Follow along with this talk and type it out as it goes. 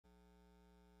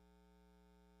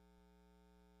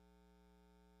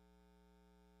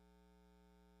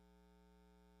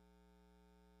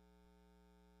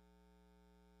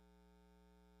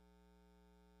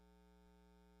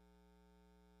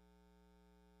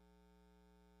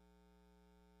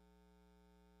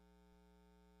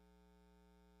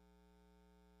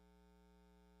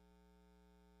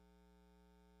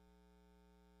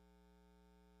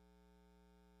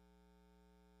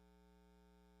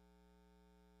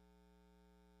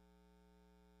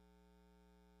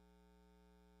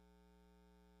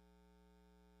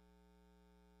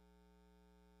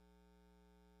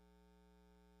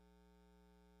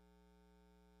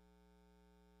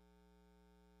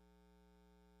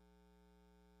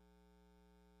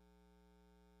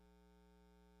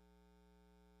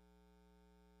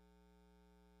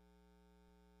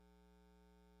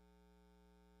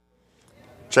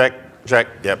Check.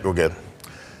 Yep, we're good.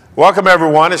 Welcome,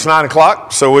 everyone. It's 9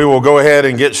 o'clock, so we will go ahead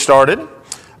and get started.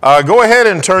 Go ahead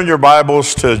and turn your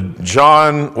Bibles to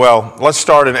John. Well, let's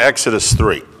start in Exodus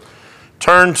 3.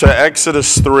 Turn to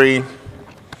Exodus 3,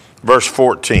 verse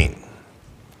 14.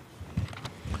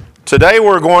 Today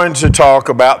we're going to talk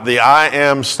about the I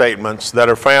am statements that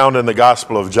are found in the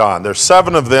Gospel of John. There's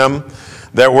 7 of them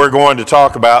that we're going to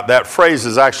talk about. That phrase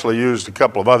is actually used a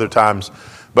couple of other times,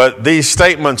 but these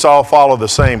statements all follow the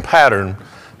same pattern,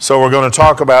 so we're going to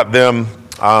talk about them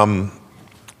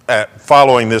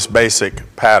following this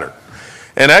basic pattern.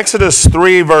 In Exodus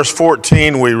 3, verse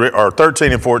 14, or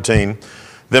 13 and 14,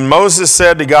 then Moses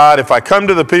said to God, if I come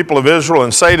to the people of Israel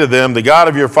and say to them, the God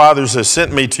of your fathers has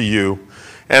sent me to you,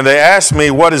 and they ask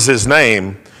me, what is his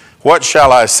name? What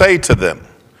shall I say to them?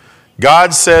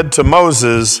 God said to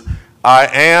Moses, I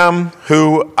am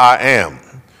who I am.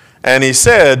 And he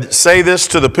said, say this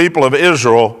to the people of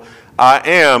Israel, I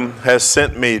am has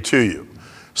sent me to you.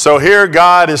 So here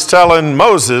God is telling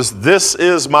Moses, this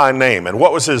is my name. And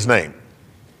what was his name?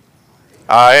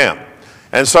 I am.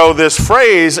 And so this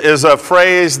phrase is a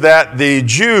phrase that the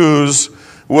Jews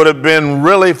would have been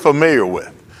really familiar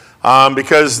with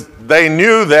because they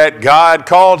knew that God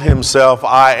called himself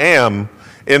I am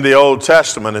in the Old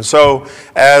Testament. And so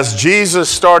as Jesus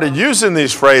started using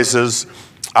these phrases,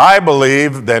 I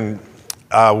believe then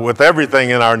with everything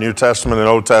in our New Testament and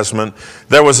Old Testament,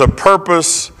 there was a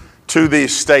purpose to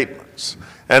these statements.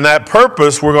 And that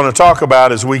purpose we're going to talk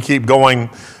about as we keep going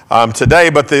today.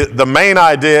 But the main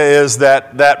idea is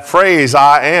that that phrase,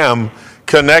 I am,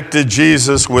 connected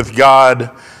Jesus with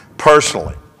God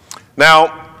personally.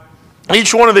 Now,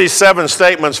 each one of these 7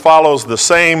 statements follows the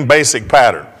same basic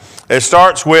pattern. It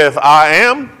starts with I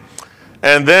am,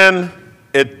 and then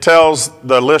it tells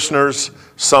the listeners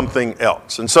something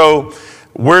else. And so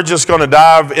we're just going to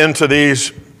dive into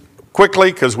these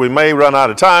quickly because we may run out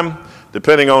of time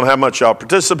depending on how much y'all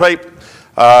participate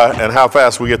and how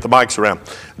fast we get the mics around.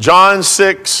 John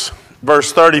 6,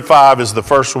 verse 35 is the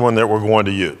first one that we're going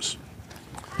to use.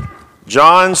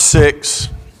 John 6,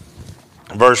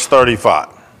 verse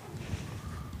 35.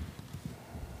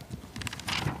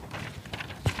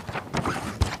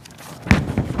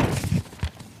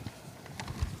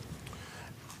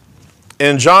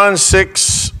 In John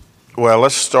 6, well,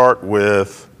 let's start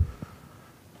with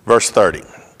verse 30.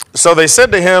 So they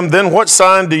said to him, then what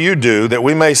sign do you do that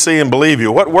we may see and believe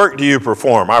you? What work do you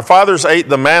perform? Our fathers ate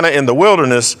the manna in the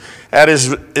wilderness,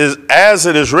 as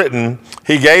it is written,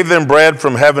 he gave them bread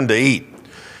from heaven to eat.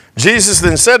 Jesus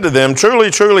then said to them,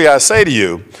 truly, truly, I say to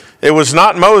you, it was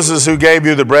not Moses who gave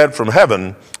you the bread from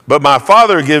heaven, but my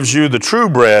Father gives you the true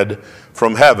bread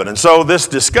from heaven. And so this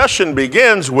discussion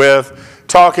begins with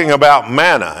talking about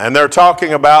manna, and they're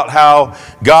talking about how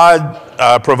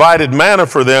God provided manna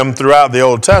for them throughout the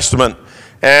Old Testament,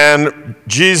 and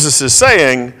Jesus is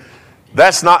saying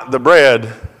that's not the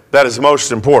bread that is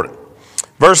most important.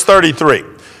 Verse 33,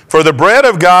 for the bread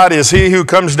of God is he who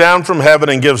comes down from heaven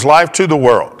and gives life to the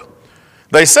world.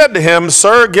 They said to him,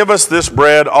 sir, give us this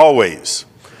bread always.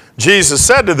 Jesus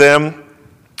said to them,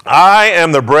 I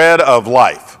am the bread of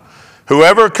life.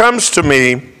 Whoever comes to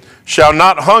me shall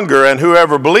not hunger, and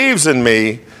whoever believes in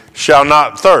me shall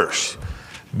not thirst.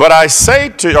 But I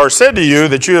said to you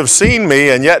that you have seen me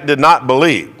and yet did not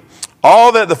believe.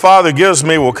 All that the Father gives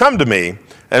me will come to me,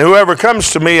 and whoever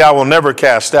comes to me I will never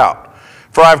cast out.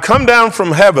 For I have come down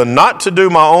from heaven not to do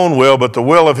my own will, but the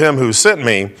will of him who sent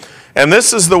me. And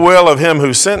this is the will of him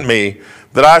who sent me,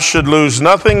 that I should lose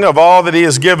nothing of all that he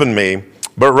has given me,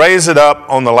 but raise it up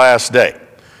on the last day.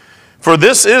 For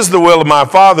this is the will of my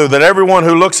Father, that everyone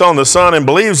who looks on the Son and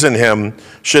believes in him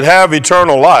should have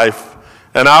eternal life,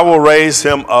 and I will raise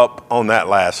him up on that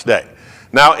last day.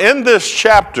 Now, in this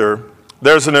chapter,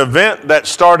 there's an event that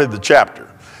started the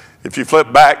chapter. If you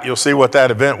flip back, you'll see what that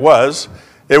event was.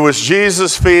 It was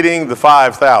Jesus feeding the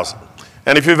 5,000.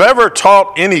 And if you've ever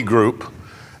taught any group,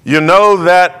 you know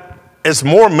that it's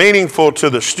more meaningful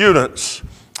to the students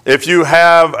if you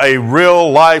have a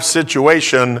real life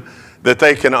situation that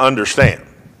they can understand.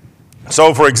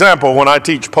 So, for example, when I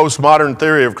teach postmodern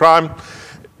theory of crime,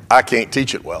 I can't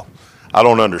teach it well. I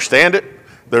don't understand it.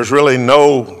 There's really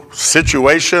no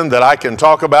situation that I can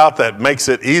talk about that makes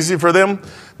it easy for them.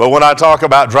 But when I talk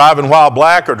about driving while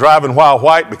black or driving while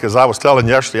white, because I was telling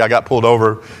yesterday I got pulled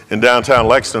over in downtown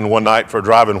Lexington one night for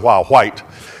driving while white.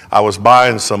 I was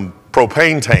buying some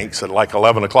propane tanks at like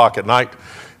 11 o'clock at night,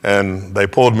 and they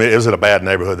pulled me. It was in a bad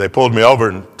neighborhood. They pulled me over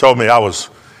and told me I was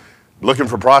looking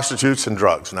for prostitutes and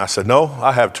drugs. And I said, no,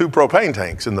 I have 2 propane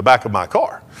tanks in the back of my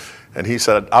car. And he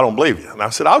said, I don't believe you. And I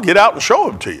said, I'll get out and show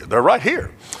them to you. They're right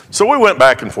here. So we went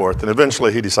back and forth, and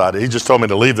eventually he decided, he just told me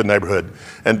to leave the neighborhood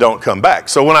and don't come back.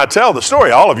 So when I tell the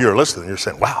story, all of you are listening. You're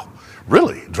saying, wow,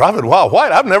 really? Driving while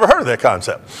white? I've never heard of that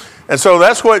concept. And so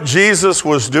that's what Jesus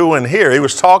was doing here. He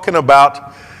was talking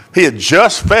about, he had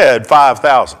just fed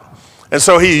 5,000. And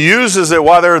so he uses it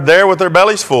while they're there with their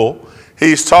bellies full.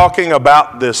 He's talking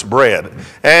about this bread.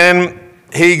 And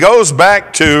he goes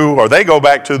back to, or they go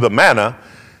back to the manna,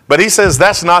 but he says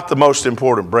that's not the most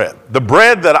important bread. The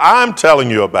bread that I'm telling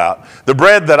you about, the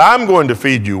bread that I'm going to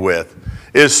feed you with,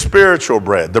 is spiritual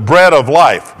bread, the bread of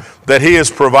life that he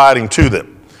is providing to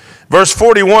them. Verse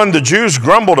 41, the Jews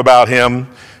grumbled about him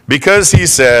because he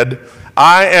said,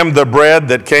 I am the bread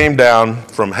that came down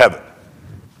from heaven.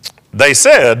 They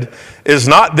said, is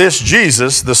not this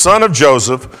Jesus, the son of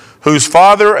Joseph, whose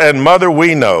father and mother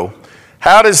we know?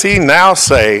 How does he now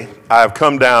say, I have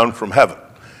come down from heaven?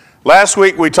 Last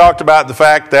week we talked about the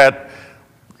fact that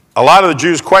a lot of the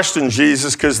Jews questioned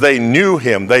Jesus because they knew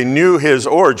him. They knew his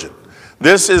origin.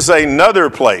 This is another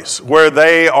place where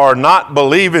they are not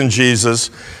believing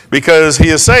Jesus because he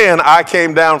is saying, I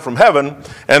came down from heaven.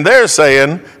 And they're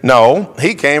saying, no,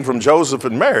 he came from Joseph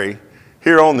and Mary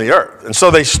here on the earth. And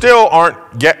so they still aren't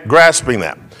grasping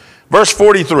that. Verse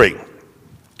 43,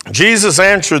 Jesus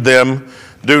answered them,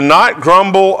 do not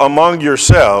grumble among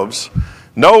yourselves.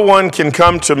 No one can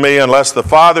come to me unless the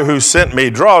Father who sent me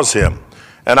draws him,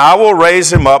 and I will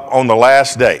raise him up on the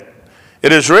last day.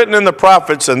 It is written in the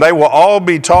prophets, and they will all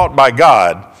be taught by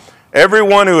God.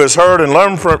 Everyone who has heard and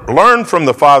learned from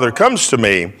the Father comes to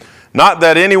me. Not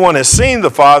that anyone has seen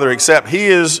the Father, except he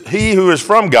who is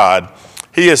from God.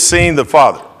 He has seen the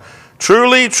Father.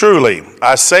 Truly, truly,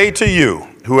 I say to you,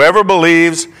 whoever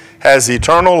believes has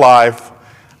eternal life.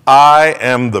 I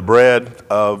am the bread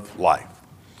of life.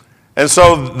 And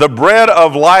so the bread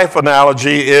of life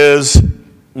analogy is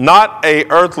not an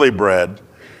earthly bread.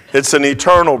 It's an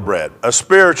eternal bread, a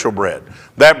spiritual bread.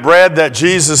 That bread that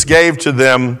Jesus gave to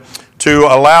them to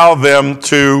allow them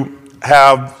to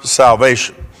have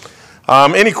salvation.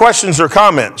 Any questions or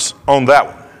comments on that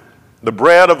one? The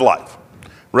bread of life.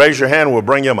 Raise your hand, we'll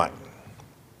bring you a mic.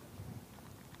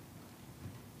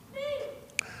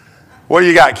 What do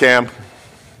you got, Cam?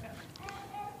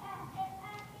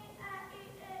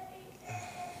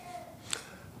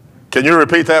 Can you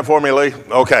repeat that for me, Lee?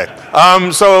 Okay.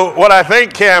 So what I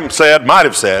think Cam said, might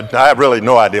have said, I have really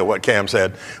no idea what Cam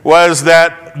said, was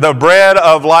that the bread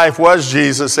of life was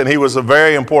Jesus, and he was a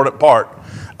very important part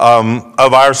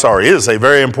is a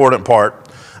very important part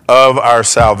of our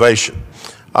salvation.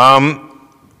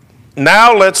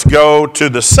 Now let's go to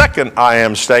the second I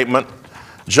am statement,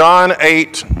 John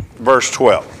 8, verse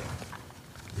 12.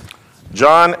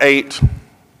 John 8,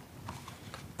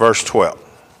 verse 12.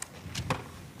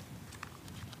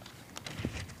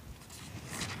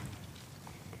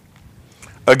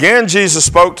 Again, Jesus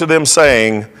spoke to them,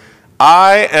 saying,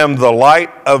 I am the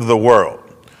light of the world.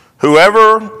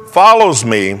 Whoever follows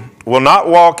me will not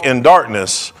walk in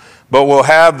darkness, but will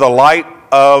have the light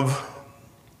of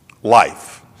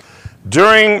life.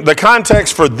 During the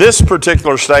context for this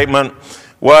particular statement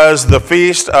was the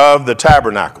Feast of the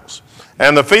Tabernacles.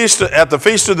 And at the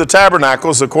Feast of the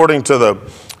Tabernacles, according to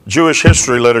the Jewish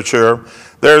history literature,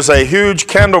 there's a huge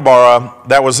candelabra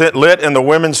that was lit in the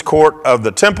women's court of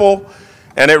the temple,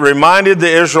 and it reminded the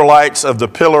Israelites of the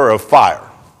pillar of fire.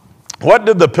 What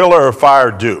did the pillar of fire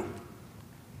do?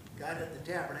 Guided the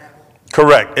tabernacle.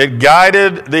 Correct. It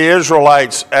guided the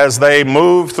Israelites as they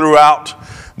moved throughout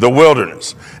the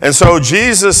wilderness. And so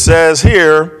Jesus says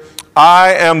here,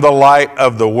 I am the light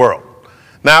of the world.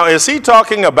 Now, is he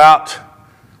talking about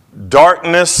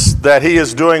darkness that he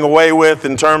is doing away with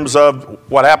in terms of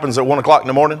what happens at 1 o'clock in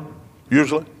the morning,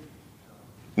 usually?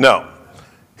 No.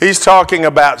 He's talking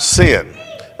about sin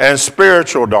and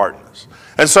spiritual darkness.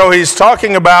 And so he's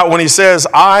talking about when he says,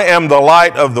 I am the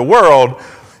light of the world,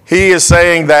 he is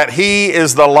saying that he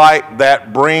is the light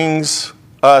that brings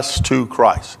us to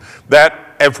Christ.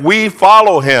 That if we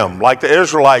follow him, like the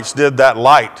Israelites did that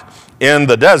light in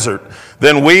the desert,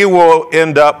 then we will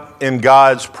end up in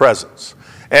God's presence.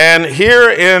 And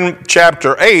here in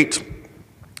chapter 8,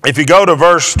 if you go to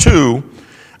verse 2,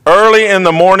 early in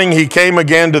the morning he came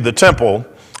again to the temple.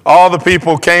 All the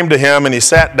people came to him, and he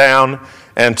sat down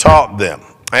and taught them.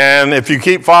 And if you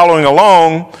keep following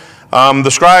along,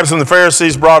 the scribes and the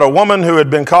Pharisees brought a woman who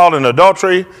had been caught in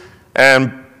adultery,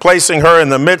 and placing her in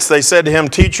the midst, they said to him,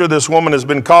 Teacher, this woman has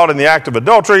been caught in the act of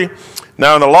adultery.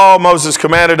 Now in the law, Moses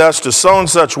commanded us to stone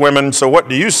such women, so what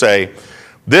do you say?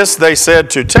 This they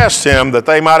said to test him, that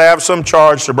they might have some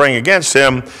charge to bring against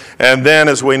him. And then,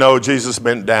 as we know, Jesus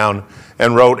bent down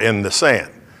and wrote in the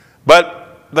sand.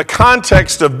 But the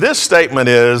context of this statement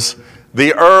is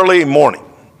the early morning.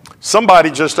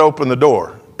 Somebody just opened the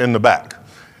door in the back.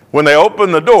 When they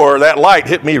opened the door, that light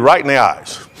hit me right in the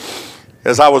eyes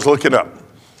as I was looking up.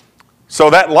 So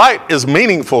that light is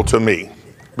meaningful to me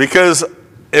because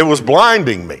it was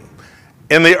blinding me.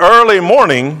 In the early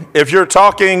morning, if you're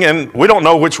talking, and we don't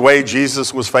know which way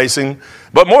Jesus was facing,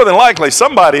 but more than likely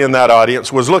somebody in that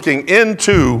audience was looking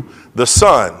into the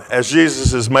sun as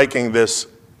Jesus is making this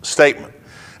statement.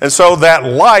 And so that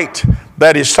light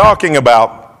that he's talking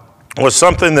about was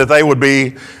something that they would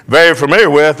be very familiar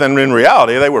with, and in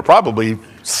reality, they were probably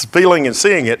feeling and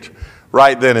seeing it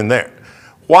right then and there.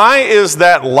 Why is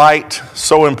that light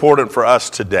so important for us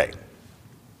today?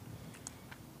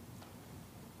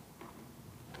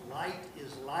 Light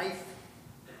is life,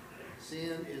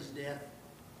 sin is death.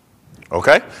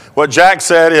 Okay? What Jack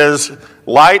said is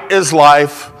light is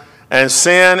life, and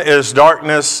sin is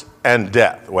darkness and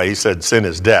death. Well, he said sin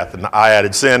is death, and I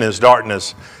added sin is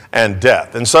darkness and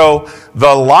death. And so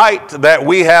the light that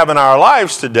we have in our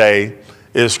lives today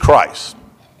is Christ.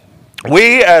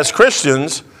 We as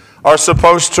Christians are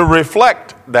supposed to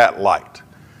reflect that light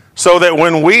so that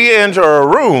when we enter a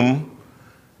room,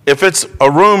 if it's a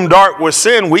room dark with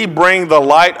sin, we bring the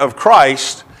light of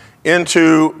Christ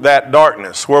into that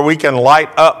darkness where we can light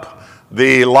up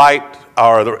the light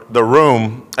or the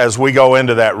room as we go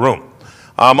into that room.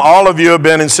 All of you have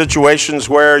been in situations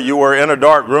where you were in a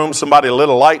dark room, somebody lit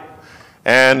a light,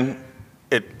 and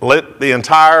it lit the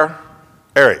entire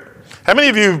area. How many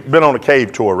of you have been on a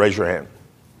cave tour? Raise your hand.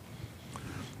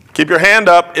 Keep your hand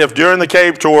up if during the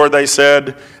cave tour they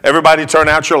said, everybody turn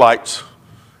out your lights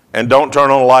and don't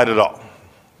turn on a light at all.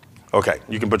 Okay,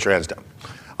 you can put your hands down.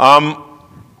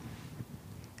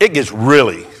 It gets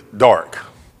really dark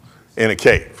in a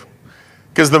cave.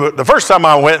 Because the first time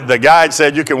I went, the guide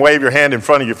said, you can wave your hand in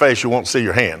front of your face, you won't see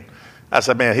your hand. I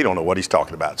said, man, he don't know what he's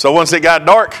talking about. So once it got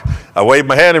dark, I waved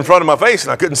my hand in front of my face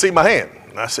and I couldn't see my hand.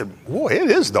 And I said, boy, it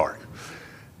is dark.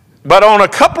 But on a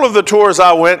couple of the tours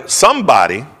I went,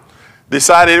 somebody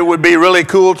decided it would be really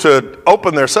cool to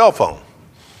open their cell phone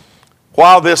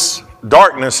while this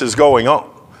darkness is going on.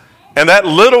 And that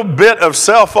little bit of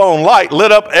cell phone light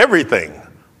lit up everything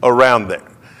around there.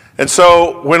 And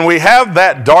so when we have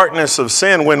that darkness of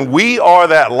sin, when we are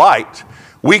that light,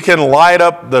 we can light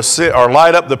up the sin, or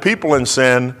light up the people in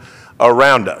sin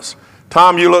around us.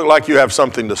 Tom, you look like you have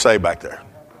something to say back there.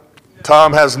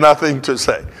 Tom has nothing to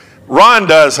say. Ron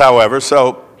does, however,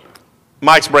 so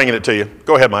Mike's bringing it to you.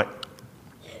 Go ahead, Mike.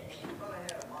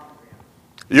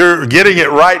 You're getting it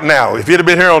right now. If you'd have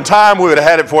been here on time, we would have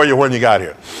had it for you when you got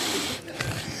here.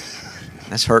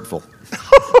 That's hurtful.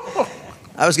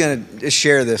 I was going to just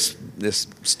share this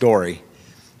story.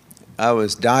 I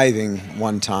was diving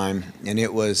one time, and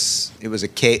it was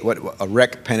a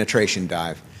wreck penetration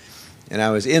dive, and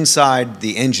I was inside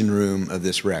the engine room of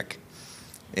this wreck,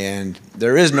 and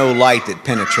there is no light that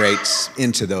penetrates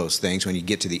into those things when you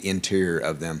get to the interior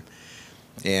of them.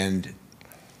 And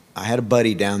I had a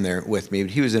buddy down there with me,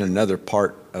 but he was in another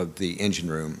part of the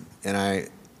engine room, and I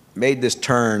made this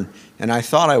turn, and I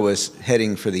thought I was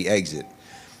heading for the exit,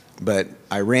 but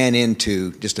I ran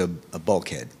into just a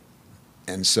bulkhead.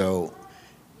 And so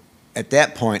at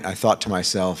that point, I thought to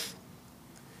myself,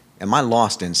 am I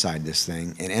lost inside this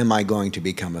thing, and am I going to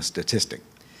become a statistic?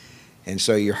 And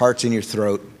so your heart's in your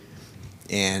throat,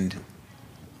 and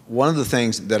one of the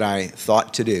things that I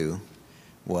thought to do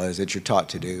was, that you're taught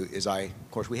to do, is of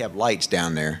course we have lights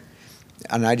down there,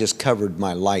 and I just covered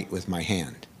my light with my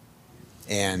hand.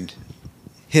 And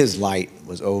his light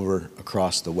was over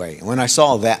across the way. And when I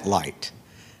saw that light,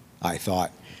 I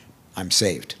thought, I'm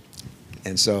saved.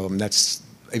 And so that's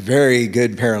a very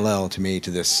good parallel to me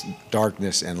to this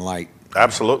darkness and light.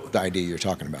 Absolutely. The idea you're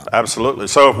talking about. Absolutely.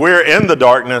 So if we're in the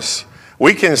darkness,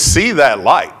 we can see that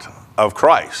light of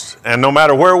Christ. And no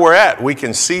matter where we're at, we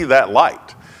can see that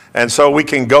light. And so we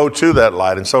can go to that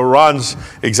light. And so Ron's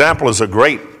example is a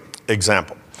great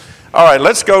example. All right,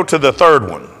 let's go to the third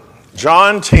one.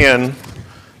 John 10,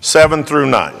 7 through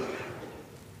 9.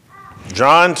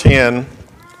 John 10,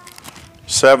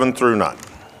 7 through 9.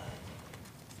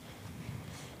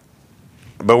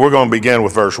 But we're going to begin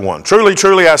with verse 1. Truly,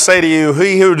 truly, I say to you,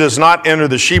 he who does not enter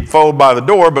the sheepfold by the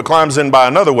door, but climbs in by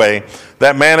another way,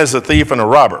 that man is a thief and a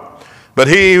robber. But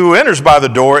he who enters by the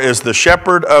door is the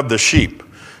shepherd of the sheep.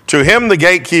 To him the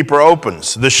gatekeeper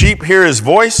opens. The sheep hear his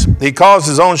voice. He calls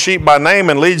his own sheep by name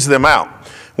and leads them out.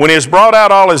 When he has brought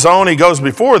out all his own, he goes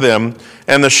before them,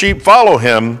 and the sheep follow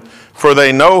him, for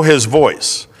they know his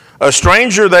voice. A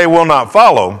stranger they will not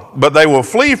follow, but they will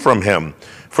flee from him,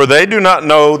 for they do not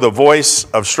know the voice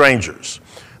of strangers.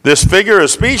 This figure of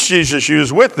speech Jesus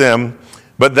used with them,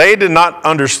 but they did not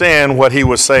understand what he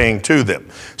was saying to them.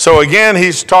 So again,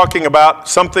 he's talking about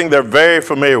something they're very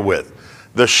familiar with,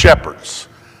 the shepherds.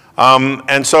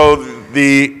 And so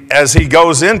as he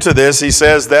goes into this, he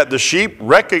says that the sheep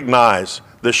recognize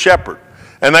the shepherd,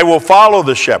 and they will follow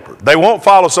the shepherd. They won't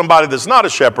follow somebody that's not a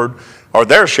shepherd or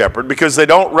their shepherd because they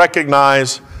don't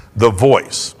recognize the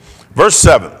voice. Verse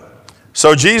 7,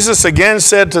 so Jesus again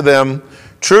said to them,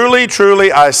 truly,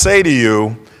 truly, I say to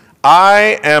you,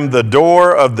 I am the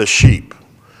door of the sheep.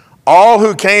 All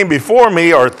who came before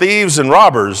me are thieves and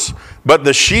robbers, but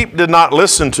the sheep did not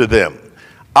listen to them.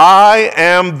 I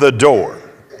am the door.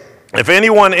 If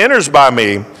anyone enters by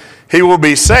me, he will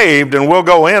be saved and will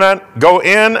go in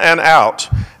and out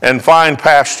and find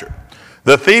pasture.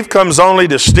 The thief comes only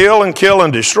to steal and kill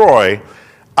and destroy.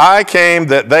 I came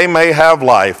that they may have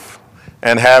life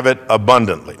and have it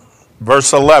abundantly.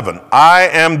 Verse 11, I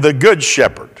am the good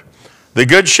shepherd. The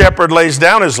good shepherd lays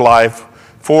down his life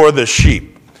for the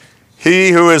sheep.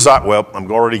 He who is, well,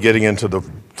 I'm already getting into the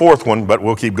fourth one, but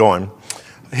we'll keep going.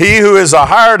 He who is a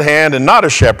hired hand and not a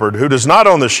shepherd, who does not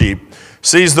own the sheep,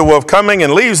 sees the wolf coming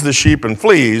and leaves the sheep and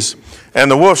flees,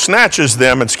 and the wolf snatches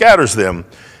them and scatters them.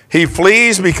 He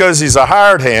flees because he's a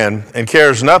hired hand and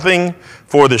cares nothing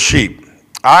for the sheep.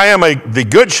 I am the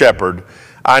good shepherd.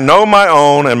 I know my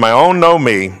own, and my own know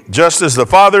me, just as the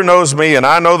Father knows me, and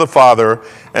I know the Father,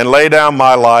 and lay down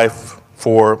my life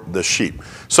for the sheep.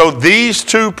 So these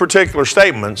two particular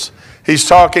statements, he's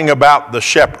talking about the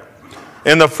shepherd.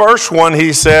 In the first one,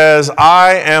 he says,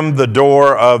 I am the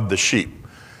door of the sheep.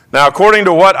 Now, according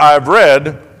to what I've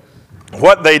read,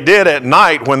 what they did at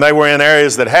night when they were in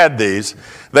areas that had these,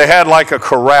 they had like a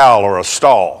corral or a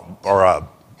stall or a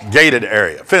gated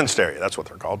area, fenced area, that's what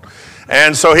they're called.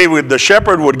 And so the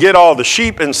shepherd would get all the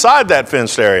sheep inside that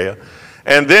fenced area,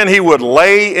 and then he would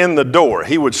lay in the door.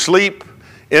 He would sleep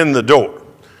in the door.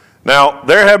 Now,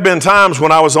 there have been times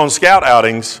when I was on scout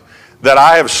outings that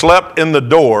I have slept in the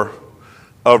door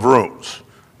of rooms.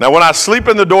 Now, when I sleep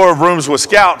in the door of rooms with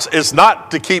scouts, it's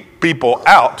not to keep people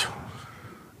out.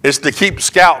 It's to keep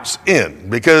scouts in,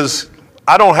 because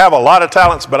I don't have a lot of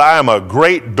talents, but I am a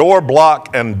great door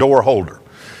block and door holder.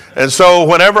 And so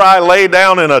whenever I lay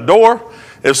down in a door,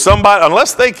 if somebody,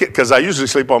 unless they can, because I usually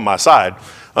sleep on my side,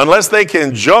 unless they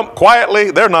can jump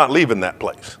quietly, they're not leaving that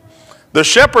place. The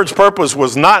shepherd's purpose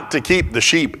was not to keep the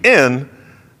sheep in.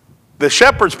 The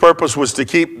shepherd's purpose was to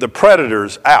keep the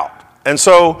predators out. And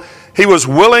so he was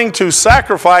willing to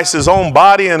sacrifice his own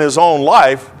body and his own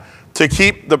life to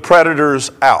keep the predators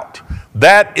out.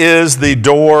 That is the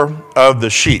door of the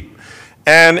sheep.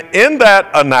 And in that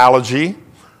analogy,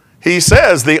 he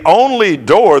says the only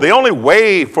door, the only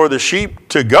way for the sheep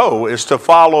to go is to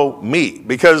follow me,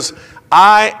 because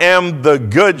I am the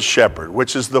good shepherd,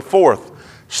 which is the fourth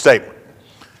statement.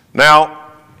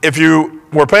 Now, if you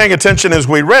were paying attention as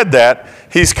we read that,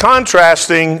 he's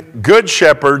contrasting good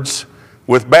shepherds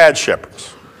with bad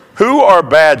shepherds. Who are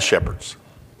bad shepherds?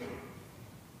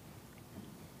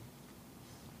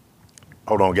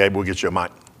 Hold on, Gabe, we'll get you a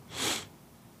mic.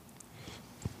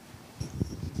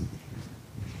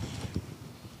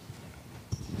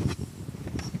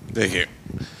 Thank you.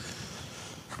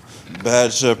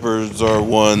 Bad shepherds are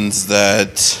ones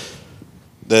that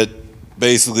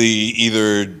basically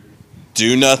either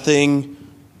do nothing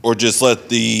or just let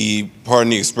pardon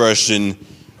the expression,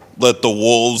 let the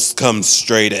wolves come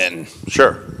straight in.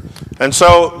 Sure. And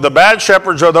so the bad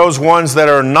shepherds are those ones that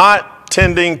are not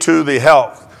tending to the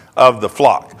health of the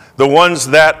flock. The ones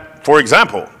that, for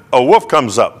example, a wolf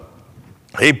comes up.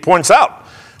 He points out,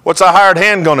 what's a hired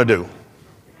hand going to do?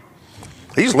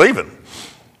 He's leaving.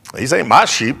 These ain't my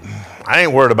sheep. I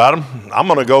ain't worried about them. I'm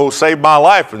going to go save my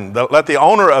life and let the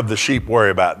owner of the sheep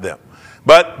worry about them.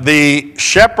 But the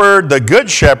shepherd, the good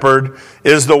shepherd,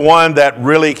 is the one that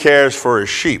really cares for his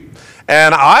sheep.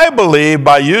 And I believe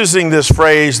by using this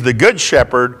phrase, the good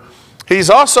shepherd, he's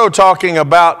also talking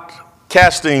about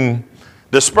casting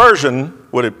dispersion,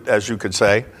 as you could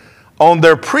say, on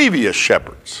their previous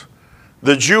shepherds,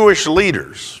 the Jewish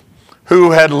leaders,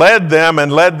 who had led them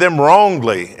and led them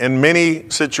wrongly in many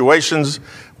situations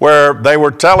where they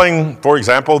were telling, for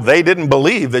example, they didn't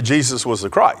believe that Jesus was the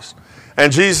Christ.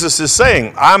 And Jesus is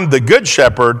saying, I'm the good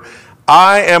shepherd.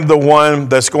 I am the one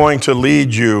that's going to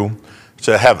lead you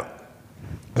to heaven.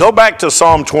 Go back to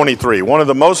Psalm 23, one of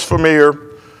the most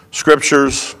familiar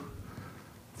scriptures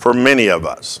for many of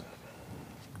us.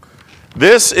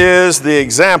 This is the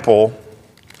example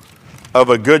of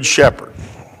a good shepherd.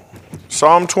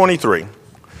 Psalm 23.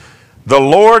 The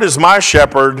Lord is my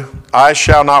shepherd, I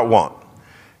shall not want.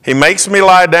 He makes me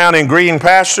lie down in green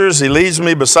pastures. He leads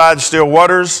me beside still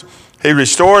waters. He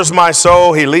restores my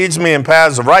soul. He leads me in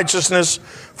paths of righteousness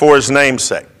for his name's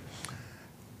sake.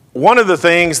 One of the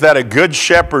things that a good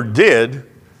shepherd did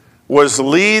was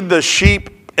lead the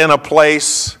sheep in a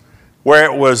place where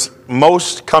it was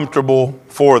most comfortable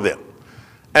for them.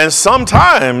 And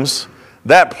sometimes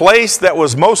that place that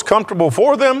was most comfortable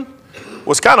for them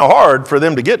was kind of hard for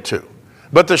them to get to.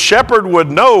 But the shepherd would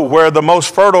know where the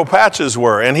most fertile patches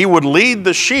were, and he would lead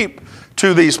the sheep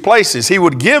to these places. He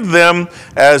would give them,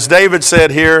 as David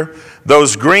said here,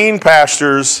 those green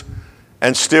pastures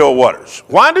and still waters.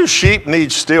 Why do sheep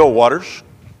need still waters?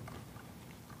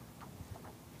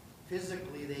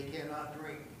 Physically, they cannot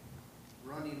drink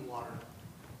running water.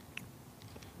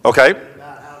 Okay. That's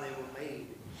not how they were made.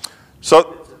 So,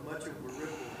 It's a much of a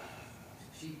ripple.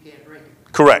 Sheep can't drink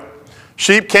it. correct.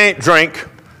 Sheep can't drink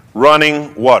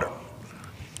running water.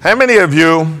 How many of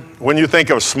you, when you think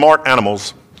of smart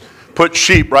animals, put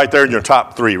sheep right there in your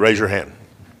top 3? Raise your hand.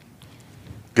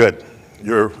 Good.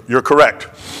 You're correct.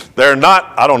 They're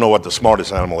not, I don't know what the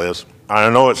smartest animal is. I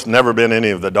know it's never been any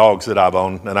of the dogs that I've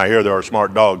owned, and I hear there are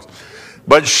smart dogs.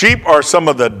 But sheep are some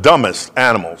of the dumbest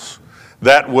animals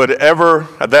that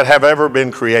have ever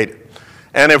been created.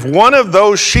 And if one of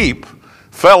those sheep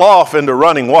fell off into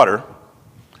running water,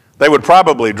 they would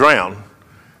probably drown,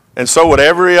 and so would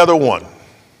every other one.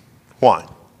 Why?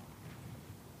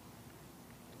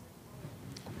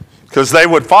 Because they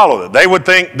would follow it. They would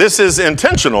think, this is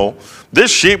intentional.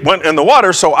 This sheep went in the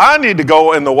water, so I need to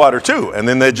go in the water too. And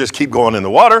then they just keep going in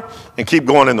the water and keep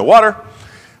going in the water.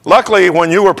 Luckily,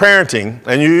 when you were parenting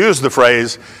and you used the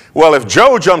phrase, well, if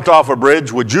Joe jumped off a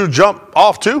bridge, would you jump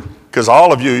off too? Because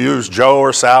all of you used Joe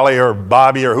or Sally or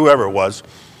Bobby or whoever it was.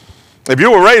 If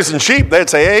you were raising sheep, they'd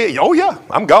say, hey, oh yeah,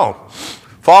 I'm gone.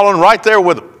 Falling right there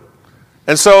with them.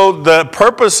 And so the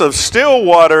purpose of still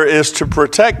water is to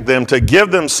protect them, to give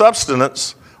them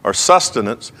sustenance,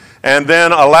 and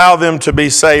then allow them to be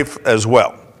safe as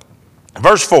well.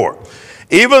 Verse 4,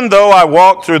 even though I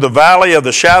walk through the valley of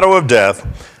the shadow of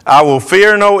death, I will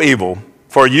fear no evil,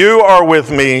 for you are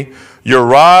with me, your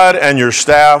rod and your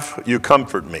staff, you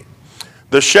comfort me.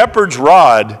 The shepherd's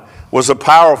rod was a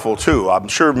powerful tool. I'm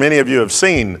sure many of you have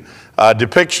seen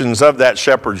depictions of that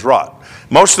shepherd's rod.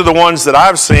 Most of the ones that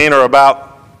I've seen are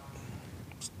about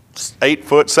 8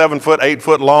 foot, 7 foot, 8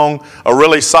 foot long, a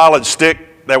really solid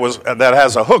stick that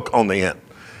has a hook on the end.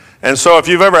 And so if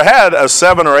you've ever had a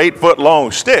 7 or 8 foot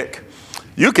long stick,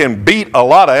 you can beat a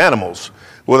lot of animals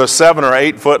with a 7 or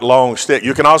 8 foot long stick.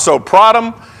 You can also prod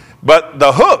them, but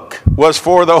the hook was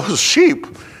for those sheep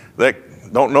that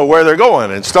don't know where they're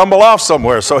going and stumble off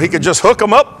somewhere. So he could just hook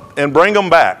them up and bring them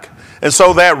back. And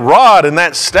so that rod and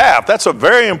that staff, that's a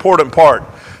very important part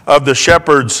of the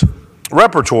shepherd's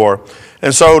repertoire.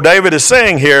 And so David is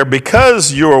saying here,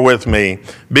 because you are with me,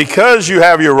 because you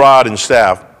have your rod and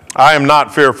staff, I am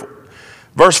not fearful.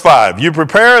 Verse 5, you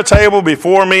prepare a table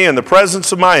before me in the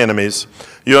presence of my enemies.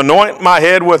 You anoint my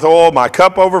head with oil, my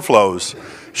cup overflows.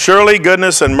 Surely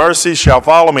goodness and mercy shall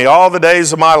follow me all the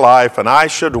days of my life, and I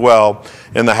shall dwell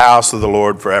in the house of the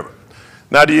Lord forever.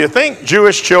 Now, do you think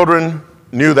Jewish children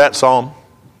knew that psalm?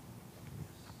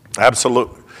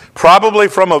 Absolutely. Probably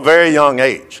from a very young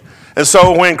age. And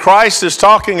so when Christ is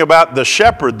talking about the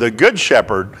shepherd, the good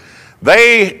shepherd,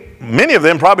 many of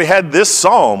them probably had this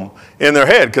psalm in their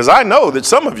head, because I know that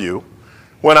some of you,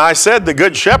 when I said the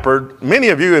good shepherd, many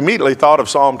of you immediately thought of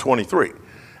Psalm 23.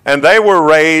 And they were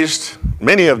raised,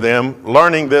 many of them,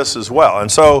 learning this as well.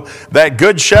 And so that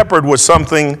good shepherd was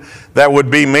something that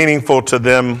would be meaningful to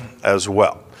them as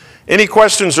well. Any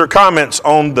questions or comments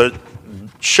on the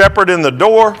shepherd in the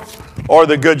door or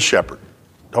the good shepherd?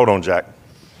 Hold on, Jack.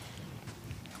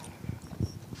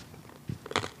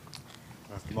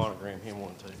 Monogram him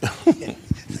one too.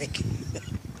 Thank you.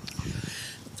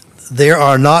 There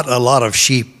are not a lot of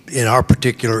sheep in our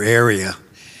particular area,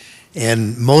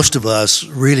 and most of us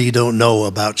really don't know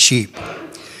about sheep.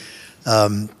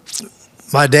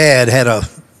 My dad had a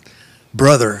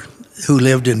brother who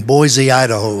lived in Boise,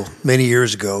 Idaho many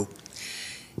years ago,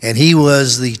 and he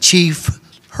was the chief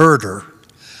herder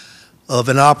of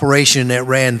an operation that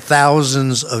ran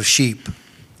thousands of sheep.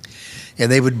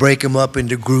 And they would break them up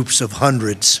into groups of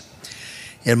hundreds.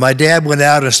 And my dad went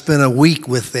out and spent a week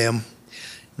with them.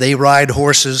 They ride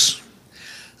horses.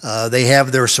 They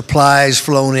have their supplies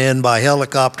flown in by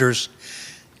helicopters,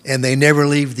 and they never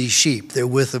leave these sheep. They're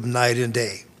with them night and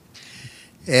day.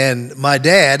 And my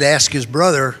dad asked his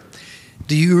brother,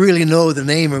 do you really know the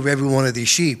name of every one of these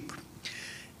sheep?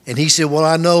 And he said, well,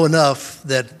 I know enough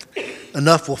that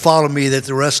enough will follow me that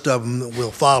the rest of them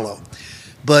will follow.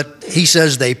 But he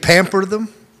says they pamper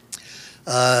them.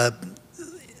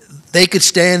 They could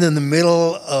stand in the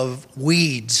middle of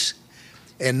weeds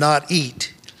and not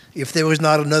eat if there was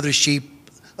not another sheep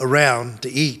around to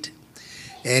eat.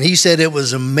 And he said it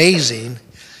was amazing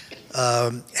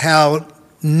how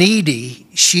needy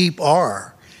sheep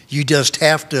are. You just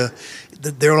have to,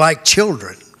 they're like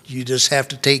children. You just have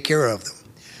to take care of them.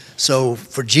 So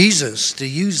for Jesus to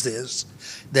use this,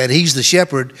 that he's the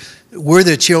shepherd, we're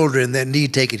the children that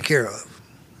need taken care of.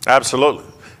 Absolutely.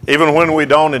 Even when we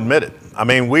don't admit it. I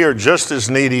mean, we are just as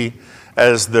needy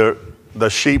as the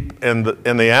sheep in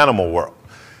the animal world.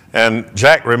 And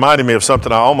Jack reminded me of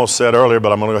something I almost said earlier,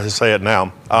 but I'm going to say it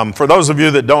now. For those of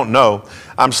you that don't know,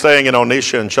 I'm staying in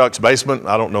Onisha and Chuck's basement.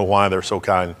 I don't know why they're so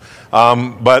kind,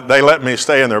 but they let me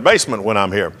stay in their basement when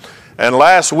I'm here. And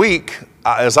last week,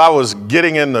 as I was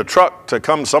getting in the truck to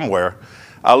come somewhere,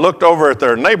 I looked over at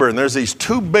their neighbor, and there's these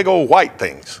two big old white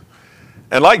things.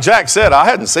 And like Jack said, I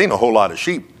hadn't seen a whole lot of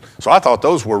sheep, so I thought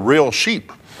those were real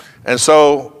sheep. And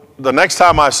so the next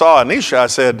time I saw Anisha, I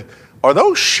said, "Are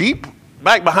those sheep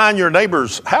back behind your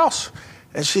neighbor's house?"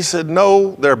 And she said,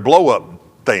 "No, they're blow-up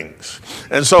things."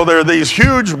 And so they're these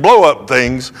huge blow-up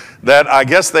things that I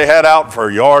guess they had out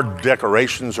for yard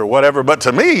decorations or whatever. But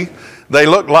to me, they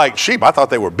looked like sheep. I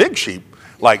thought they were big sheep,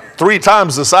 like 3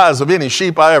 times the size of any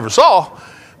sheep I ever saw.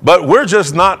 But we're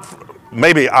just not,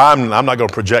 maybe I'm not going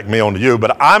to project me onto you,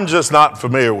 but I'm just not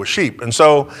familiar with sheep. And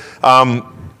so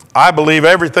I believe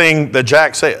everything that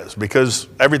Jack says, because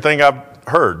everything I've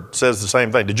heard says the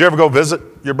same thing. Did you ever go visit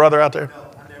your brother out there? No,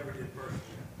 I never did personally.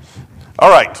 All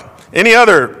right. Any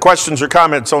other questions or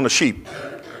comments on the sheep?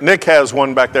 Nick has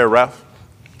one back there, Ralph.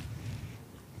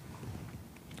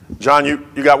 John,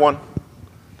 you got one?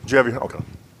 Did you have your, okay.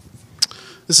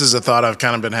 This is a thought I've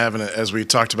kind of been having as we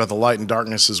talked about the light and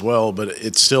darkness as well, but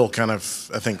it still kind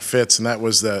of, I think, fits, and that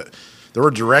was the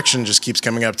word direction just keeps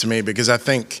coming up to me, because I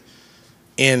think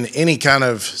in any kind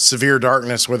of severe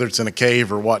darkness, whether it's in a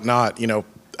cave or whatnot, you know,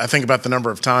 I think about the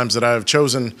number of times that I've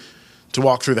chosen to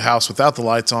walk through the house without the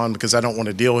lights on because I don't want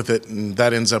to deal with it, and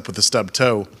that ends up with a stubbed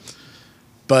toe.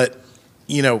 But,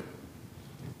 you know,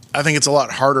 I think it's a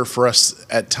lot harder for us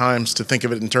at times to think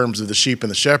of it in terms of the sheep and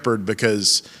the shepherd,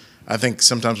 because I think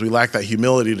sometimes we lack that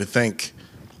humility to think,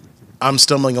 I'm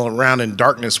stumbling around in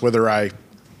darkness whether I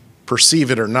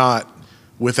perceive it or not,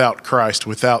 without Christ,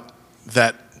 without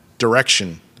that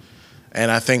direction.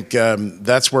 And I think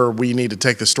that's where we need to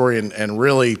take the story and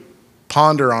really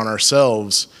ponder on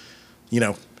ourselves, you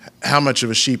know, how much of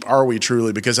a sheep are we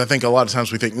truly? Because I think a lot of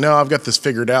times we think, no, I've got this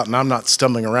figured out and I'm not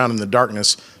stumbling around in the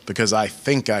darkness because I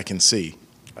think I can see.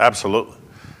 Absolutely.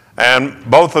 And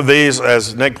both of these,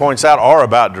 as Nick points out, are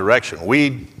about direction.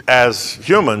 We, as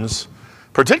humans,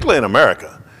 particularly in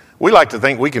America, we like to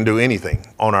think we can do anything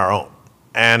on our own.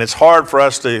 And it's hard for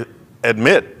us to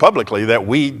admit publicly that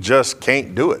we just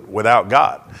can't do it without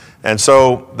God. And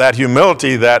so that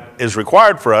humility that is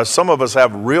required for us, some of us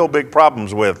have real big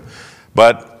problems with,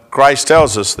 but Christ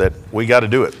tells us that we got to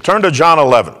do it. Turn to John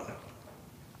 11.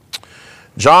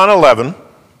 John 11,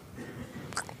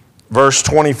 verse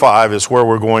 25 is where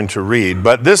we're going to read.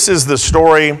 But this is the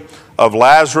story of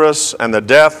Lazarus and the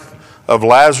death of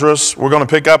Lazarus. We're going to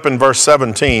pick up in verse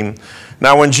 17.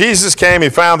 Now when Jesus came, he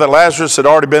found that Lazarus had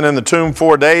already been in the tomb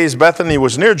 4 days. Bethany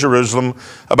was near Jerusalem,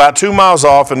 about 2 miles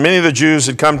off, and many of the Jews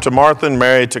had come to Martha and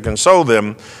Mary to console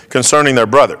them concerning their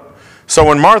brother. So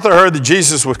when Martha heard that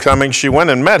Jesus was coming, she went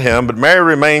and met him, but Mary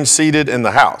remained seated in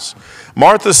the house.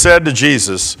 Martha said to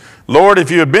Jesus, "Lord,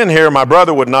 if you had been here, my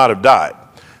brother would not have died.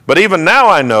 But even now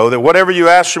I know that whatever you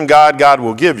ask from God, God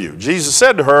will give you." Jesus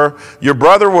said to her, "Your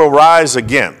brother will rise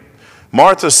again."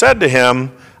 Martha said to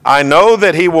him, "I know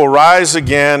that he will rise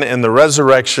again in the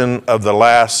resurrection of the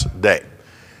last day."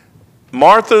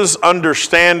 Martha's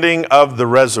understanding of the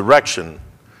resurrection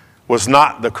was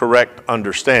not the correct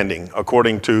understanding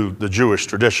according to the Jewish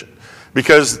tradition,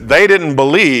 because they didn't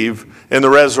believe in the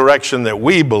resurrection that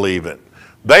we believe in.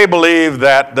 They believed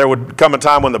that there would come a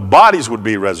time when the bodies would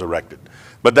be resurrected,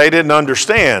 but they didn't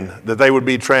understand that they would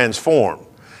be transformed.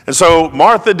 And so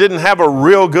Martha didn't have a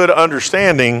real good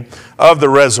understanding of the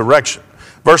resurrection.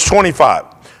 Verse 25,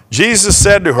 Jesus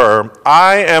said to her,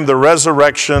 "I am the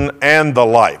resurrection and the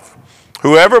life.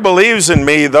 Whoever believes in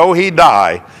me, though he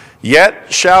die, yet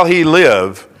shall he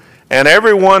live, and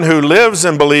everyone who lives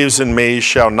and believes in me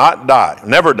shall not die,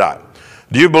 never die.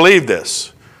 Do you believe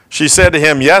this?" She said to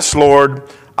him, "Yes, Lord,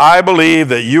 I believe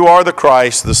that you are the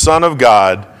Christ, the Son of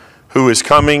God, who is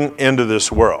coming into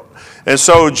this world." And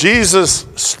so Jesus'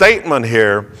 statement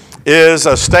here is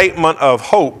a statement of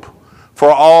hope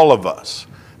for all of us,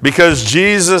 because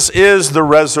Jesus is the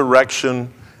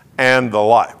resurrection and the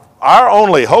life. Our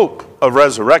only hope of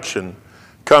resurrection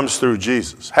comes through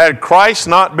Jesus. Had Christ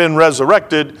not been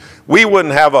resurrected, we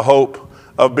wouldn't have a hope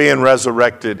of being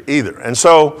resurrected either. And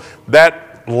so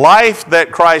that life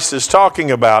that Christ is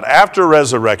talking about after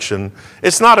resurrection,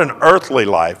 it's not an earthly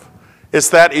life. It's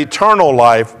that eternal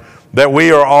life that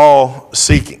we are all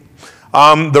seeking.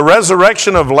 The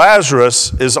resurrection of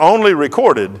Lazarus is only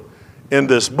recorded in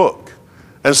this book.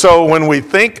 And so when we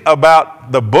think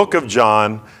about the book of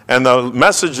John and the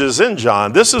messages in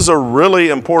John, this is a really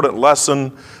important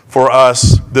lesson for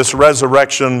us, this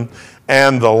resurrection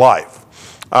and the life.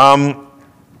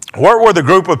 What were the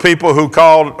group of people who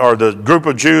called, or the group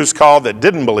of Jews called that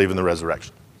didn't believe in the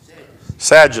resurrection?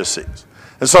 Sadducees.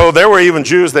 And so there were even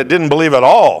Jews that didn't believe at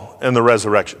all in the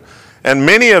resurrection. And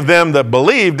many of them that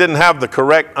believed didn't have the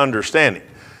correct understanding.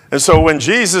 And so when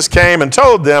Jesus came and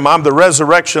told them, I'm the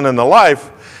resurrection and the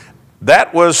life,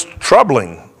 that was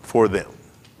troubling for them.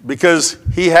 Because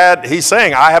he's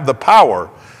saying, I have the power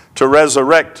to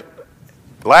resurrect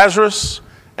Lazarus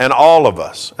and all of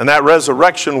us. And that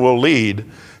resurrection will lead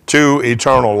to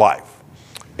eternal life.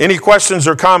 Any questions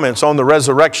or comments on the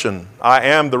resurrection? I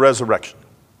am the resurrection.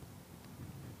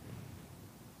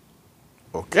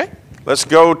 Okay, let's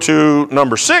go to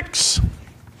number 6.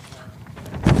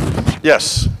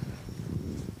 Yes.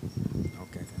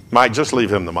 Okay. Mike, just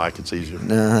leave him the mic. It's easier.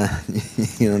 No,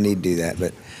 you don't need to do that.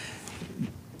 But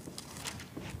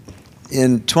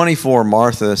in 24,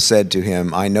 Martha said to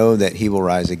him, I know that he will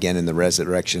rise again in the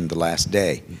resurrection the last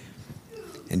day.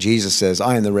 And Jesus says,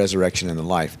 I am the resurrection and the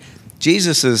life.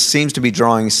 Jesus seems to be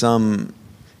drawing some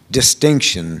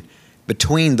distinction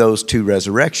between those two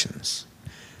resurrections.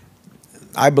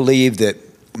 I believe that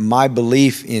my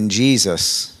belief in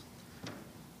Jesus,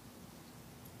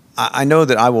 I know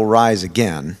that I will rise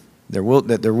again,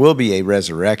 that there will be a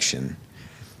resurrection,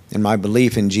 and my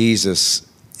belief in Jesus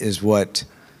is what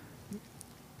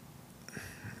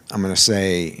I'm going to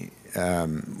say,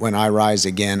 when I rise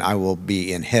again, I will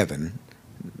be in heaven,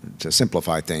 to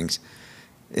simplify things.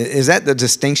 Is that the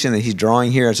distinction that he's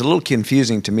drawing here? It's a little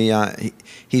confusing to me.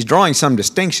 He's drawing some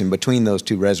distinction between those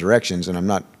two resurrections, and I'm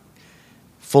not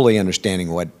fully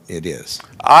understanding what it is.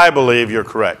 I believe you're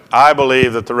correct. I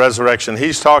believe that the resurrection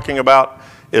he's talking about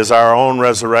is our own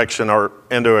resurrection or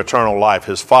into eternal life,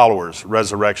 his followers'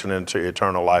 resurrection into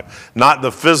eternal life, not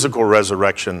the physical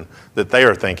resurrection that they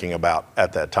are thinking about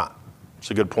at that time.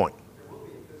 It's a good point.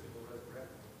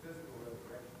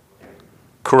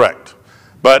 Correct.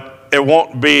 But it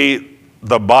won't be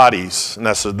the bodies,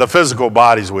 the physical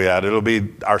bodies we had. It'll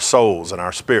be our souls and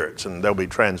our spirits, and they'll be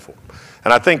transformed.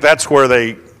 And I think that's where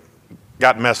they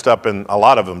got messed up, and a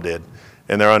lot of them did,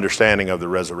 in their understanding of the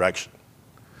resurrection.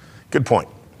 Good point.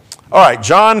 All right,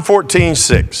 John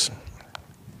 14:6.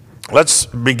 Let's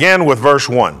begin with verse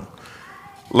 1.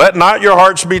 Let not your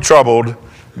hearts be troubled.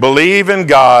 Believe in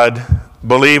God.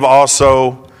 Believe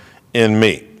also in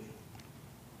me.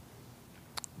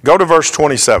 Go to verse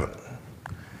 27.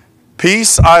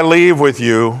 Peace I leave with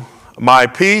you. My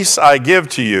peace I give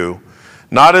to you.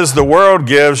 Not as the world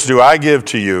gives do I give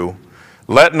to you.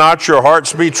 Let not your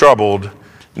hearts be troubled,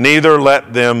 neither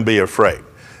let them be afraid.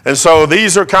 And so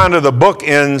these are kind of the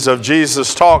bookends of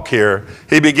Jesus' talk here.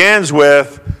 He begins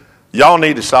with, y'all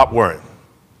need to stop worrying.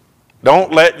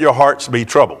 Don't let your hearts be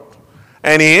troubled.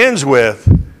 And he ends with,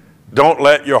 don't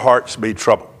let your hearts be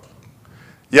troubled.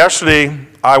 Yesterday,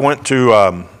 I went to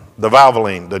the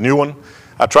Valvoline, the new one.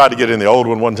 I tried to get in the old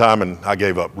one time, and I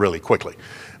gave up really quickly.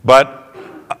 But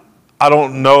I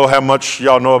don't know how much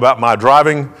y'all know about my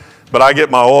driving, but I get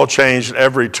my oil changed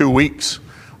every 2 weeks.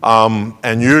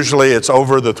 And usually it's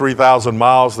over the 3,000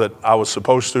 miles that I was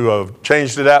supposed to have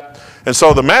changed it at. And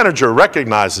so the manager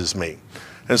recognizes me.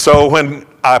 And so when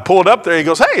I pulled up there, he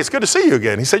goes, hey, it's good to see you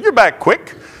again. He said, you're back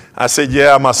quick. I said,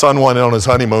 yeah, my son went on his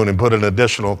honeymoon and put an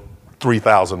additional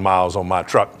 3,000 miles on my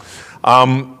truck.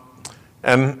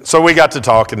 And so we got to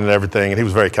talking and everything, and he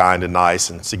was very kind and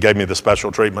nice, and he gave me the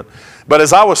special treatment. But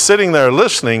as I was sitting there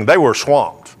listening, they were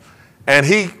swamped. And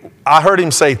I heard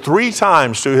him say 3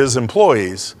 times to his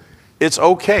employees, it's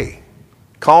okay,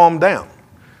 calm down.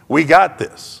 We got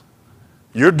this.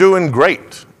 You're doing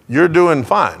great. You're doing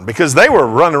fine. Because they were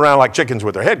running around like chickens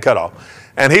with their head cut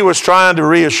off. And he was trying to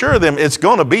reassure them it's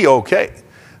going to be okay,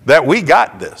 that we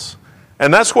got this.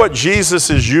 And that's what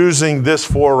Jesus is using this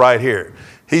for right here.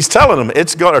 He's telling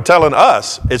them, telling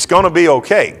us, it's going to be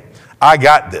okay. I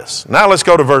got this. Now let's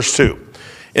go to verse 2.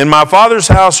 In my Father's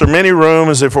house are many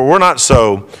rooms. If it were not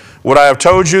so, would I have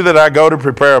told you that I go to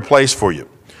prepare a place for you?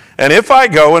 And if I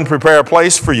go and prepare a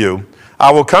place for you,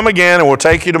 I will come again and will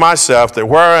take you to myself, that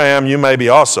where I am, you may be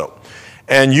also.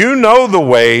 And you know the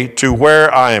way to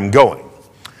where I am going.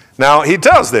 Now he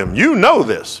tells them, you know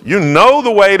this. You know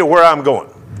the way to where I'm going.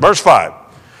 Verse 5.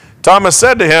 Thomas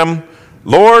said to him,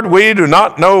 Lord, we do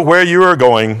not know where you are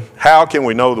going. How can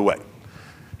we know the way?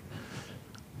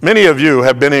 Many of you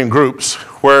have been in groups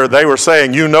where they were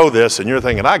saying, you know this, and you're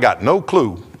thinking, I got no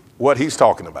clue what he's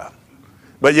talking about.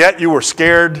 But yet you were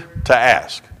scared to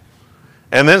ask.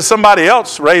 And then somebody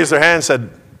else raised their hand and said,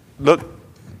 look,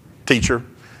 teacher,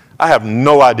 I have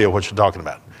no idea what you're talking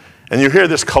about. And you hear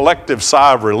this collective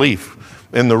sigh of relief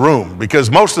in the room because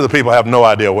most of the people have no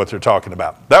idea what they're talking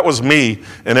about. That was me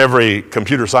in every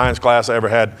computer science class I ever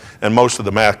had and most of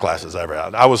the math classes I ever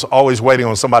had. I was always waiting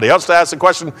on somebody else to ask the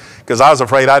question because I was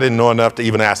afraid I didn't know enough to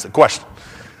even ask the question.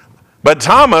 But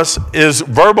Thomas is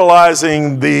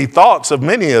verbalizing the thoughts of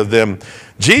many of them.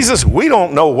 Jesus, we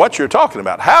don't know what you're talking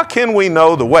about. How can we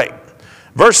know the way?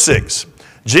 Verse 6,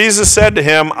 Jesus said to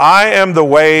him, I am the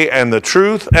way and the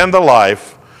truth and the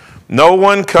life. No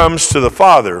one comes to the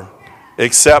Father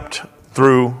except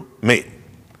through me.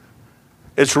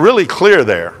 It's really clear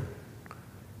there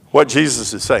what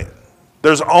Jesus is saying.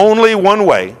 There's only one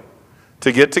way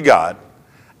to get to God,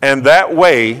 and that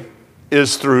way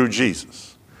is through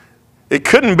Jesus. It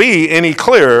couldn't be any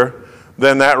clearer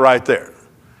than that right there.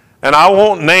 And I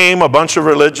won't name a bunch of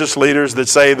religious leaders that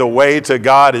say the way to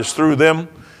God is through them,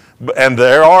 and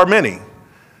there are many.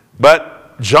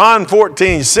 But John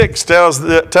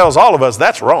 14:6 tells all of us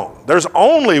that's wrong. There's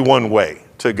only one way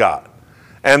to God,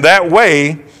 and that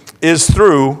way is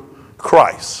through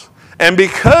Christ. And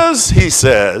because he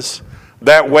says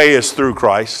that way is through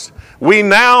Christ, we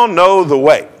now know the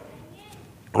way.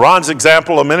 Ron's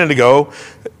example a minute ago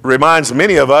reminds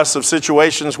many of us of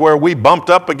situations where we bumped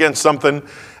up against something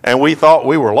and we thought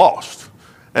we were lost.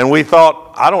 And we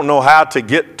thought, I don't know how to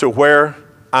get to where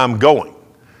I'm going.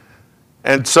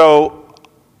 And so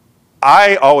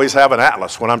I always have an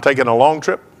atlas when I'm taking a long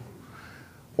trip.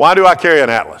 Why do I carry an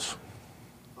atlas?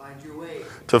 Find your way.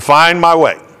 To find my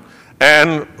way.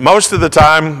 And most of the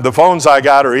time, the phones I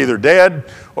got are either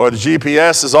dead or the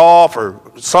GPS is off or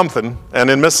something.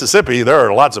 And in Mississippi, there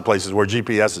are lots of places where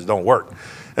GPSs don't work.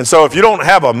 And so if you don't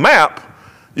have a map,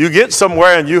 you get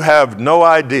somewhere and you have no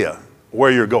idea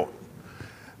where you're going.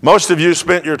 Most of you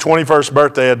spent your 21st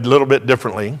birthday a little bit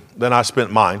differently than I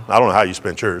spent mine. I don't know how you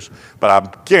spent yours, but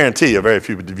I guarantee you very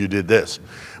few of you did this.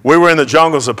 We were in the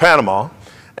jungles of Panama,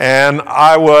 and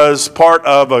I was part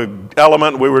of an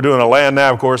element. We were doing a land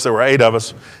nav course. There were 8 of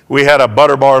us. We had a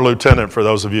butter bar lieutenant, for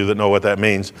those of you that know what that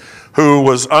means, who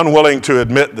was unwilling to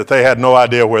admit that they had no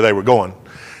idea where they were going.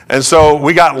 And so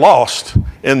we got lost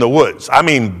in the woods. I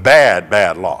mean,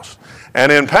 bad lost.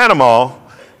 And in Panama,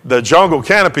 the jungle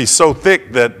canopy is so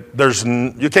thick that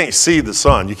you can't see the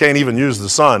sun. You can't even use the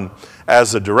sun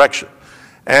as a direction.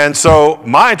 And so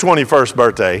my 21st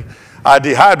birthday, I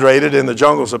dehydrated in the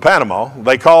jungles of Panama.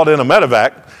 They called in a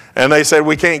medevac, and they said,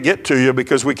 we can't get to you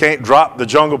because we can't drop the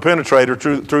jungle penetrator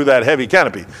through that heavy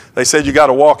canopy. They said, you got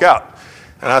to walk out.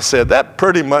 And I said, that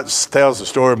pretty much tells the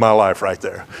story of my life right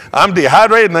there. I'm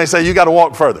dehydrated, and they say, you got to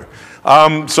walk further.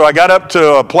 So I got up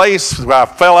to a place where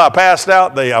I passed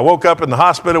out. I woke up in the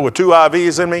hospital with 2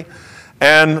 IVs in me.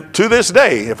 And to this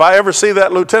day, if I ever see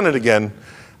that lieutenant again,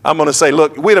 I'm going to say,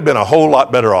 look, we'd have been a whole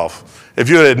lot better off if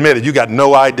you had admitted you got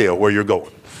no idea where you're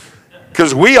going.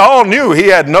 Because we all knew he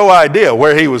had no idea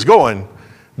where he was going,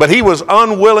 but he was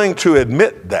unwilling to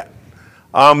admit that.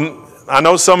 I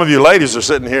know some of you ladies are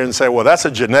sitting here and say, well, that's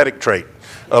a genetic trait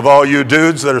of all you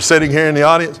dudes that are sitting here in the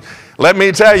audience. Let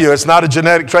me tell you, it's not a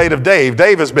genetic trait of Dave.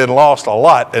 Dave has been lost a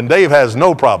lot, and Dave has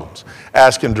no problems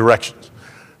asking directions.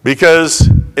 Because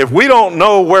if we don't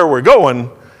know where we're going,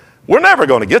 we're never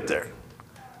going to get there.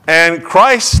 And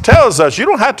Christ tells us, you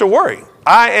don't have to worry.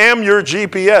 I am your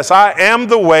GPS. I am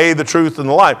the way, the truth, and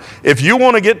the life. If you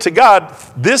want to get to God,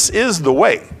 this is the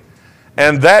way.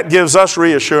 And that gives us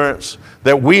reassurance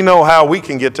that we know how we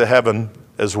can get to heaven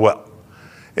as well.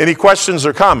 Any questions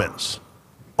or comments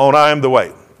on I am the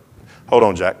way? Hold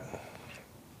on, Jack.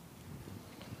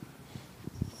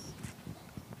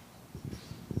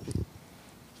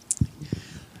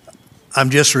 I'm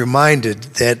just reminded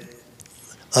that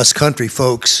us country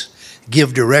folks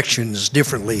give directions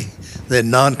differently than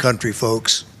non-country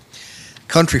folks.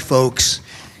 Country folks,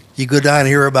 you go down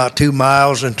here about 2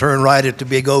 miles and turn right at the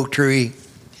big oak tree.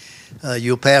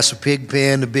 You'll pass a pig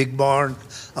pen, a big barn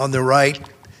on the right,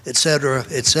 et cetera,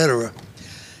 et cetera.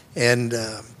 And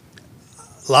a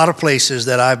lot of places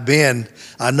that I've been,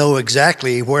 I know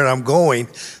exactly where I'm going,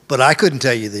 but I couldn't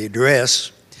tell you the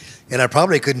address, and I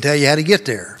probably couldn't tell you how to get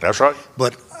there. That's right.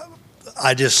 But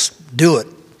I just do it.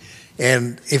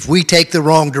 And if we take the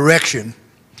wrong direction,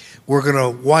 we're going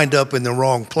to wind up in the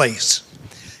wrong place.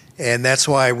 And that's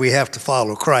why we have to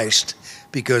follow Christ,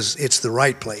 because it's the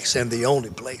right place and the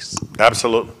only place.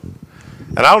 Absolutely.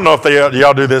 And I don't know if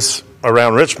y'all do this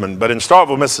around Richmond, but in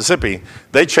Starkville, Mississippi,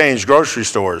 they change grocery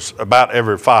stores about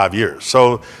every 5 years.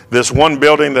 So this one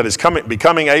building that is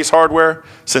becoming Ace Hardware,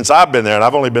 since I've been there, and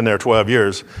I've only been there 12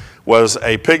 years, was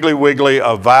a Piggly Wiggly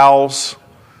of Vowels,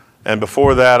 and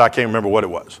before that, I can't remember what it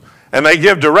was. And they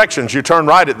give directions. You turn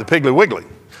right at the Piggly Wiggly.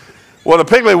 Well, the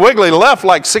Piggly Wiggly left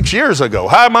like 6 years ago.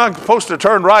 How am I supposed to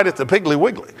turn right at the Piggly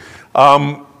Wiggly?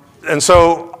 And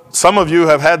so some of you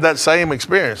have had that same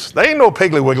experience. There ain't no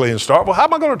Piggly Wiggly in Starkville. How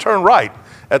am I going to turn right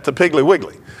at the Piggly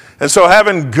Wiggly? And so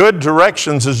having good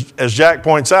directions, as Jack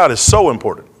points out, is so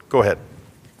important. Go ahead.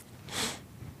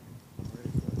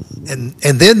 And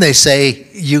then they say,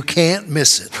 you can't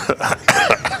miss it.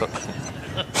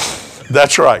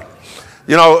 That's right.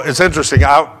 You know, it's interesting.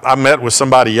 I met with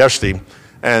somebody yesterday,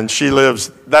 and she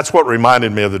lives, that's what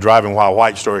reminded me of the Driving While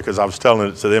White story, because I was telling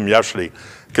it to them yesterday,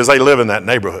 because they live in that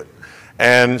neighborhood.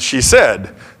 And she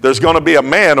said, there's going to be a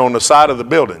man on the side of the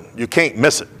building. You can't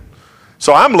miss it.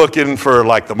 So I'm looking for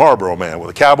like the Marlboro Man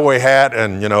with a cowboy hat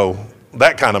and, you know,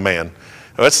 that kind of man.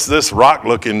 That's this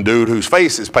rock-looking dude whose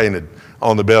face is painted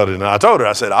on the building. And I told her,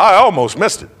 I said, I almost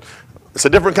missed it. It's a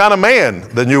different kind of man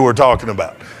than you were talking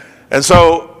about. And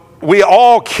so we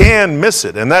all can miss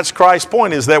it. And that's Christ's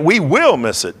point, is that we will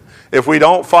miss it if we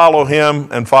don't follow him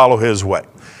and follow his way.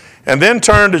 And then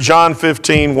turn to John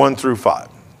 15, 1 through 5.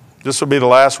 This will be the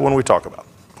last one we talk about.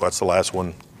 Well, that's the last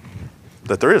one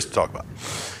that there is to talk about.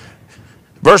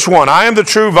 Verse 1, I am the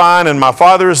true vine, and my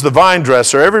Father is the vine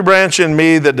dresser. Every branch in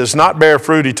me that does not bear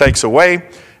fruit, he takes away.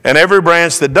 And every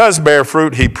branch that does bear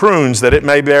fruit, he prunes, that it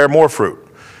may bear more fruit.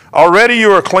 Already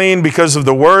you are clean because of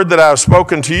the word that I have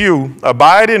spoken to you.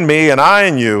 Abide in me, and I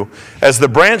in you. As the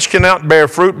branch cannot bear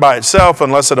fruit by itself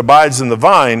unless it abides in the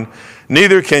vine,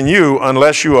 neither can you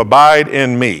unless you abide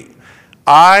in me.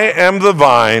 I am the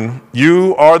vine,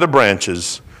 you are the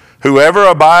branches. Whoever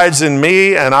abides in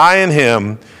me and I in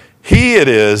him, he it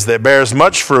is that bears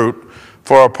much fruit,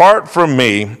 for apart from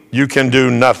me you can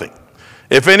do nothing.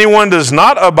 If anyone does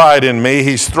not abide in me,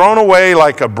 he's thrown away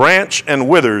like a branch and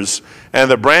withers, and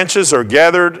the branches are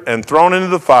gathered and thrown into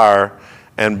the fire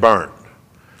and burned.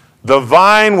 The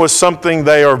vine was something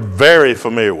they are very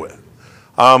familiar with.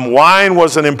 Wine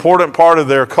was an important part of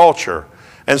their culture,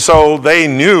 and so they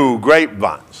knew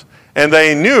grapevines, and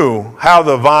they knew how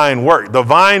the vine worked. The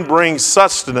vine brings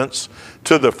sustenance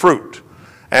to the fruit,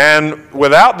 and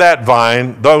without that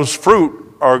vine, those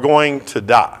fruit are going to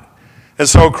die. And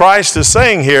so Christ is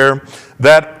saying here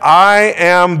that I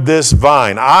am this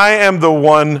vine. I am the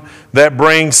one that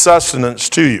brings sustenance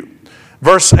to you.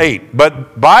 Verse 8,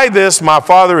 but by this my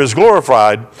Father is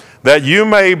glorified, that you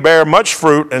may bear much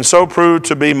fruit and so prove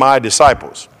to be my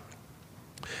disciples.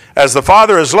 As the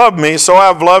Father has loved me, so I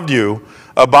have loved you.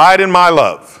 Abide in my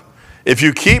love. If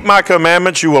you keep my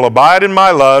commandments, you will abide in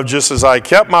my love, just as I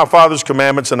kept my Father's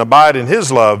commandments and abide in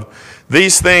his love.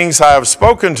 These things I have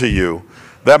spoken to you,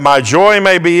 that my joy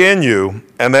may be in you,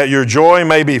 and that your joy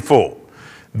may be full.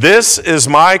 This is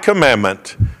my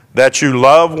commandment, that you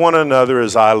love one another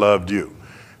as I loved you.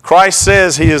 Christ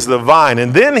says he is the vine,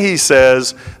 and then he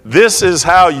says, this is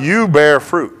how you bear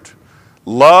fruit.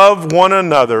 Love one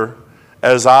another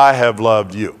as I have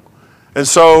loved you. And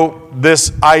so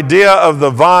this idea of the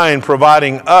vine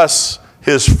providing us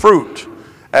his fruit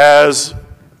as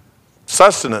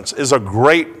sustenance is a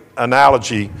great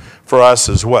analogy for us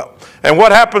as well. And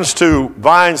what happens to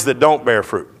vines that don't bear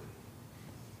fruit?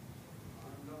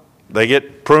 They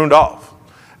get pruned off.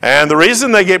 And the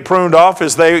reason they get pruned off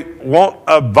is they want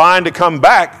a vine to come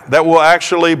back that will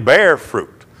actually bear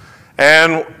fruit.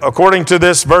 And according to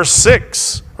this verse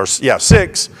 6,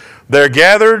 they're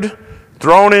gathered,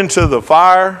 thrown into the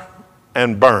fire,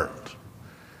 and burned.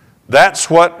 That's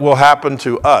what will happen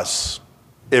to us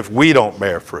if we don't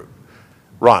bear fruit.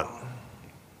 Ron.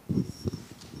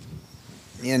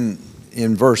 In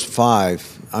verse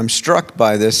 5, I'm struck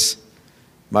by this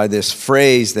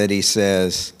phrase that he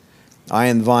says, I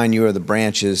am the vine, you are the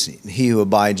branches. He who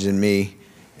abides in me,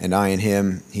 and I in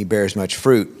him, he bears much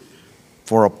fruit.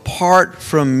 For apart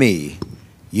from me,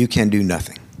 you can do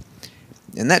nothing.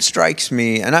 And that strikes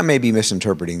me, and I may be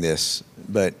misinterpreting this,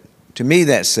 but to me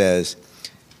that says,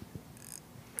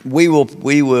 we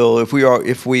will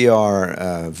if we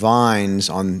are vines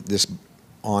on this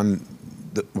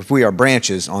if we are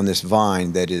branches on this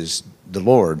vine that is the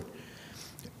Lord,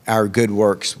 our good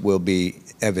works will be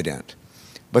evident.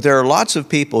 But there are lots of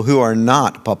people who are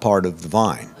not a part of the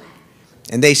vine,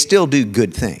 and they still do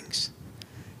good things.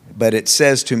 But it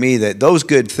says to me that those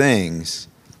good things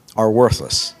are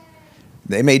worthless.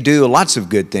 They may do lots of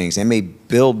good things. They may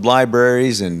build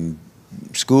libraries and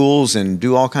schools and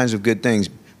do all kinds of good things,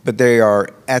 but they are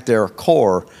at their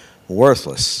core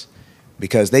worthless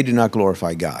because they do not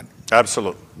glorify God.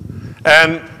 Absolutely.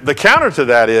 And the counter to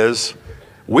that is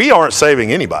we aren't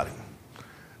saving anybody.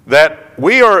 That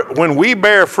we are, when we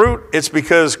bear fruit, it's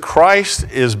because Christ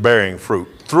is bearing fruit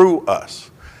through us.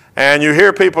 And you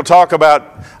hear people talk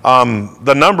about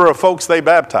the number of folks they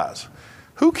baptize.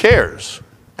 Who cares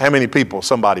how many people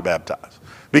somebody baptizes?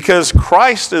 Because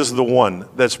Christ is the one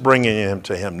that's bringing them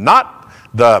to him, not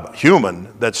the human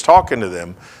that's talking to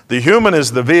them. The human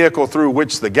is the vehicle through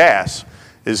which the gas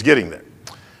is getting there.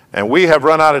 And we have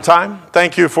run out of time.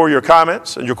 Thank you for your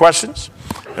comments and your questions,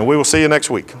 and we will see you next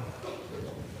week.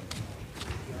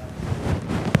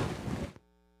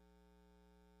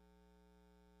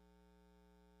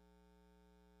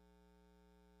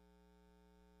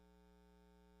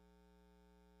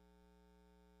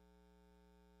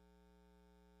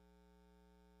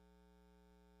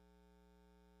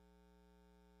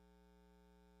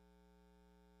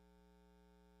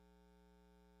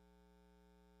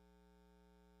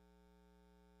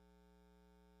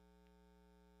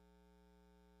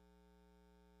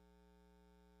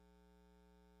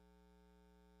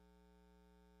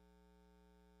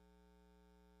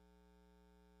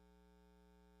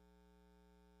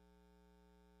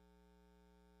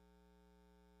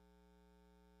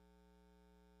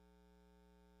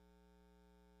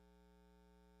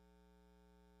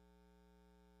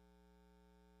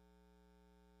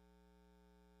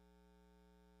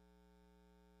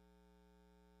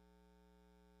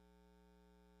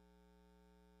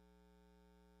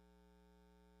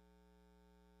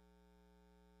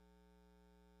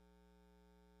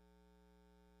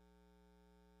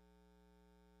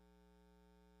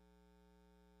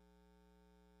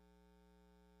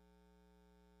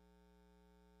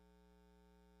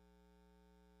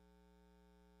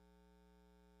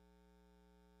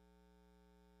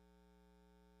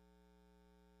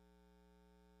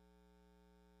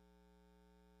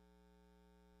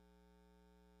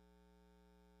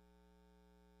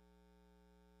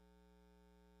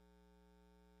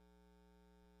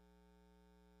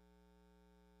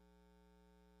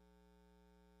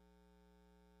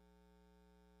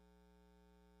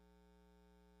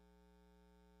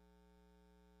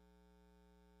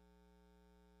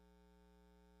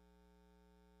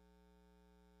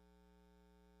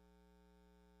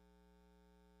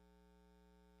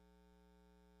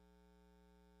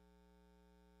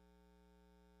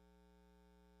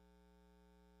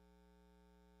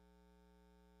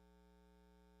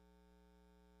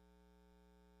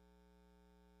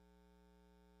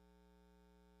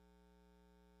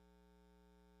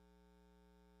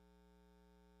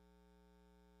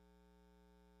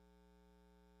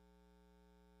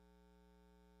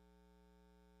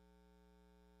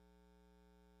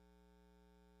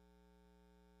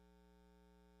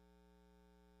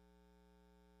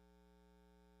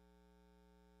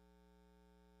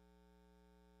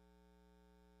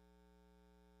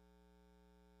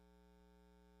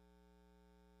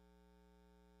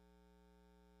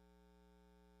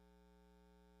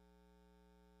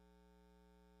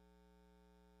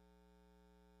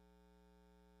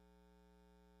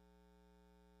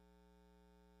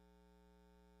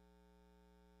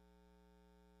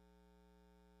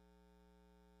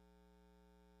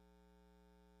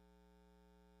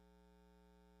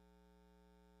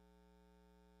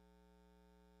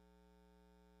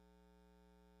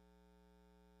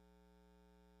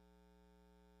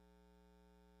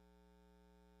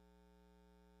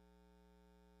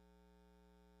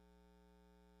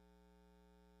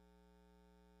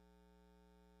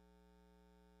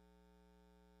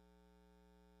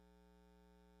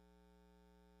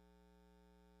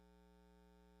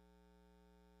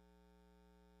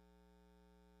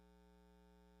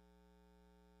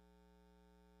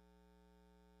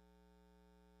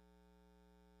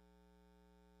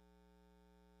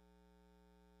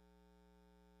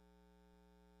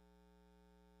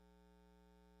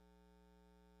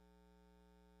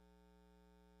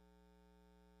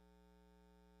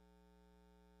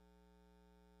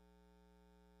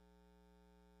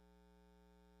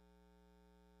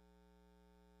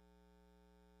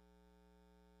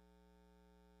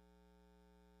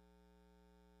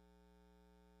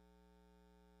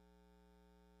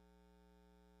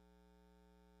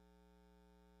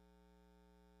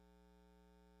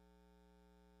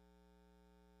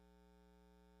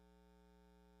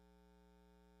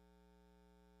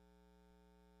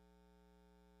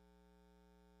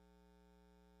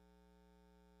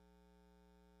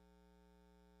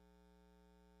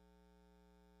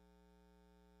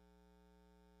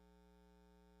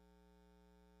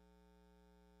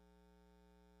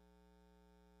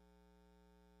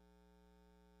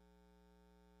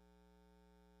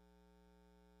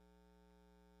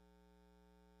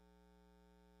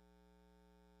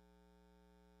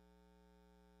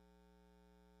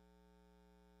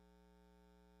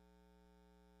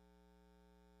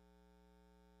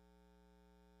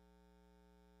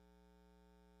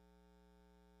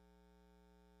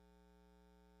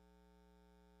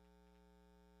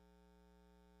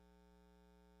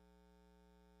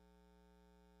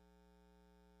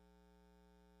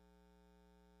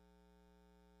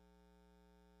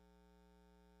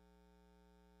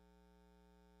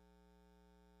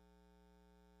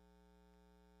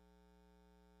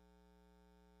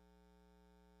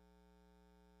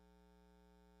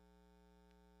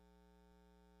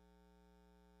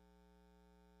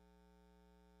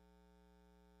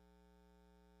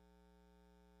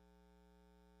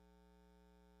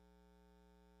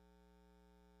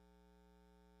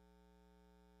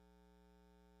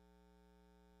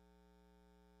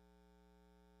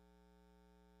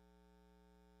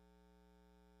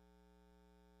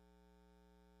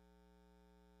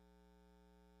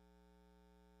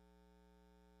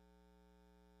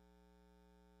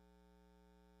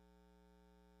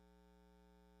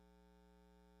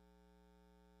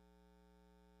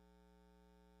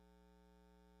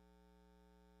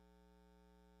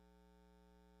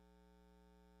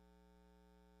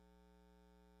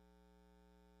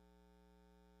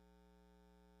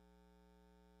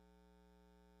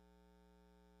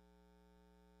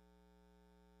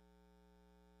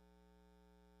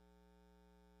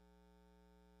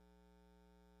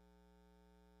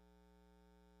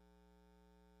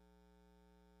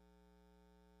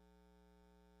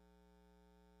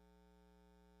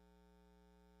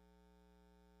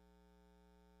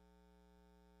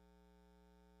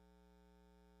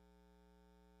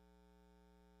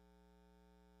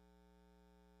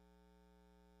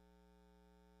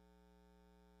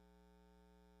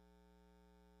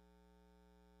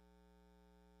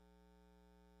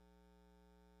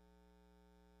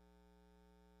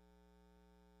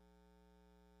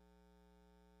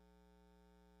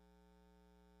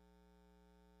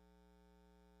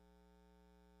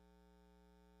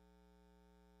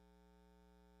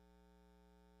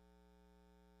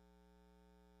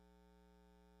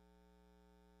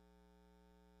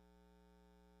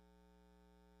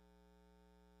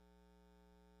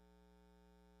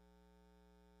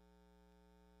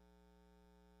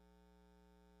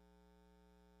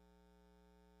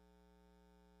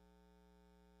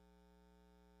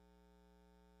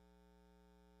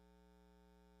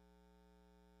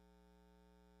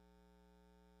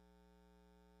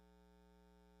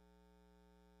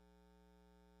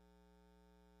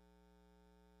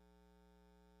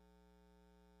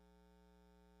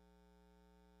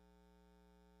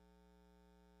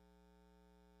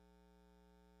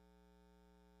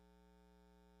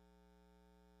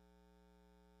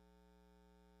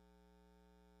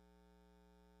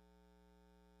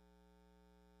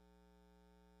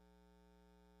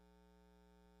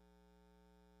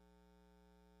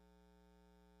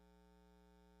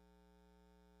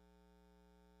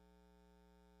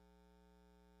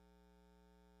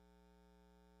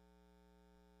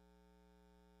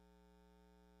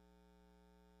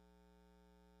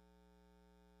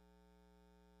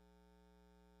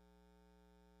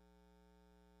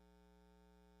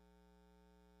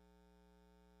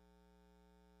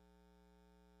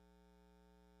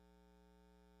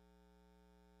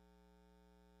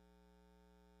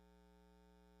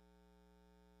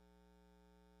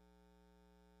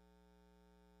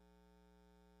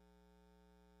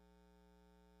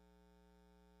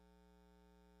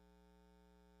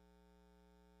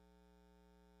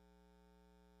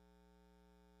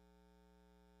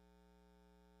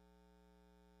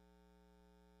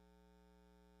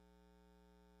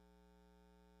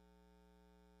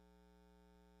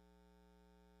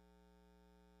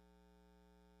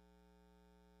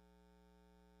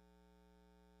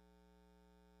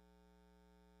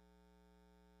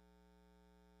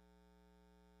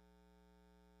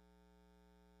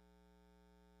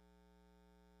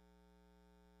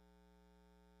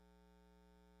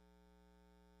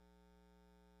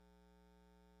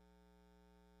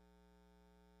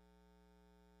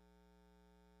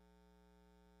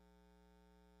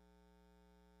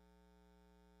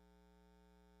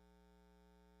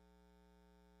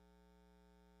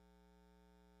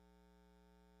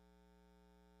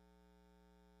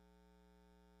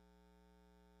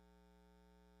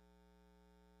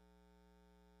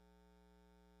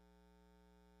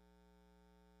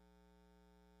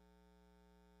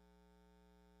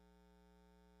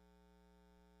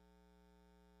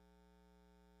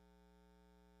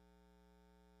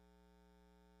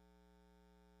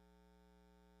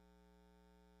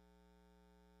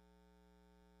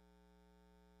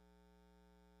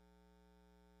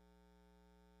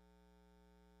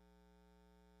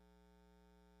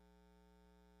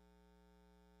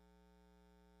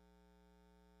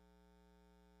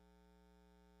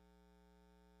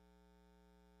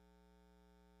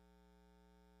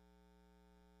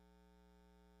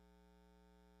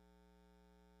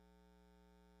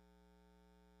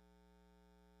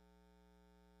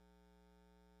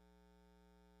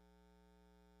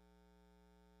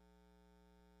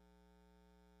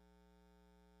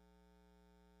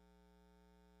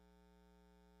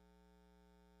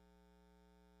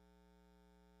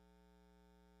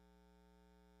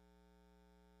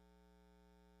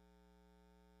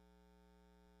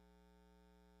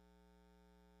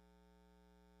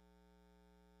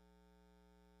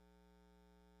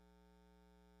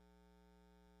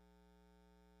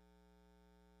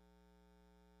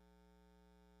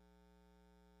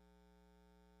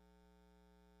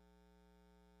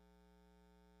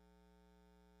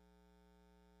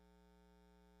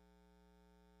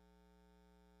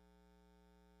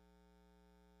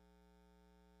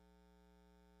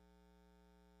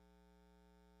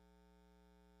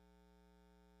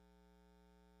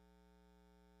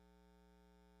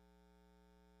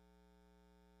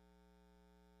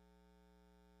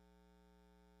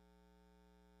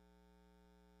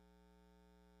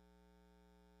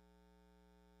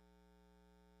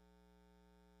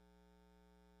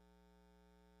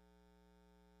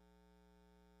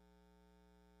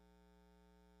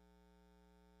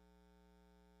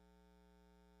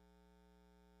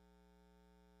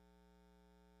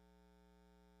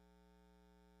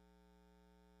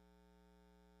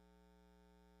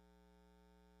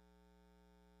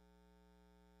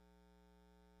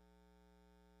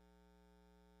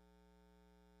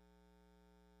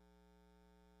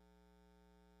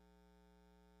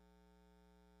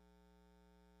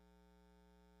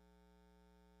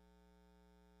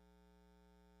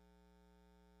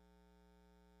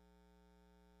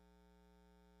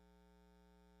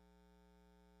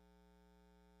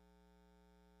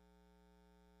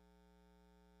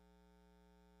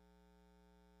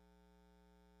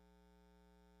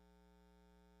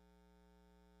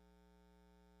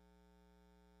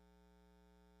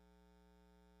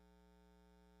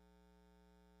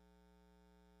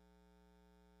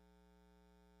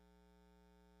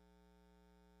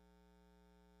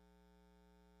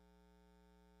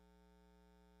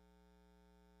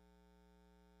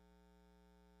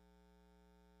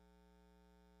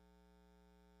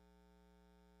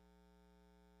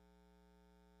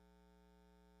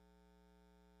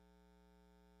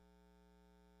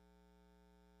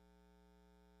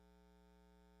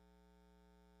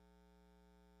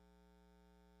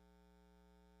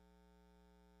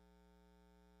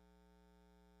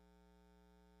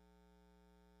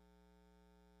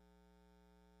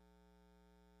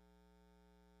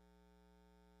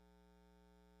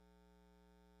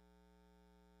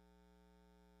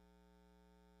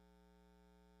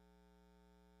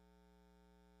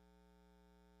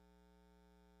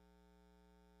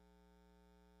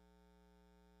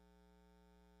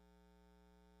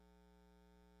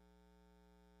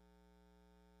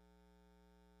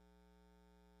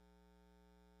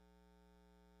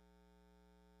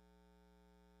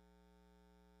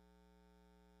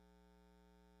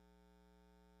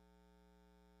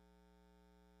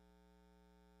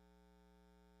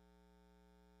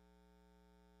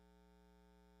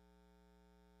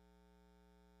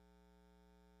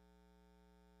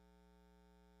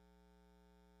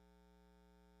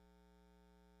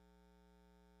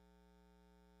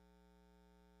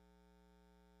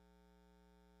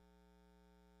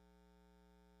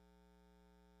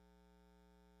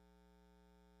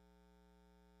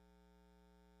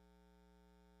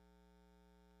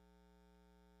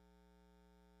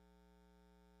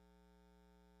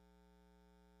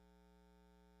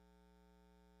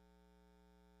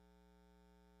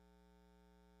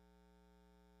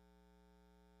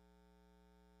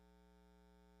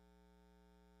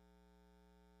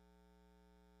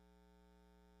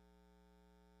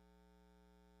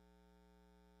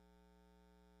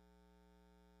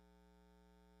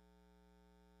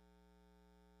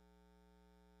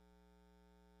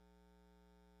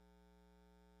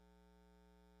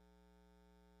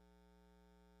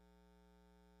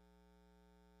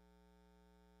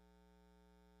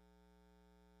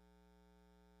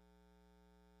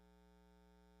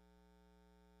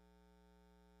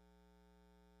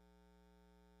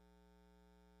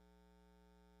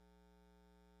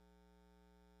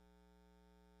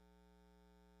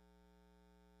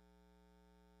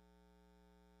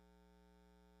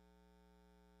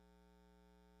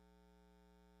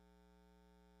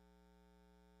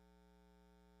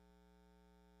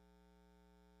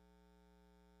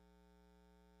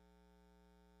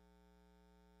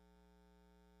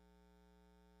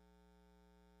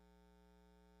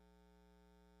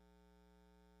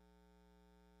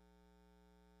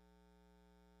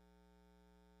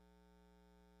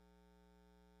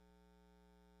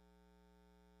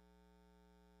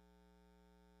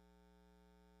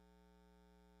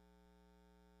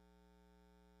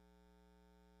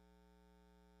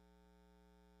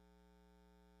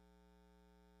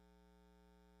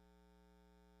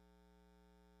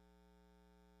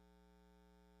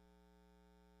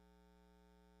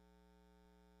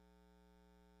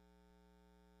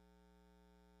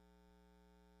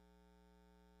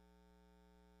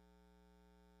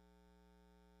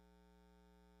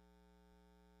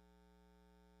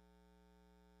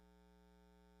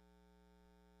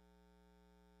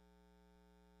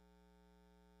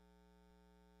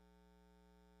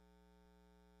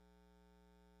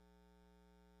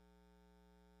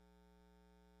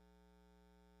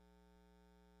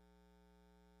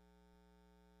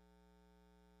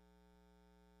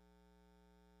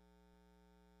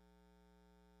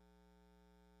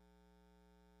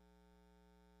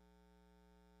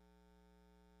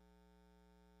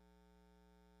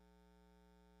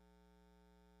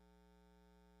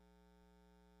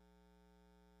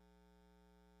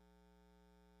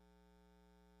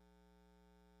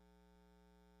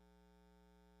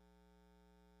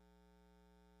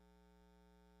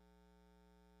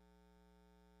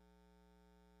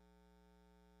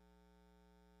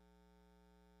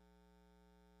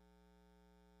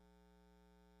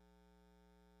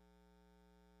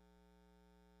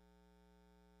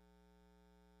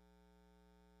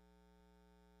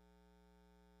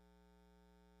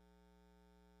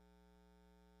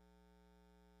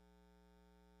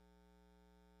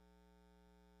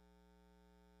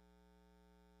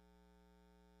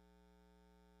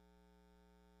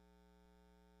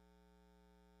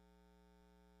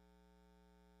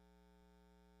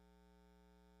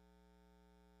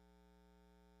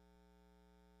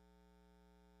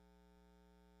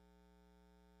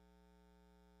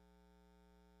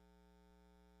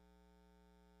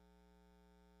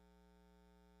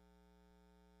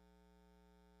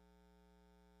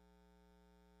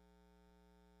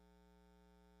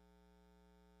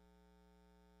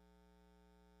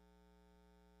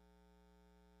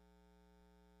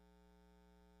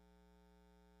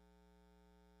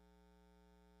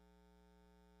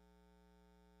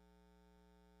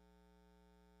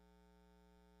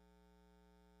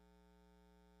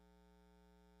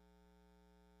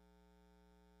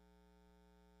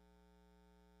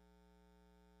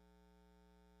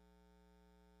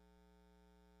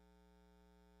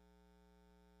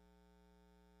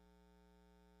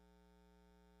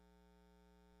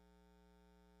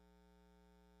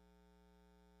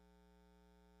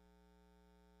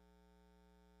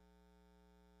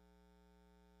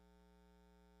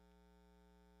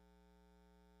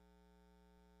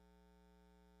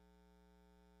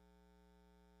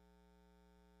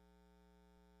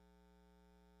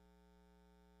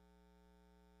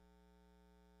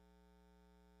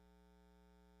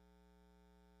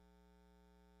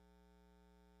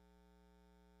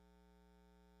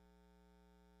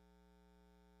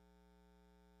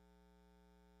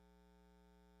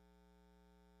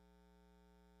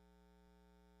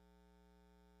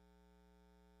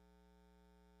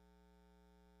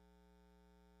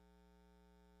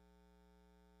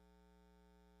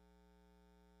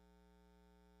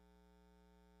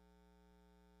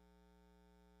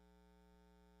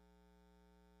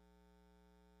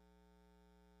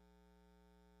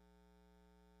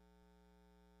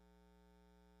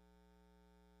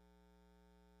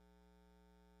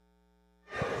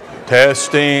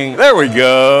 Testing. There we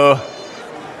go.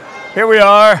 Here we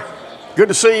are. Good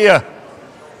to see you.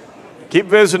 Keep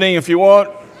visiting if you want,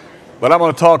 but I'm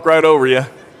going to talk right over you.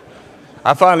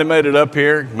 I finally made it up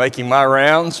here, making my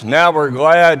rounds. Now we're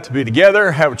glad to be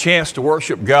together, have a chance to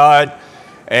worship God,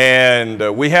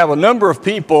 and we have a number of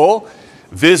people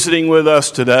visiting with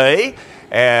us today,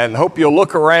 and hope you'll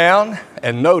look around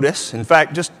and notice. In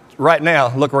fact, just right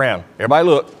now, look around. Everybody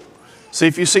look. See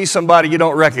if you see somebody you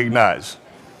don't recognize.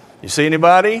 You see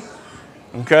anybody?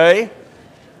 Okay.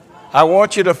 I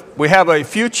want you to, we have a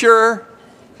future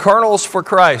Colonels for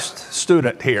Christ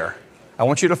student here. I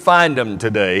want you to find them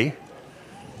today.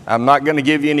 I'm not going to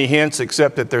give you any hints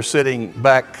except that they're sitting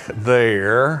back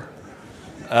there.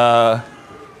 And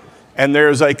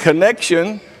there's a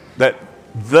connection that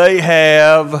they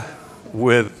have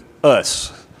with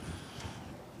us.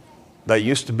 They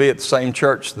used to be at the same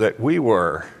church that we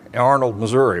were, in Arnold,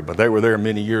 Missouri, but they were there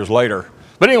many years later.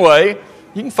 But anyway,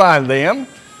 you can find them.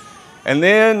 And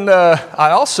then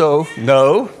I also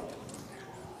know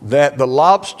that the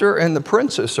Lobster and the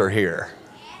Princess are here.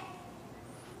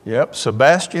 Yep,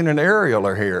 Sebastian and Ariel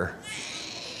are here.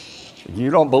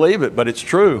 You don't believe it, but it's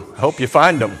true. I hope you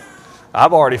find them.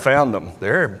 I've already found them.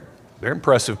 They're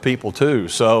impressive people too.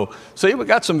 So, see, we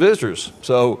got some visitors.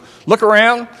 So look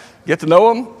around, get to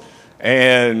know them,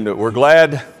 and we're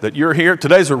glad that you're here.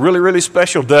 Today's a really, really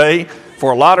special day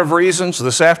for a lot of reasons.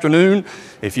 This afternoon,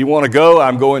 if you want to go,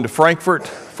 I'm going to Frankfurt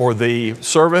for the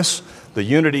service, the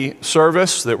Unity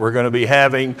service that we're going to be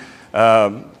having,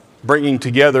 bringing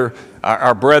together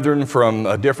our brethren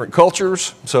from different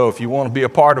cultures. So if you want to be a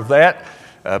part of that,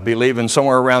 be leaving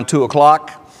somewhere around 2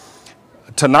 o'clock.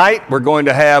 Tonight, we're going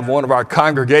to have one of our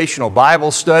congregational Bible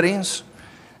studies.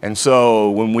 And so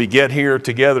when we get here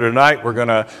together tonight, we're going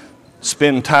to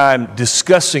spend time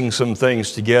discussing some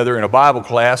things together in a Bible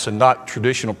class and not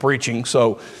traditional preaching.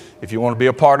 So if you want to be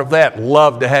a part of that,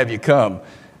 love to have you come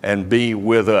and be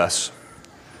with us.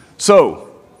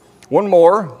 So, one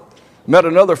more. Met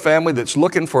another family that's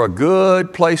looking for a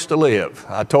good place to live.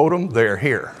 I told them they're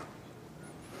here.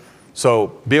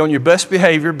 So be on your best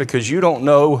behavior because you don't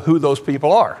know who those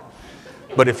people are.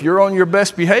 But if you're on your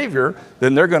best behavior,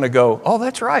 then they're going to go, oh,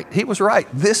 that's right. He was right.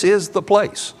 This is the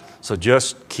place. So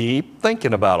just keep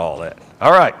thinking about all that.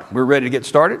 All right, we're ready to get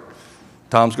started.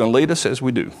 Tom's going to lead us as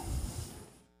we do.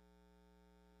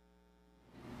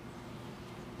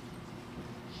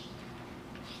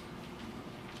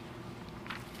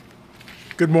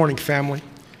 Good morning, family.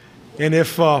 And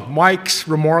if Mike's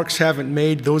remarks haven't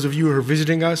made those of you who are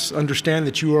visiting us understand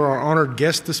that you are our honored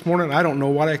guest this morning, I don't know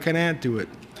what I can add to it.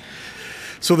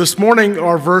 So this morning,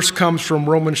 our verse comes from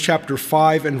Romans chapter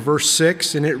 5 and verse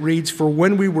 6, and it reads, "For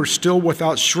when we were still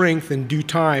without strength, in due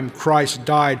time Christ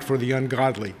died for the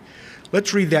ungodly."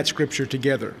 Let's read that scripture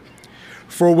together.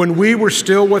 "For when we were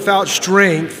still without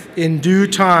strength, in due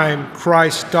time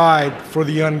Christ died for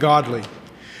the ungodly."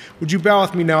 Would you bow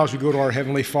with me now as we go to our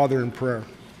Heavenly Father in prayer?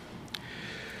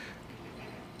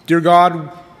 Dear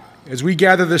God, as we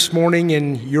gather this morning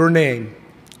in your name,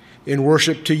 in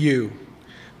worship to you,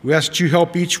 we ask that you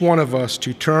help each one of us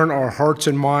to turn our hearts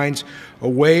and minds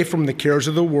away from the cares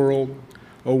of the world,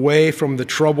 away from the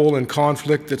trouble and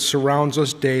conflict that surrounds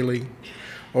us daily,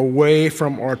 away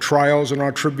from our trials and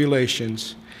our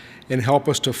tribulations, and help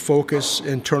us to focus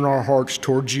and turn our hearts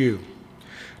towards you,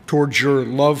 towards your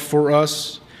love for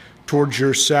us, towards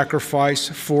your sacrifice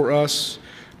for us,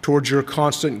 towards your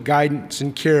constant guidance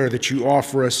and care that you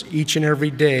offer us each and every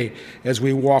day as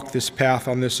we walk this path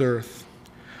on this earth.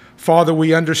 Father,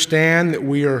 we understand that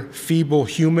we are feeble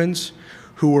humans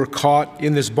who are caught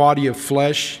in this body of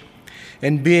flesh.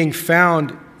 And being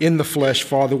found in the flesh,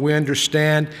 Father, we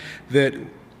understand that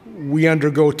we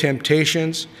undergo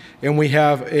temptations and we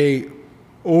have a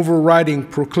overriding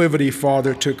proclivity,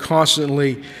 Father, to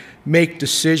constantly make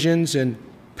decisions and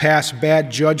pass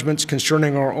bad judgments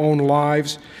concerning our own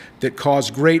lives that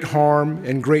cause great harm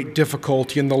and great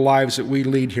difficulty in the lives that we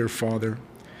lead here, Father.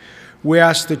 We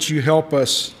ask that you help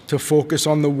us to focus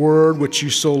on the word which you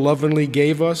so lovingly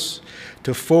gave us,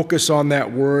 to focus on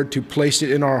that word, to place it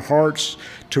in our hearts,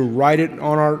 to write it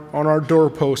on our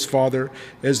doorposts, Father,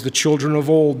 as the children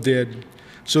of old did,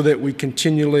 so that we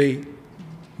continually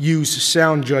use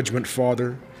sound judgment,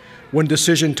 Father. When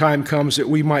decision time comes, that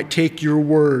we might take your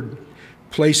word,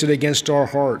 place it against our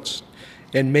hearts,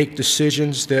 and make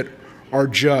decisions that are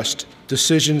just,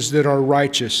 decisions that are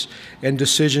righteous, and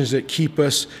decisions that keep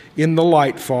us in the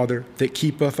light, Father, that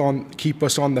keep us on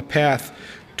the path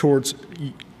towards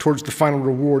the final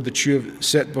reward that you have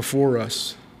set before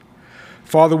us.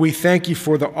 Father, we thank you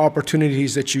for the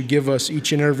opportunities that you give us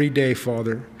each and every day,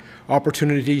 Father.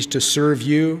 Opportunities to serve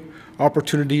you,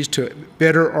 opportunities to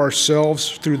better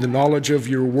ourselves through the knowledge of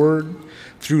your word,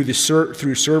 through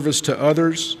service to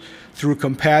others, through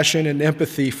compassion and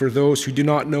empathy for those who do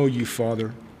not know you,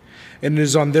 Father. And it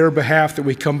is on their behalf that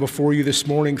we come before you this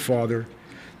morning, Father,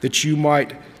 that you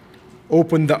might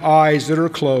open the eyes that are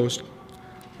closed,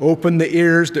 open the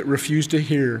ears that refuse to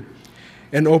hear,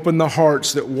 and open the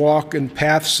hearts that walk in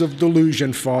paths of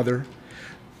delusion, Father,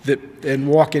 and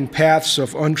walk in paths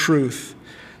of untruth,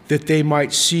 that they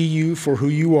might see you for who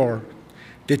you are,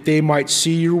 that they might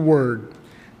see your word,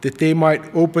 that they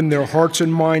might open their hearts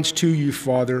and minds to you,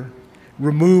 Father,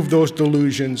 remove those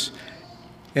delusions,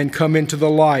 and come into the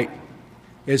light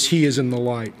as he is in the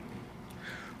light.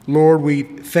 Lord, we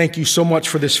thank you so much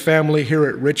for this family here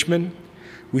at Richmond.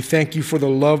 We thank you for the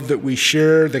love that we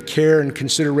share, the care and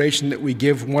consideration that we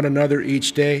give one another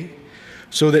each day,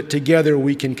 so that together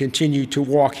we can continue to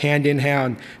walk hand in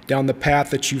hand down the path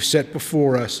that you've set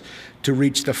before us to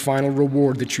reach the final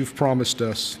reward that you've promised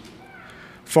us.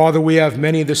 Father, we have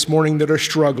many this morning that are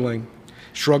struggling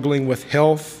with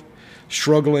health,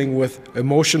 struggling with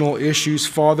emotional issues,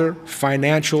 Father,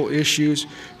 financial issues,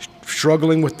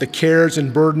 struggling with the cares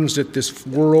and burdens that this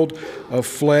world of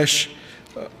flesh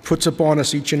puts upon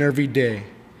us each and every day.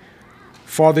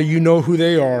 Father, you know who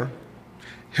they are.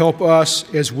 Help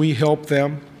us as we help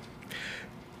them.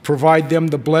 Provide them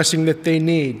the blessing that they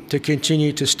need to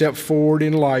continue to step forward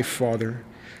in life, Father,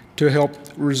 to help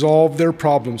resolve their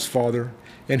problems, Father,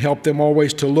 and help them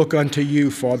always to look unto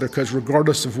you, Father, because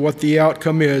regardless of what the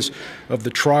outcome is of the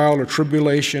trial or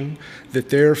tribulation that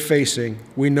they're facing,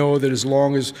 we know that as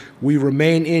long as we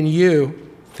remain in you,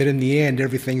 that in the end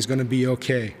everything's going to be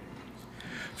okay.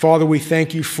 Father, we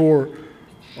thank you for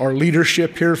our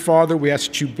leadership here, Father. We ask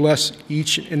that you bless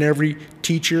each and every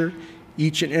teacher,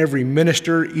 each and every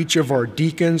minister, each of our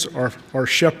deacons, our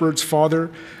shepherds,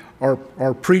 Father,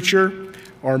 our preacher,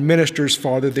 our ministers,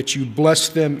 Father, that you bless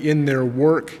them in their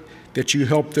work, that you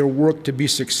help their work to be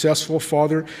successful,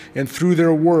 Father, and through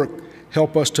their work,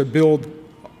 help us to build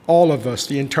all of us,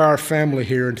 the entire family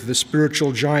here, into the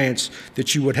spiritual giants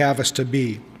that you would have us to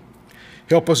be.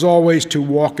 Help us always to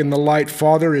walk in the light,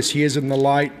 Father, as he is in the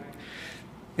light,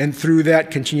 and through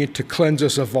that continue to cleanse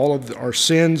us of all of our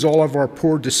sins, all of our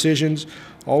poor decisions,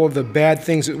 all of the bad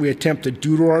things that we attempt to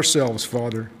do to ourselves,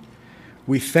 Father.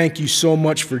 We thank you so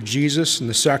much for Jesus and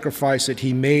the sacrifice that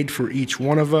he made for each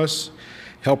one of us.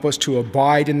 Help us to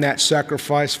abide in that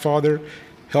sacrifice, Father.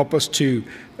 Help us to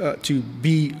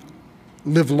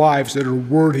live lives that are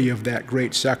worthy of that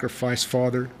great sacrifice,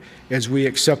 Father, as we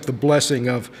accept the blessing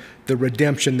of the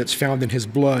redemption that's found in his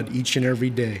blood each and every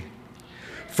day.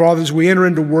 Father, as we enter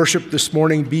into worship this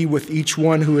morning, be with each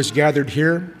one who is gathered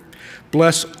here.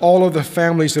 Bless all of the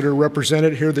families that are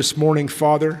represented here this morning,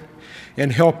 Father,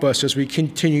 and help us as we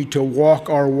continue to walk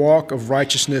our walk of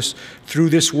righteousness through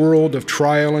this world of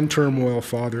trial and turmoil,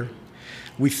 Father.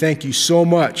 We thank you so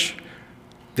much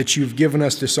that you've given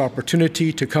us this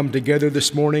opportunity to come together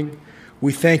this morning.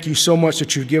 We thank you so much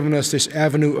that you've given us this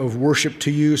avenue of worship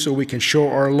to you so we can show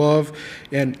our love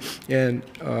and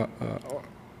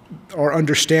our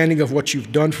understanding of what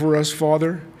you've done for us,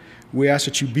 Father. We ask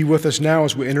that you be with us now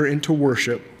as we enter into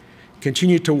worship.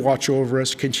 Continue to watch over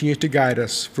us. Continue to guide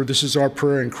us. For this is our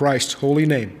prayer in Christ's holy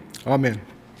name. Amen.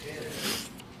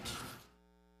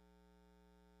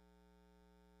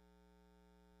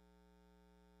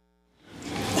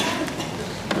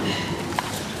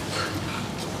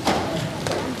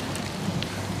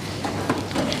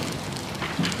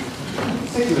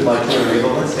 If you would like to read,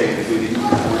 let's take the duty.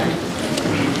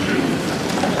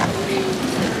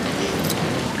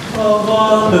 A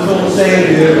wonderful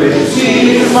Savior is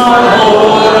Jesus, my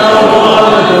Lord, a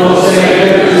wonderful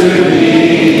Savior to me.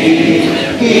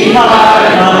 He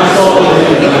hides my soul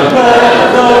in the cleft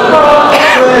of the rock,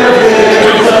 where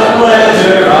there's a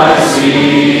pleasure I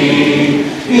see.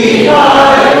 He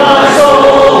hides my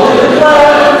soul in the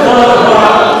cleft of the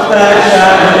rock, that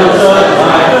shadows of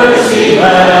my thirsty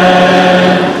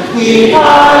land. He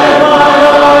hides my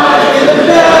life in the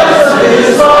depths of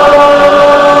his love,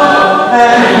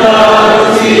 and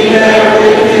loves me there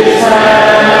with his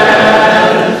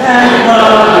hand, and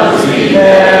loves me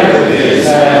there with his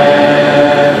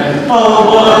hand. Oh,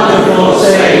 wonderful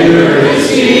Savior is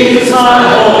Jesus,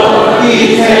 my Lord.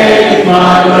 He takes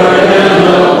my burden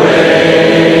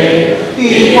away.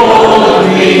 He holds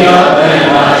me up,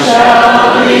 and I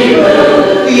shall be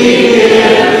blue. He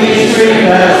gives me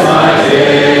strength as my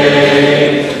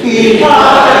day. He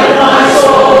hides my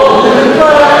soul in the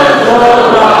cleft of the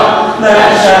rock, that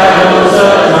shadows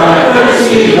of my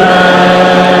thirsty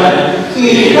land.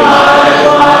 He hides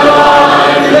my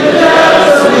life in the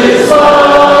depths of his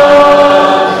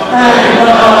love, and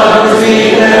loves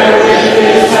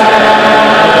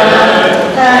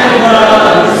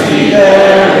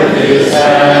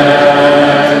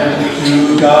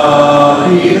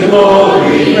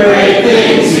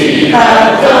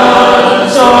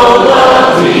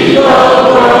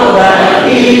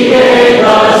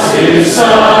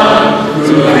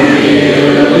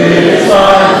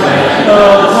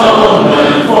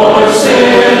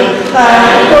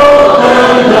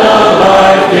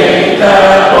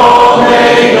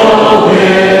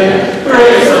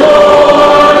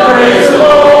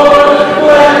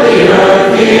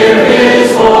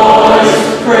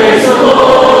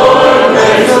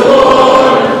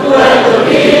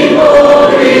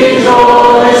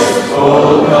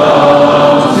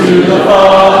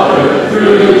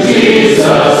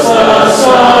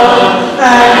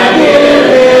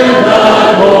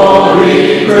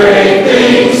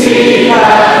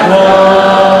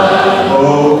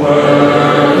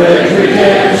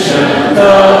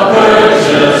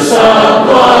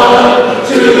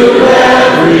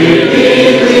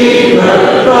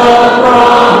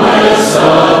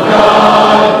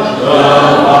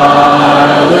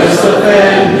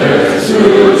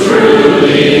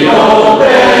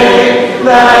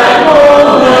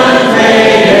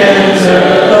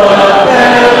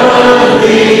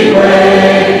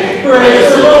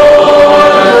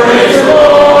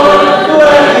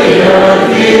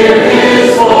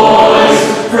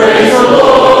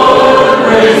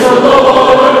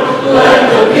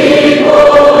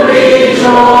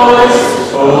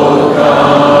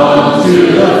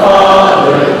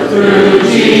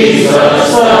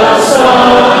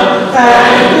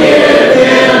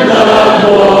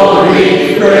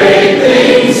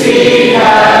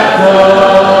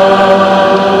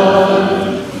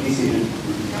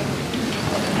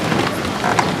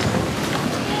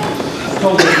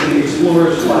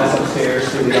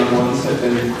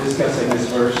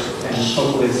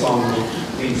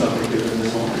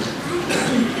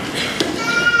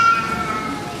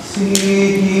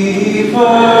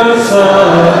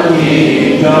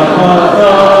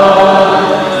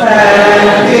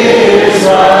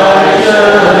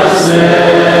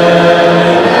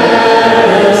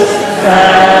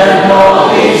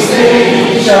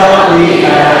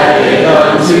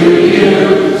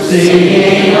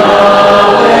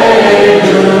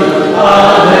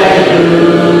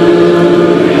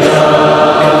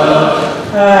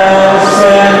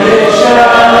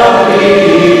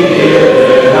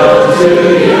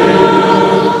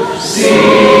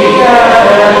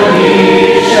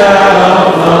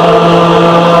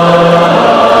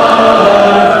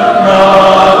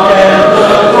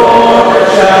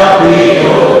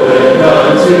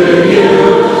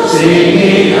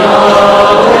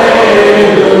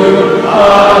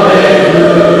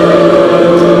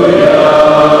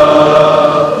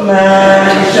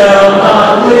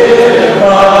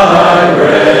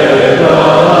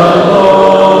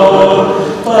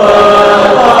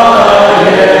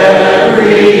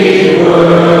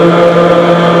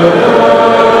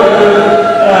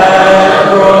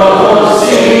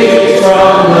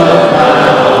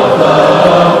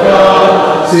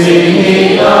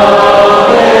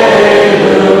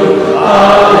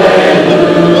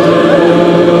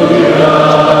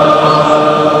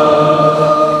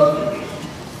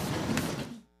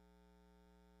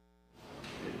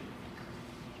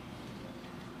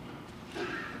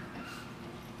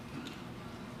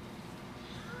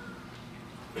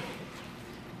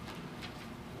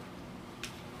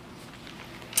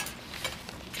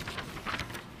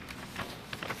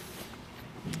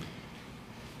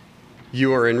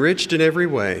You are enriched in every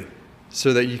way,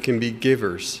 so that you can be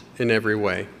givers in every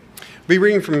way. We'll be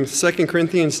reading from 2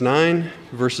 Corinthians 9,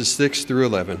 verses 6 through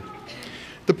 11.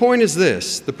 The point is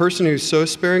this: the person who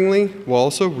sows sparingly will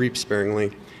also reap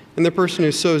sparingly, and the person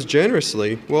who sows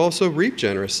generously will also reap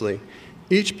generously.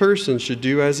 Each person should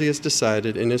do as he has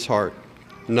decided in his heart,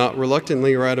 not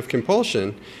reluctantly or out of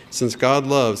compulsion, since God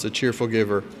loves a cheerful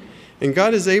giver. And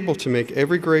God is able to make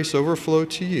every grace overflow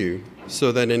to you,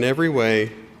 so that in every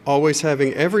way, always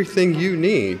having everything you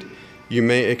need, you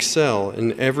may excel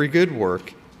in every good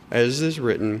work, as is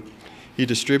written, He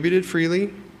distributed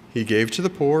freely, He gave to the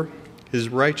poor, His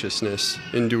righteousness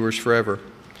endures forever.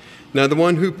 Now the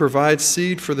one who provides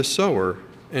seed for the sower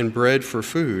and bread for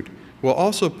food will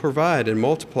also provide and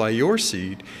multiply your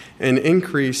seed and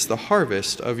increase the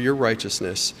harvest of your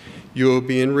righteousness. You will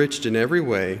be enriched in every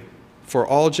way for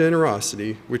all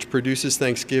generosity, which produces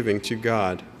thanksgiving to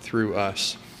God through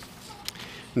us.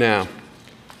 Now,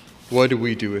 what do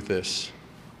we do with this?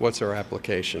 What's our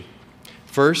application?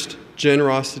 First,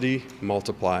 generosity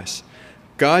multiplies.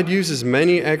 God uses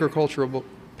many agricultural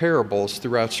parables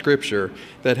throughout Scripture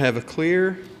that have a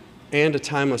clear and a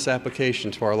timeless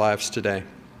application to our lives today.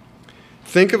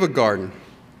 Think of a garden.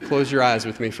 Close your eyes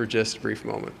with me for just a brief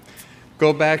moment.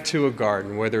 Go back to a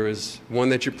garden, whether it was one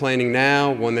that you're planting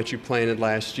now, one that you planted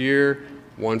last year,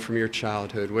 one from your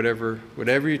childhood,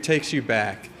 whatever takes you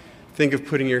back. Think of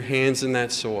putting your hands in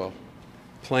that soil,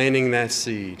 planting that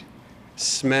seed.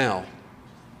 Smell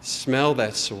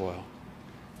that soil.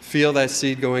 Feel that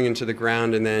seed going into the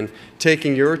ground, and then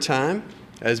taking your time,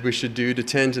 as we should do, to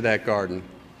tend to that garden,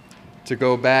 to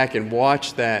go back and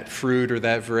watch that fruit or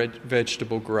that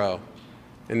vegetable grow,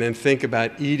 and then think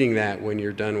about eating that when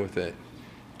you're done with it.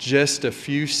 Just a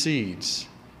few seeds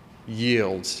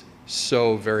yields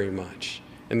so very much,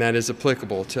 and that is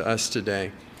applicable to us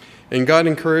today. And God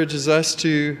encourages us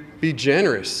to be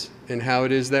generous in how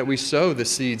it is that we sow the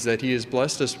seeds that He has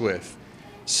blessed us with,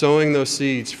 sowing those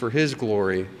seeds for His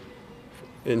glory,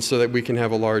 and so that we can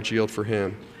have a large yield for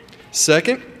Him.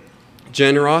 Second,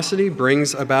 Generosity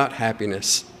brings about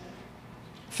happiness.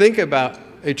 Think about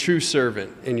a true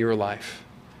servant in your life,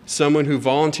 someone who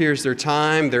volunteers their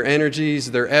time, their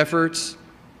energies, their efforts,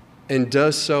 and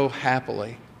does so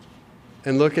happily.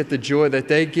 And look at the joy that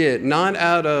they get, not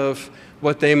out of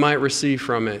what they might receive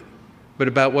from it, but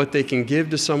about what they can give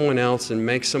to someone else and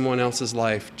make someone else's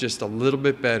life just a little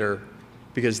bit better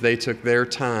because they took their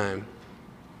time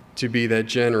to be that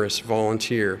generous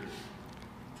volunteer.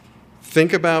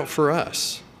 Think about for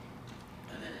us.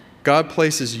 God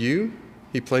places you,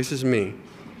 He places me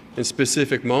in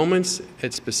specific moments,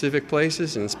 at specific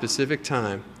places, in specific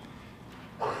time.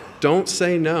 Don't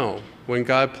say no when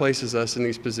God places us in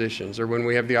these positions or when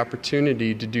we have the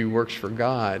opportunity to do works for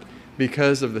God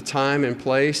because of the time and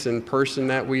place and person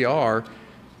that we are.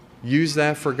 Use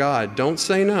that for God. Don't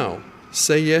say no.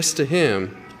 Say yes to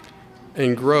Him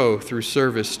and grow through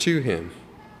service to Him.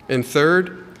 And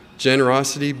third,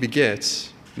 generosity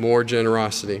begets more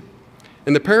generosity.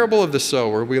 In the parable of the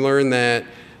sower, we learn that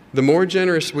the more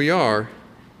generous we are,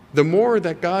 the more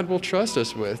that God will trust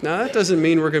us with. Now, that doesn't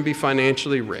mean we're going to be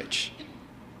financially rich.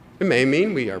 It may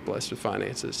mean we are blessed with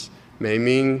finances. It may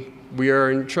mean we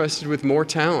are entrusted with more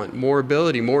talent, more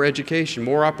ability, more education,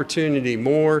 more opportunity,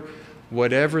 more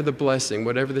whatever the blessing,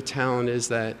 whatever the talent is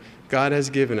that God has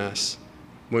given us.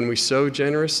 When we sow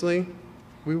generously,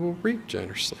 we will reap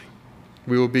generously.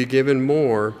 We will be given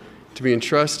more to be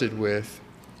entrusted with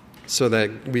so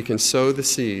that we can sow the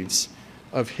seeds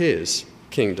of His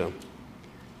kingdom.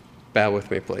 Bow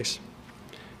with me, please.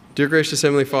 Dear gracious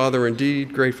Heavenly Father, we're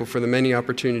indeed grateful for the many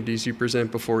opportunities you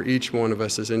present before each one of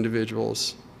us as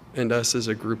individuals and us as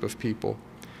a group of people.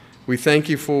 We thank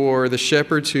you for the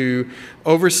shepherds who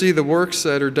oversee the works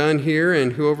that are done here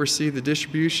and who oversee the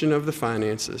distribution of the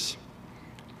finances.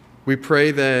 We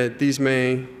pray that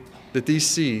these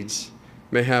seeds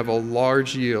may have a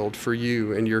large yield for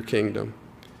you and your kingdom.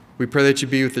 We pray that you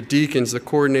be with the deacons, the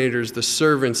coordinators, the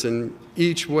servants in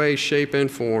each way, shape,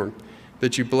 and form,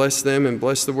 that you bless them and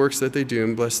bless the works that they do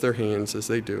and bless their hands as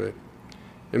they do it.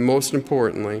 And most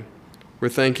importantly, we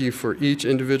thank you for each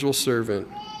individual servant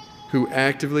who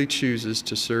actively chooses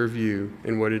to serve you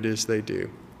in what it is they do.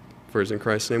 For it is in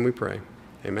Christ's name we pray.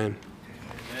 Amen.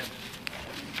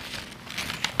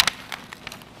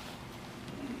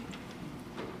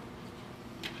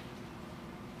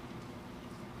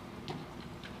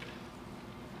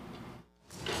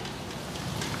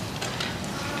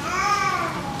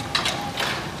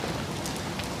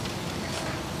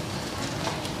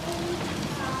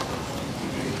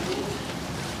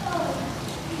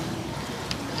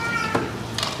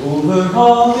 Over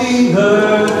all the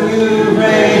earth you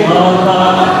reign on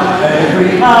high,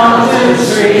 every mountain,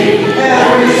 tree,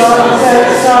 every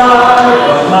sunset star.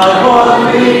 But my one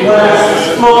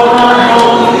request for my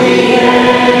holy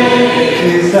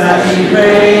name is that you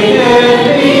reign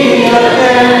in me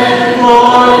again.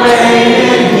 Lord, reign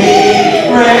in me,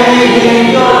 reign in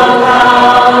your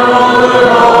power over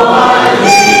all my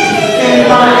needs. In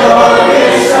my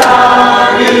darkest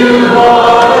hour, you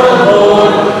are the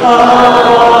Lord of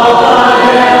all.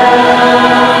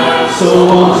 So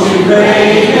won't you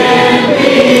reign in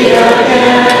me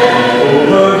again,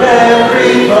 over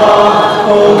every thought,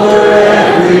 over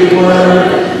every word.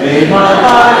 May my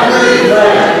heart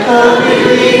reflect the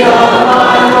beauty of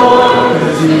my Lord,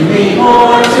 'cause you mean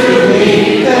more to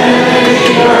me than any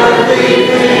earthly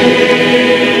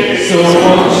thing. So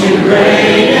won't you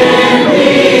reign in me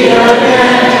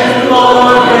again,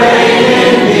 Lord, reign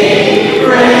in me,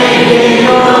 reign in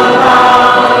your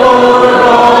power over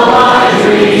all my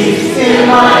dreams. In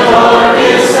my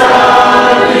darkest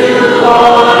hour, you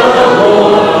are the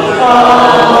Lord of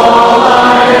all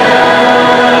I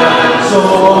am. So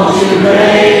won't you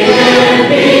reign in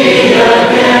me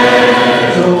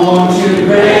again? So won't you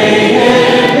reign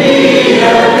in me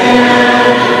again?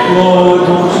 Lord,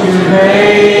 won't you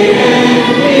reign in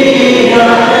me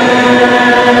again?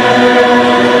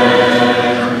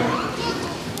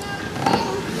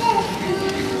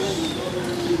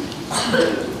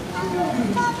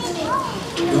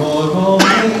 Your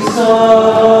only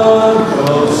Son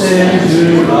goes into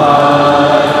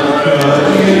life, but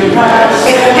you have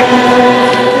sent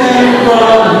him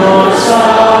from your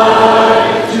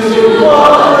side to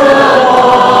walk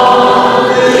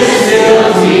along this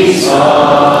guilty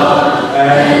side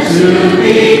and to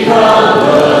become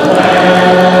the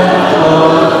Lamb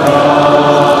of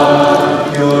God.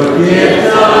 Your gift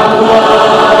of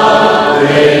love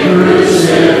they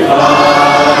crucified,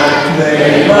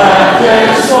 they laughed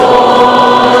and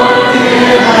scorned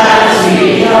him as he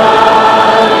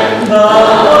died.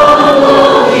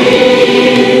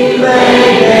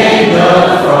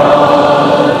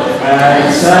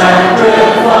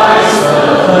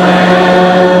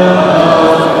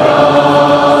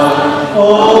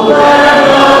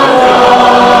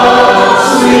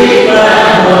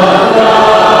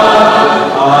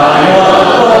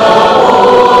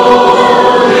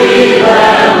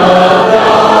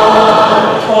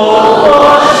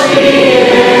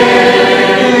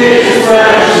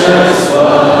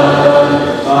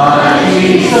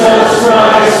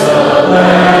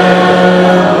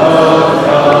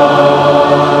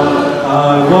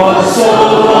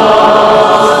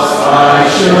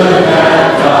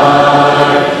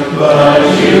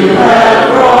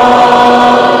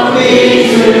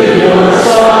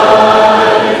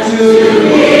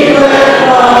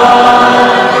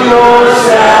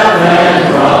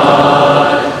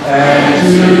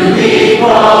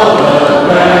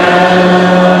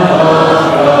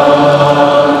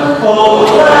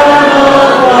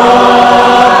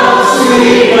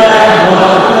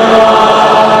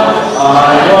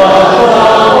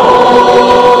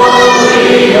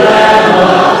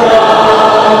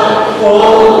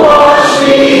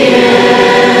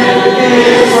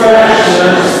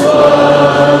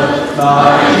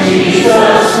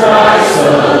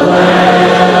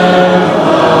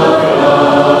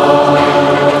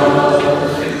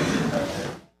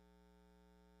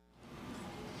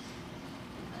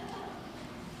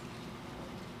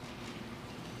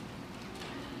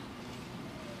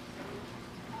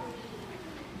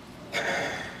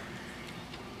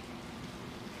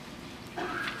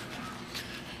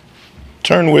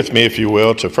 Turn with me, if you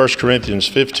will, to 1 Corinthians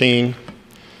 15,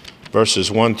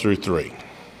 verses 1 through 3.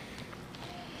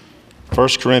 1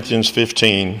 Corinthians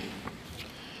 15,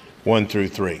 1 through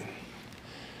 3.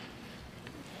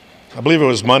 I believe it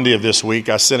was Monday of this week,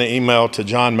 I sent an email to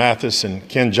John Mathis and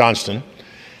Ken Johnston,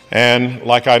 and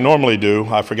like I normally do,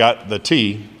 I forgot the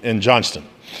T in Johnston.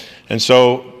 And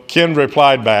so Ken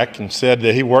replied back and said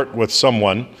that he worked with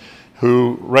someone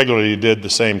who regularly did the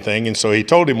same thing, and so he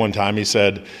told him one time, he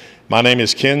said, "My name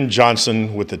is Ken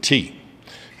Johnson with a T."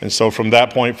 And so from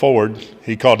that point forward,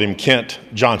 he called him Kent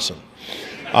Johnson.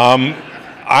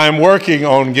 I'm working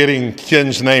on getting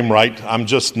Ken's name right. I'm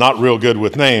just not real good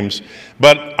with names.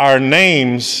 But our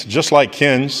names, just like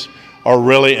Ken's, are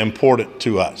really important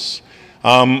to us.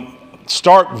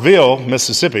 Starkville,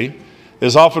 Mississippi,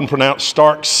 is often pronounced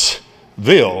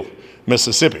Starksville,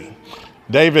 Mississippi.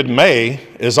 David May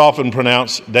is often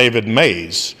pronounced David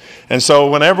Mays. And so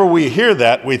whenever we hear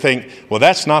that, we think, well,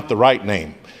 that's not the right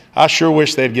name. I sure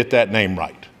wish they'd get that name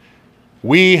right.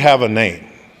 We have a name.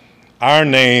 Our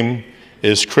name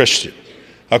is Christian.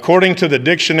 According to the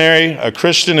dictionary, a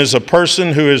Christian is a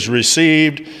person who has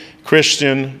received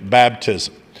Christian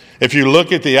baptism. If you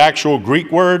look at the actual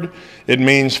Greek word, it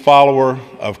means follower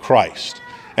of Christ.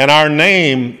 And our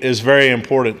name is very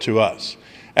important to us.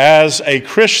 As a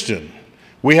Christian,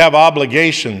 we have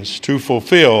obligations to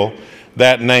fulfill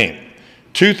that name.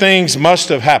 Two things must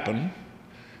have happened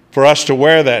for us to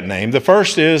wear that name. The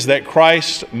first is that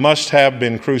Christ must have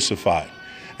been crucified.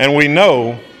 And we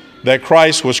know that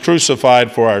Christ was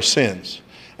crucified for our sins.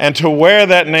 And to wear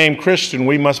that name Christian,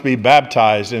 we must be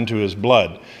baptized into his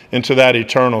blood, into that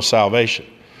eternal salvation.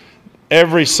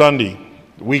 Every Sunday,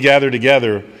 we gather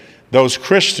together, those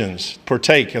Christians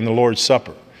partake in the Lord's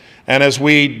Supper. And as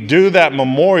we do that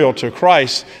memorial to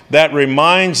Christ, that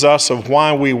reminds us of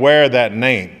why we wear that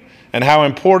name and how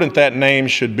important that name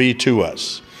should be to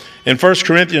us. In 1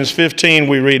 Corinthians 15,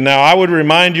 we read, "Now I would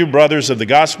remind you, brothers, of the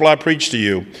gospel I preached to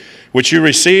you, which you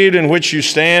received, in which you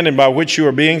stand, and by which you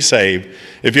are being saved,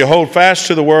 if you hold fast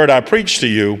to the word I preached to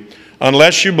you,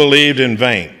 unless you believed in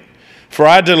vain. For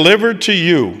I delivered to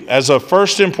you as of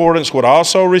first importance what I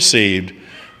also received,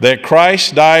 that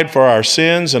Christ died for our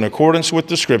sins in accordance with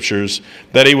the Scriptures,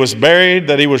 that he was buried,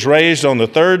 that he was raised on the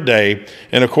third day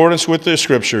in accordance with the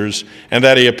Scriptures, and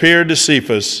that he appeared to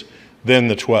Cephas, then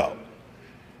the 12.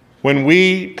 When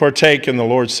we partake in the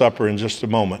Lord's Supper in just a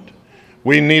moment,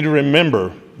 we need to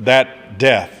remember that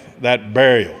death, that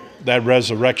burial, that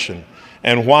resurrection,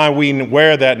 and why we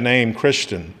wear that name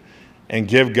Christian, and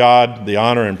give God the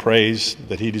honor and praise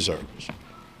that he deserves.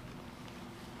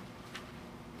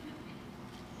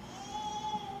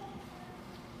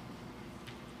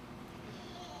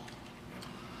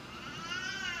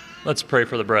 Let's pray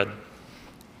for the bread.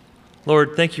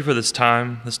 Lord, thank you for this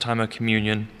time of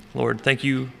communion. Lord, thank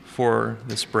you for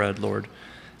this bread, Lord.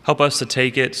 Help us to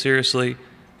take it seriously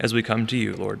as we come to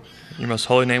you, Lord. In your most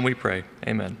holy name we pray.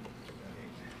 Amen.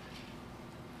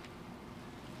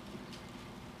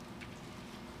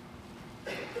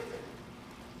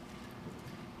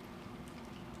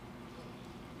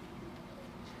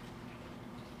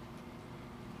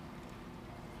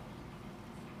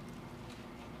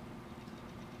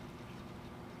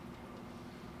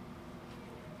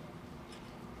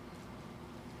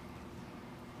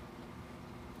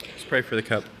 pray for the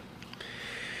cup.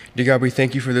 Dear God, we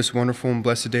thank you for this wonderful and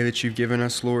blessed day that you've given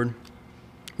us, Lord.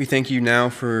 We thank you now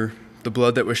for the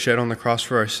blood that was shed on the cross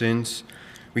for our sins.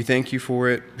 We thank you for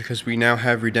it because we now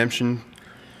have redemption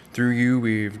through you.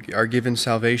 We are given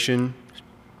salvation.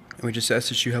 And we just ask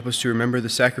that you help us to remember the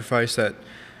sacrifice that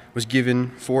was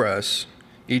given for us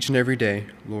each and every day,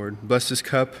 Lord. Bless this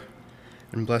cup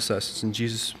and bless us. It's in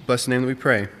Jesus' blessed name that we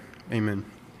pray. Amen.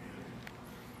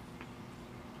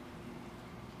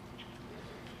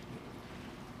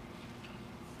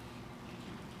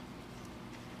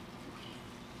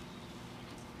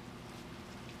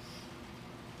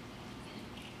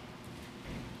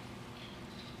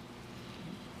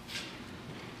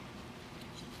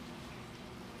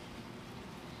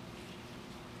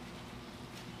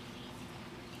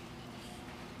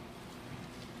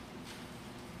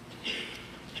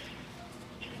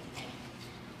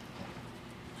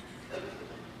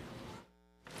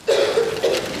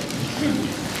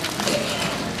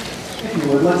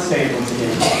 Let's stand once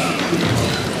again.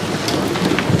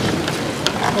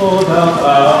 Oh, the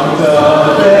fount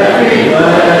of every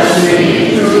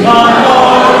blessing, through my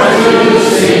heart to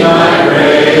sing thy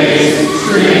praise.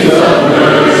 Streams of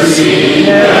mercy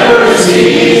never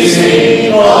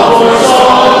ceasing, all for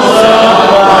songs of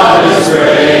loudest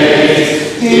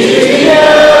praise. Teach me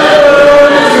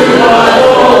ever to thy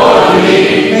glory,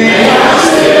 may I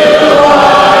still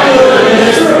thy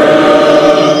goodness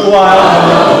prove, while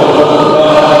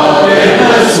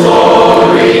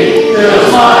glory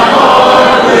fills my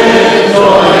heart with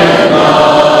joy and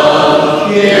love.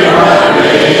 Here I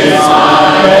raise my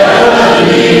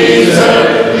Ebenezer,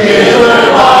 hither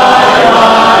by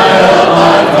help I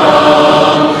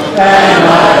come, and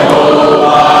I hope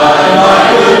by thy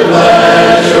good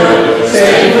pleasure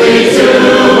safely to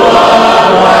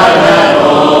arrive at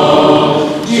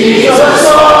home. Jesus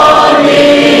saw me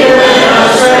when a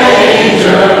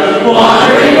stranger,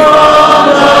 wandering from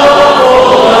the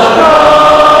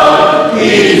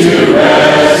to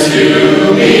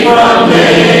rescue me from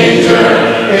danger,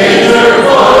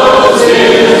 interposed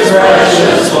his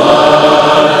precious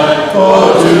blood.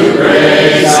 Oh, to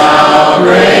grace how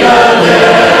great a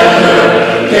debtor,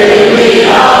 daily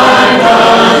I'm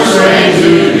constrained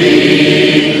to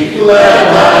be. Let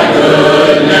thy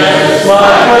goodness,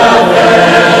 like a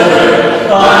feather,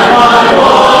 bind my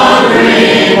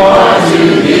wandering heart to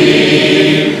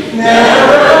thee.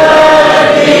 Never let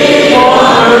me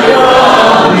wander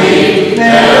from thee,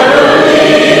 never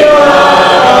leave us.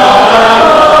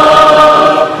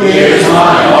 Here's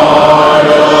my heart,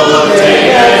 oh,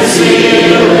 take and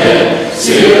seal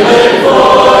it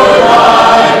for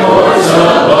thy courts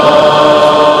above.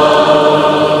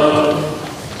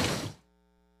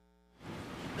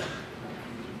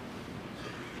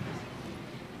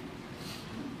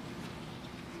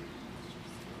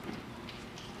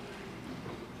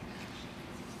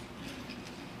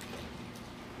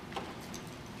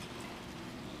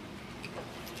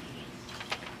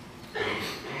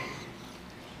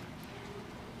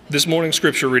 This morning's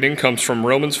scripture reading comes from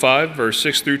Romans 5, verse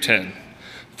 6 through 10.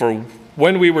 For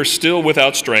when we were still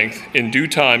without strength, in due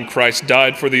time Christ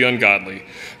died for the ungodly.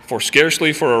 For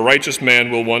scarcely for a righteous man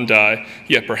will one die,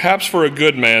 yet perhaps for a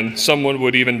good man someone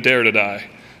would even dare to die.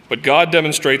 But God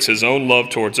demonstrates his own love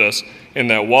towards us, in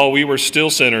that while we were still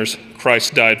sinners,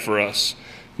 Christ died for us.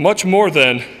 Much more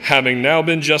then, having now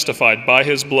been justified by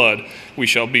his blood, we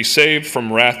shall be saved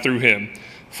from wrath through him.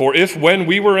 For if when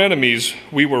we were enemies,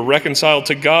 we were reconciled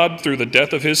to God through the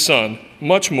death of his Son,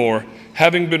 much more,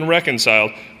 having been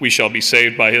reconciled, we shall be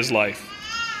saved by his life.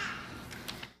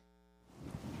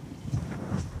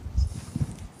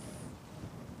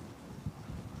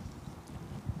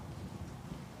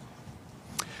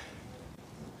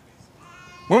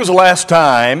 When was the last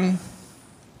time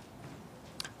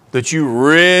that you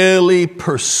really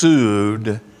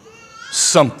pursued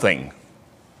something?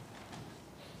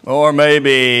 Or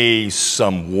maybe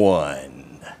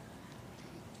someone.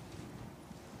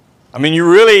 I mean,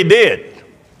 you really did.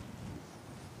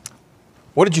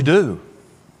 What did you do?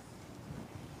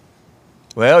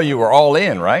 Well, you were all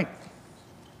in, right?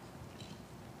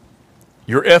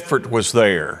 Your effort was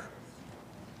there.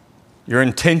 Your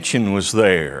intention was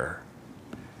there.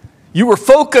 You were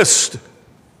focused.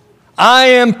 I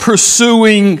am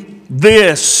pursuing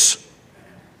this.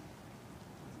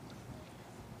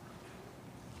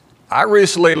 I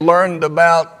recently learned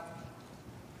about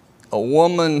a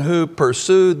woman who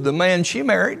pursued the man she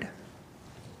married.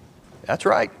 That's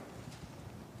right.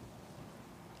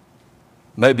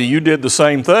 Maybe you did the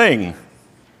same thing.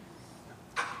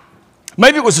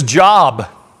 Maybe it was a job.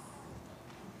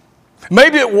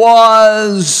 Maybe it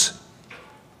was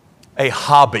a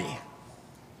hobby.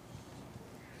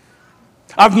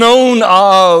 I've known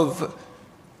of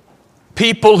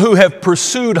people who have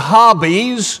pursued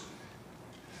hobbies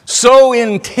so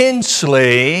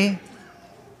intensely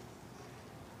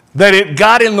that it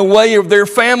got in the way of their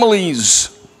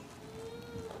families.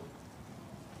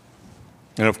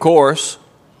 And of course,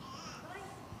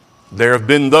 there have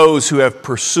been those who have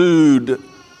pursued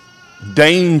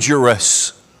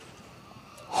dangerous,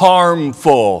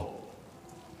 harmful,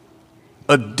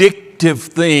 addictive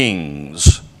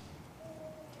things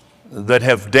that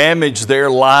have damaged their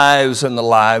lives and the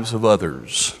lives of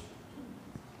others.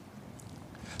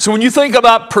 So when you think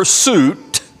about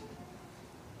pursuit,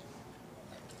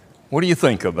 what do you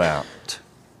think about?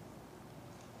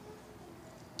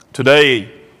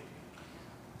 Today,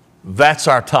 that's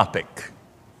our topic.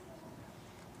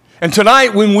 And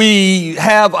tonight, when we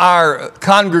have our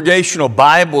congregational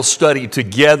Bible study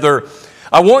together,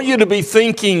 I want you to be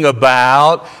thinking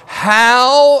about,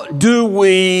 how do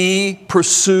we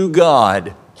pursue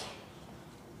God?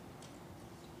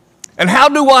 And how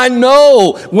do I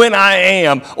know when I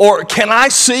am? Or can I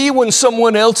see when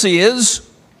someone else is?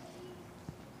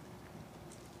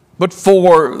 But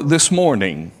for this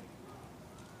morning,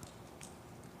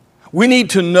 we need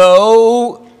to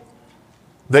know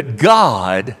that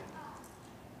God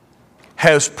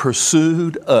has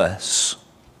pursued us.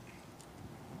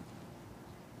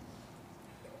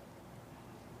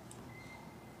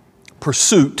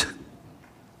 Pursuit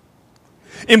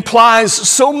implies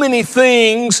so many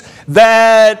things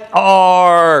that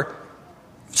are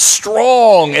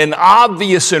strong and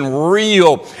obvious and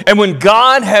real. And when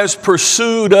God has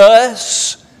pursued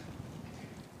us,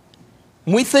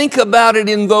 we think about it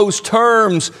in those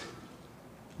terms,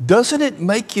 doesn't it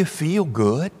make you feel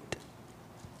good?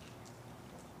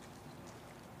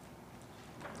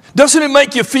 Doesn't it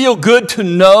make you feel good to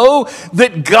know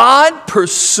that God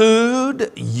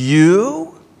pursued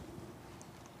you?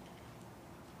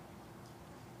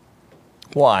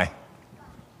 Why?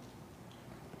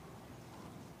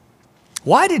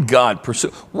 Why did God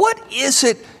pursue? What is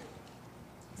it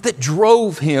that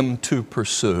drove him to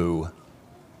pursue?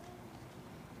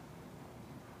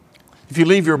 If you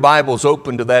leave your Bibles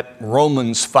open to that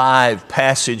Romans 5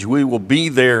 passage, we will be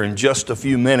there in just a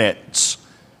few minutes.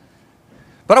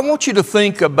 But I want you to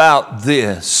think about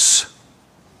this.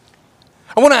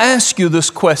 I want to ask you this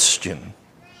question.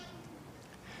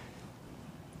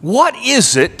 What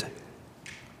is it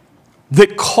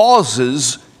that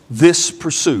causes this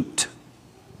pursuit?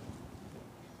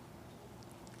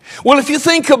 Well, if you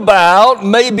think about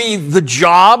maybe the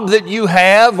job that you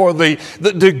have, or the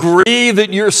degree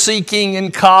that you're seeking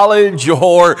in college,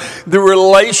 or the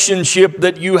relationship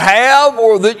that you have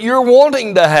or that you're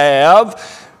wanting to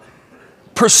have,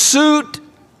 pursuit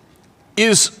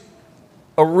is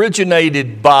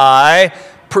originated by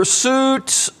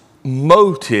pursuit's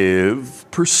motive.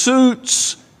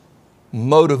 Pursuit's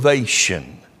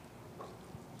motivation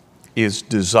is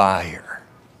desire.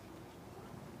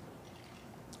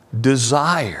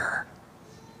 Desire.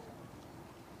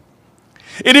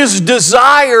 It is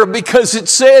desire because it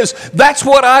says, that's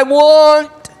what I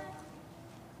want.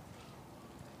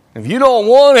 If you don't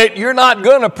want it, you're not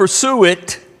going to pursue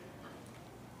it.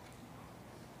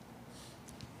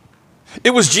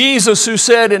 It was Jesus who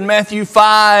said in Matthew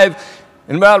 5,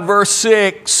 in about verse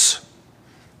 6,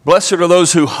 blessed are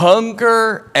those who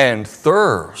hunger and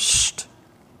thirst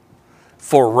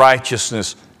for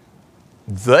righteousness.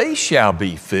 They shall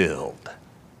be filled.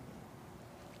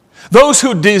 Those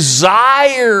who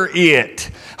desire it,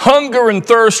 hunger and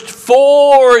thirst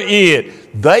for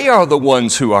it, they are the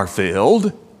ones who are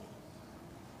filled.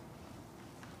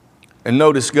 And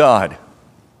notice God.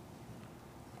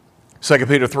 2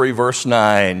 Peter 3 verse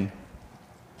 9,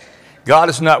 God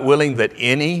is not willing that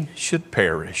any should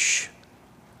perish,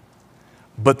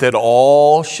 but that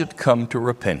all should come to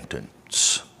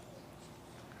repentance.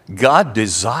 God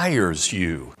desires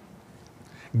you.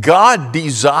 God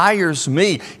desires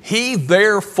me. He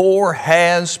therefore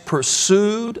has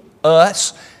pursued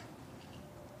us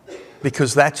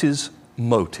because that's his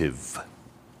motive.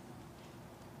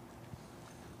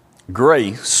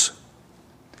 Grace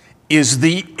is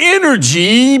the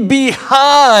energy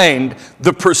behind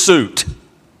the pursuit.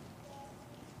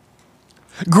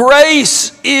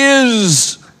 Grace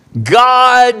is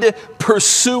God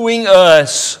pursuing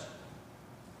us.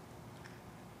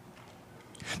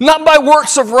 Not by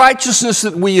works of righteousness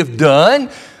that we have done,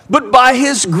 but by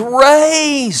his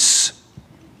grace.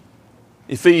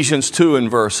 Ephesians 2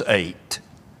 and verse 8.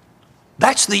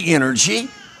 That's the energy.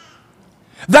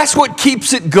 That's what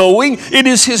keeps it going. It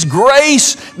is his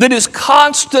grace that is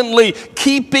constantly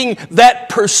keeping that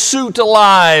pursuit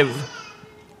alive.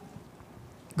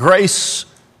 Grace,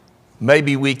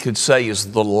 maybe we could say,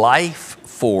 is the life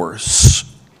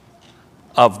force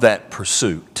of that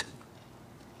pursuit.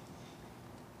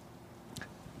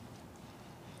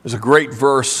 There's a great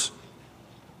verse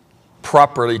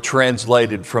properly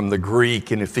translated from the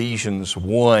Greek in Ephesians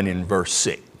 1 in verse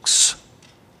 6,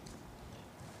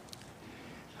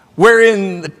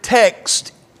 wherein the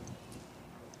text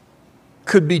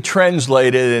could be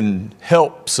translated and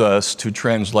helps us to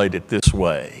translate it this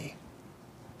way.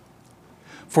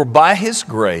 For by His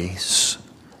grace,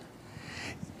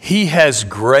 He has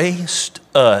graced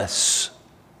us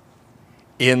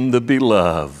in the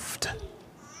Beloved.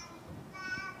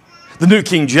 The New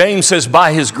King James says,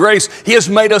 by His grace, He has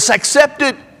made us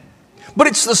accepted. But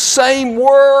it's the same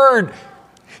word.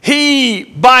 He,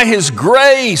 by His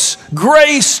grace,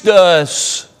 graced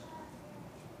us.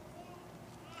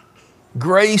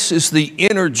 Grace is the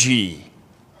energy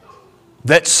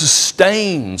that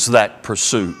sustains that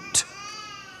pursuit.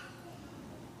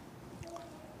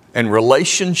 And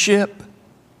relationship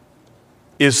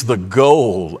is the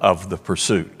goal of the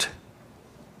pursuit.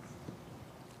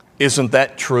 Isn't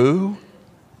that true?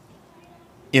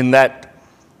 In that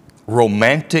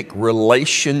romantic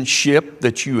relationship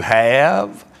that you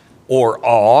have or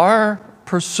are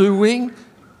pursuing,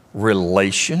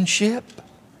 relationship?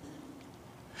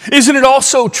 Isn't it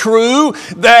also true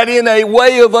that in a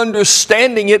way of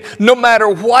understanding it, no matter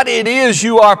what it is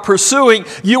you are pursuing,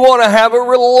 you want to have a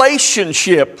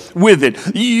relationship with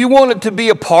it. You want it to be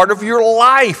a part of your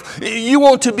life. You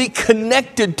want to be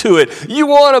connected to it. You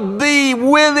want to be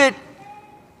with it.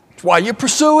 That's why you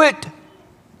pursue it.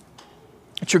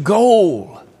 It's your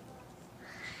goal.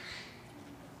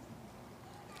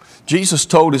 Jesus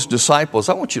told His disciples,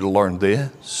 I want you to learn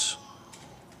this.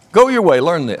 Go your way,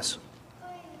 learn this.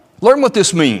 Learn what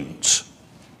this means.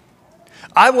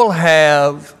 I will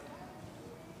have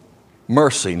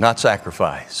mercy, not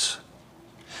sacrifice.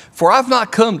 For I've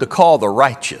not come to call the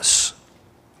righteous,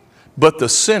 but the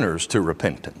sinners to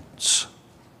repentance.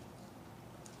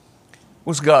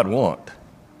 What does God want?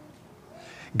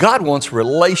 God wants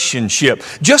relationship.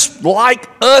 Just like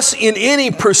us in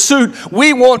any pursuit,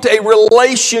 we want a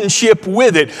relationship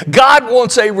with it. God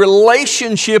wants a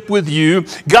relationship with you.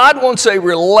 God wants a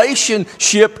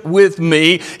relationship with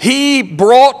me. He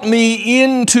brought me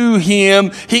into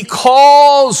Him. He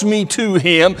calls me to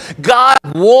Him. God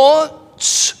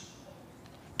wants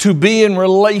to be in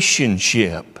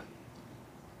relationship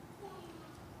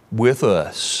with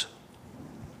us.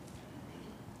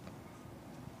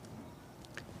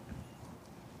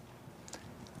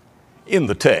 In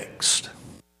the text,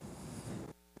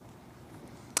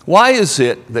 why is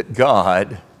it that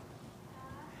God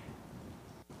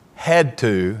had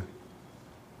to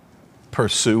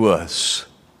pursue us?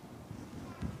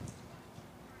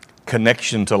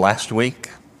 Connection to last week.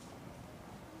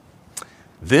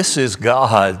 This is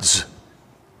God's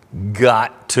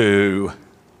got to.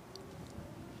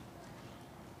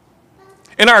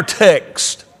 In our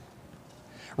text,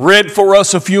 read for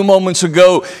us a few moments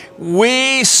ago,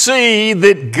 we see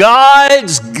that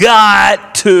God's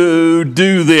got to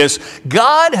do this.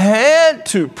 God had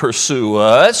to pursue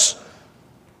us.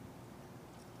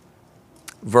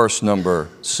 Verse number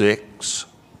 6.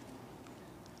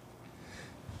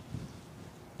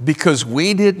 Because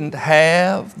we didn't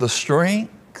have the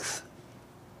strength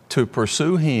to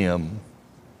pursue Him.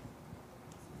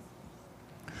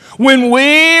 When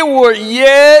we were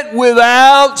yet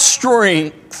without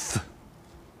strength,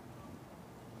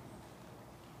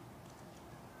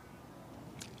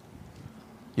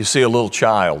 you see a little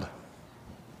child,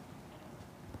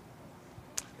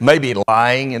 maybe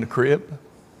lying in a crib,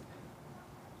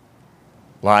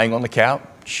 lying on the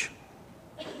couch,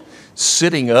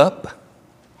 sitting up,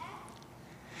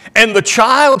 and the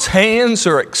child's hands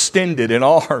are extended in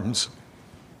arms,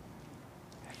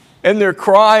 and they're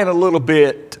crying a little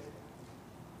bit.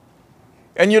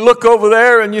 And you look over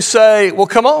there and you say, well,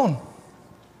 come on.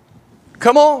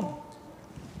 Come on.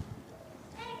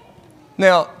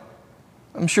 Now,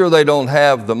 I'm sure they don't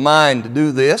have the mind to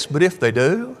do this, but if they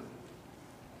do,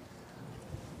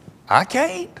 I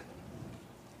can't.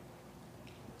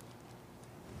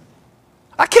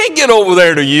 I can't get over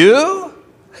there to you.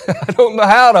 I don't know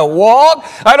how to walk.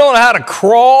 I don't know how to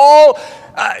crawl.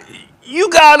 You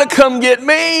got to come get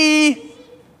me.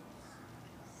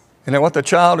 Isn't that what the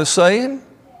child is saying?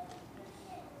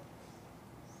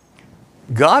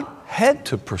 God had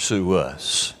to pursue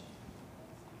us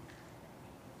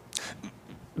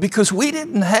because we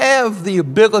didn't have the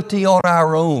ability on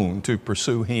our own to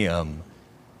pursue Him.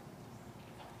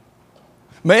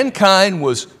 Mankind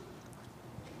was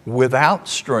without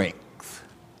strength.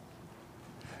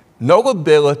 no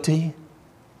ability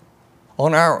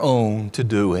on our own to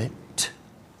do it.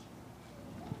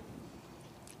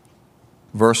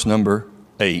 Verse number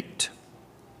 8.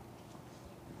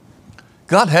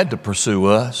 God had to pursue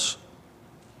us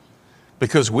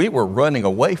because we were running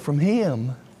away from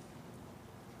Him.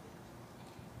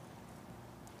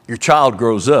 Your child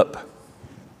grows up.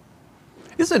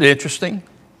 Isn't it interesting?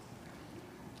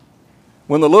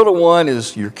 When the little one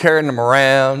is, you're carrying them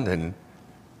around and,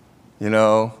 you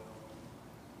know,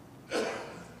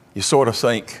 you sort of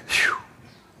think, "Phew,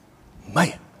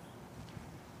 man,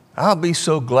 I'll be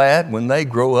so glad when they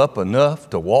grow up enough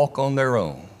to walk on their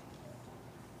own."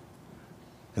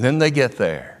 And then they get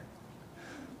there.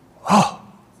 Oh,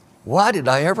 why did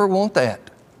I ever want that?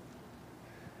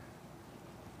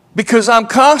 Because I'm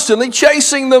constantly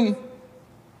chasing them.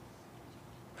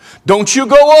 Don't you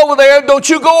go over there, don't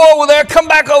you go over there, come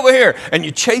back over here. And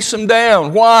you chase them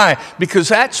down. Why? Because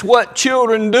that's what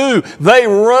children do. They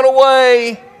run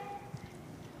away.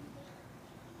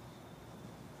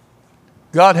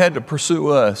 God had to pursue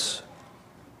us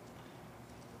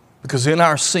because in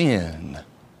our sin,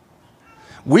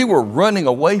 we were running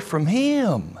away from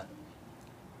Him.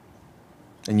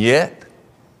 And yet,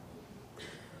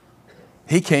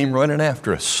 He came running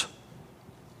after us.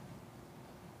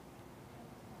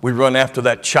 We run after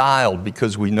that child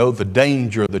because we know the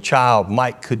danger the child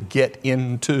could get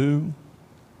into.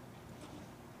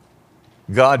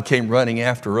 God came running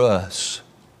after us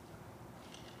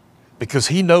because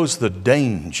He knows the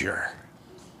danger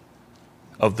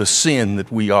of the sin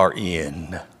that we are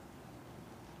in.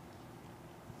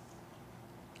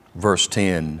 Verse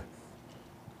 10.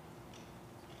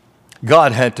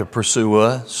 God had to pursue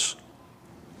us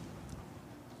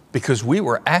because we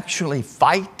were actually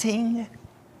fighting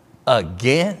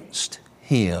against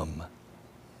Him.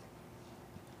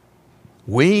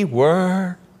 We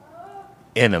were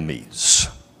enemies.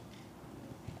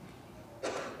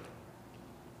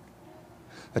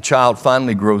 A child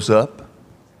finally grows up,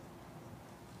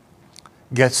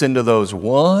 gets into those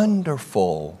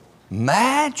wonderful,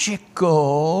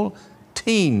 magical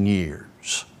teen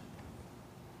years.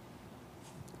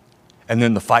 And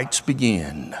then the fights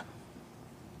begin.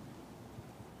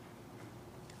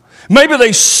 Maybe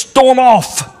they storm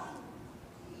off.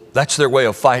 That's their way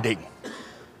of fighting.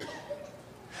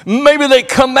 Maybe they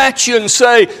come at you and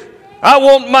say, "I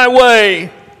want my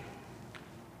way."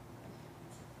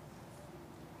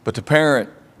 But the parent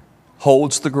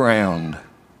holds the ground,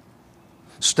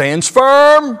 stands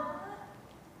firm,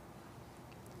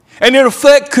 and in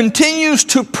effect continues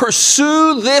to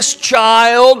pursue this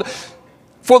child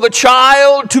for the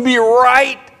child to be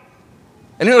right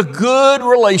and in a good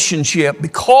relationship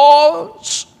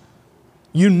because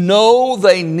you know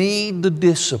they need the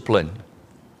discipline.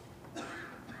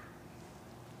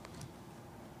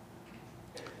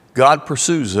 God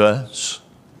pursues us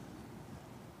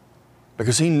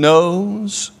because He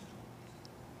knows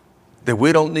that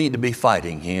we don't need to be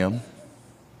fighting Him.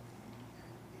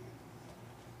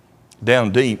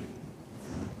 Down deep,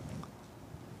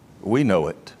 we know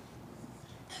it.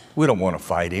 We don't want to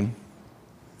fight Him.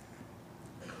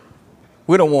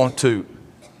 We don't want to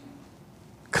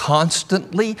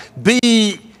constantly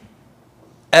be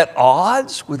at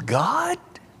odds with God.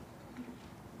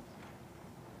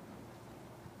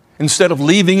 Instead of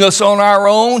leaving us on our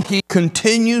own, He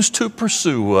continues to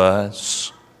pursue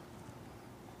us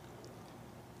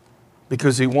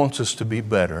because He wants us to be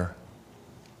better.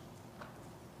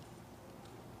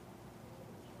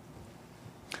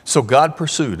 So God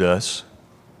pursued us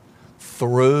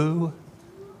through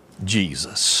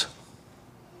Jesus.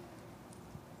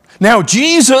 Now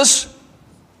Jesus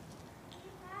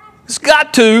has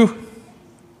got to,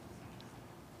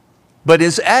 but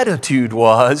His attitude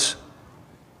was,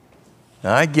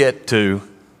 I get to.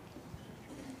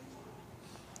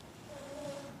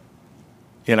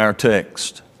 In our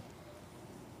text,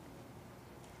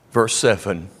 verse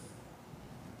 7,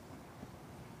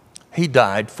 He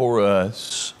died for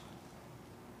us.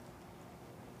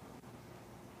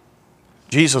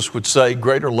 Jesus would say,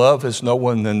 greater love has no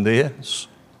one than this,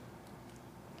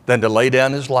 than to lay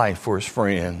down His life for His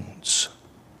friends.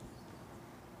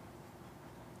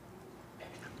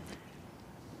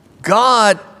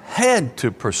 God had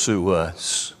to pursue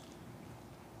us.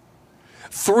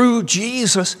 Through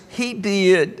Jesus, He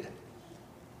did.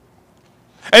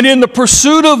 And in the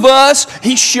pursuit of us,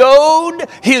 He showed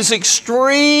His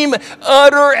extreme,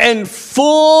 utter, and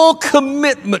full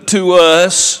commitment to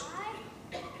us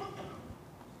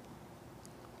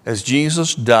as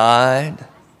Jesus died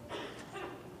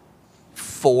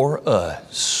for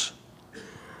us.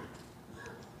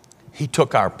 He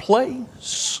took our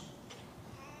place.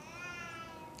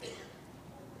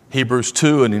 Hebrews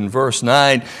 2 and in verse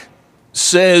 9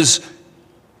 says,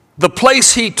 the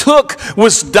place he took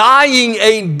was dying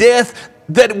a death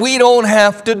that we don't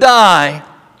have to die.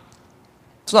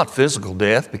 It's not physical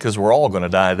death because we're all going to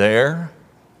die there,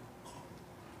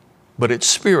 but it's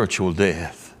spiritual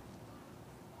death.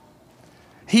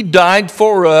 He died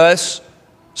for us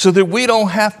so that we don't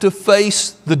have to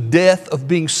face the death of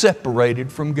being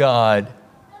separated from God.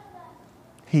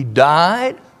 He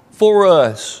died for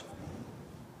us.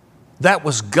 That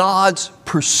was God's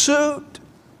pursuit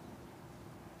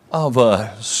of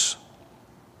us.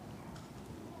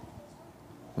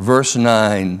 Verse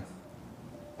 9,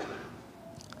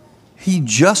 He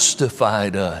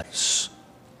justified us.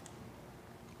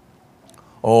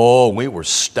 Oh, we were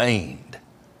stained,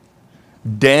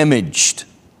 damaged,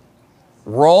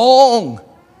 wrong.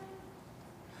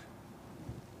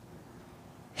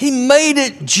 He made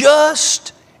it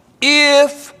just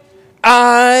if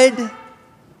I'd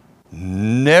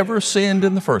never sinned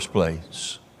in the first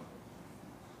place.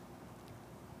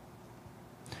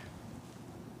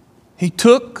 He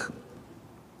took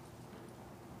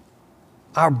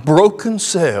our broken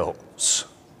selves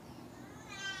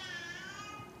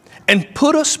and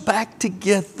put us back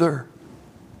together.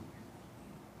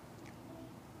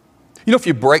 You know, if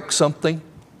you break something,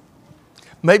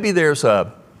 maybe there's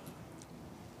a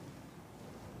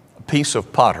piece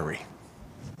of pottery.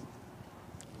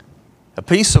 A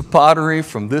piece of pottery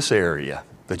from this area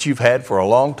that you've had for a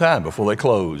long time before they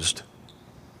closed.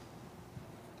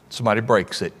 Somebody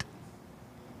breaks it.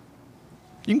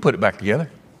 You can put it back together.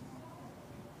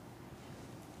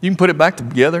 You can put it back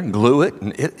together and glue it,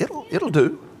 and it'll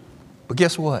do. But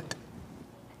guess what?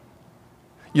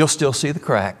 You'll still see the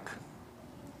crack.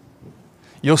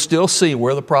 You'll still see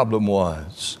where the problem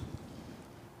was.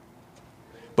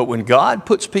 But when God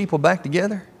puts people back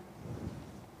together,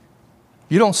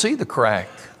 you don't see the crack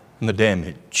and the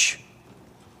damage.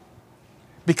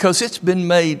 Because it's been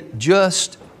made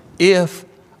just if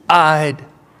I'd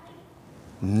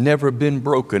never been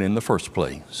broken in the first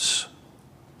place.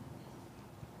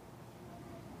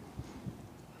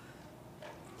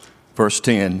 Verse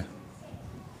 10,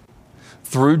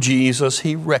 through Jesus,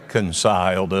 He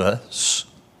reconciled us.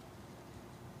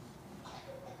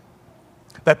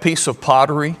 That piece of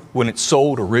pottery, when it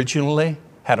sold originally,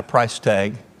 had a price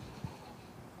tag.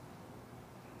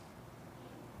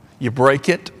 You break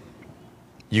it,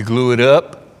 you glue it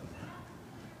up,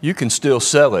 you can still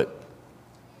sell it.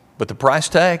 But the price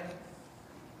tag,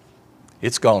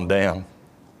 it's gone down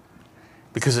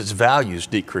because its value's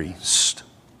decreased.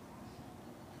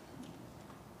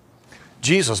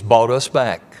 Jesus bought us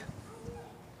back.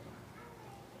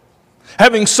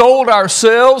 Having sold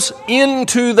ourselves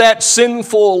into that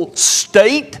sinful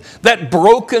state, that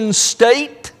broken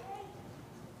state,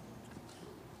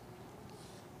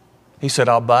 He said,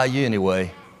 I'll buy you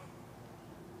anyway.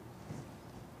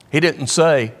 He didn't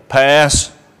say,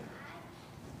 pass.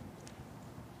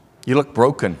 You look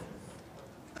broken.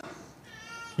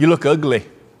 You look ugly.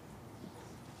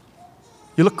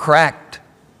 You look cracked.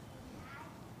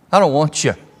 I don't want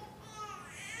you.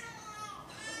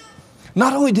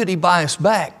 Not only did He buy us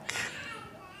back,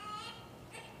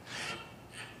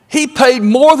 He paid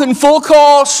more than full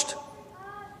cost.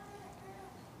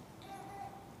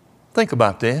 Think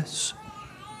about this.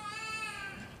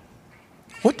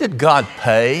 What did God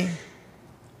pay?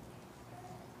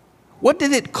 What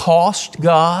did it cost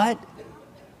God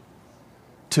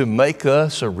to make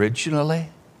us originally?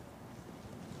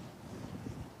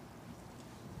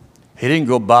 He didn't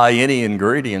go buy any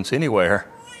ingredients anywhere.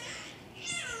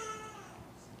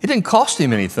 It didn't cost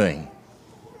Him anything.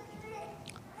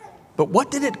 But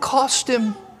what did it cost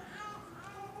Him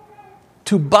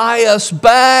to buy us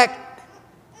back?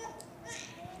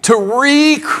 To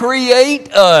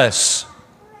recreate us?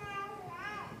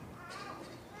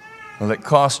 Well, it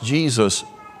cost Jesus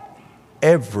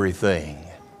everything.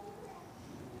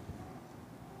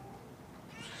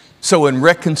 So in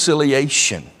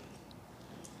reconciliation,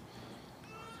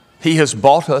 He has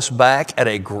bought us back at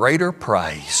a greater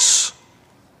price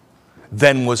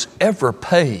than was ever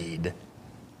paid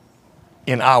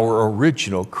in our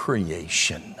original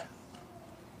creation.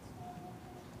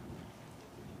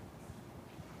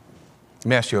 Let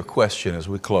me ask you a question as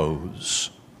we close.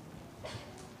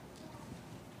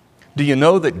 Do you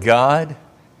know that God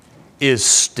is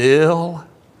still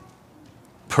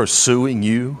pursuing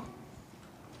you?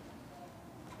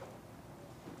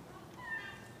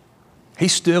 He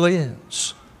still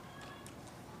is.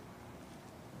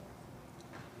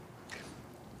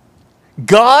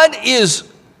 God is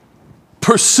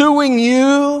pursuing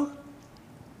you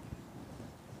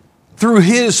through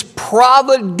His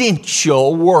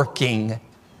providential working,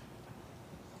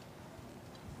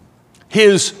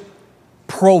 His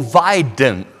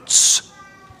providence.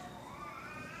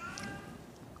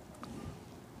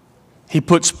 He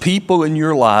puts people in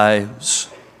your lives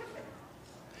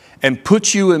and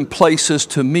puts you in places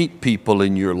to meet people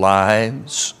in your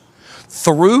lives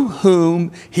through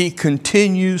whom He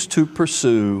continues to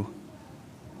pursue.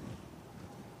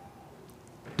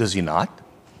 Does He not?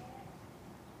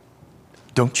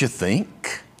 Don't you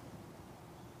think?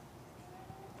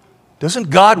 Doesn't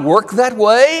God work that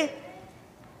way?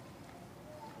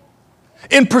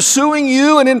 In pursuing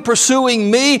you and in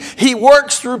pursuing me, He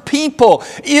works through people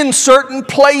in certain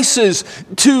places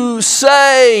to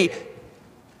say,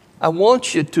 I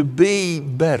want you to be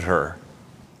better.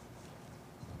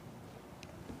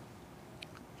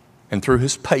 And through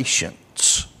His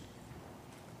patience,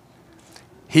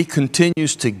 He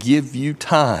continues to give you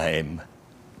time,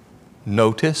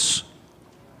 notice,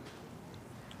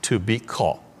 to be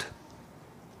caught.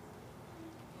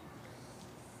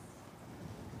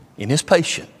 In His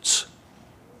patience,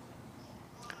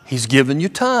 He's given you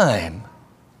time,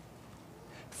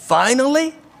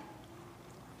 finally,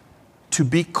 to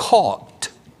be caught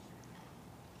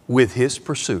with His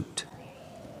pursuit.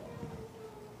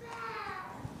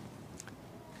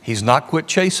 He's not quit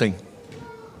chasing.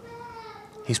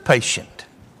 He's patient.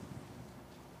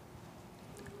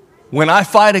 When I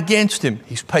fight against Him,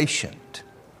 He's patient.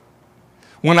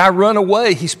 When I run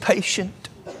away, He's patient.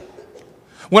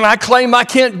 When I claim I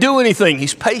can't do anything,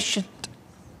 He's patient.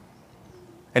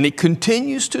 And He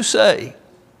continues to say,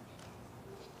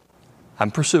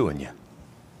 I'm pursuing you.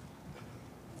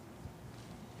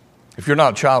 If you're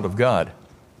not a child of God,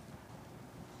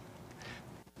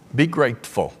 be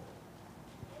grateful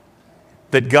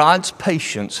that God's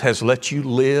patience has let you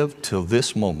live till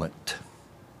this moment.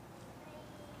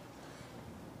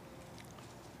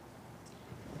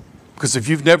 Because if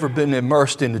you've never been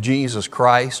immersed into Jesus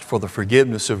Christ for the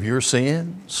forgiveness of your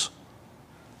sins,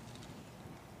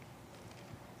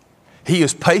 He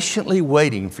is patiently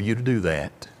waiting for you to do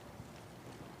that.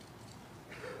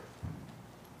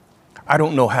 I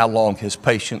don't know how long His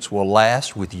patience will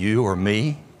last with you or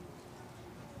me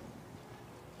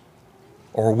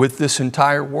or with this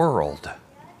entire world.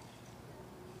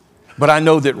 But I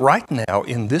know that right now,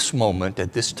 in this moment,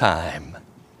 at this time,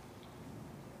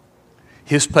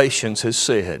 His patience has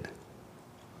said,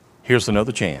 here's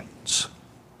another chance.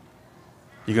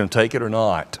 You going to take it or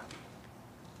not?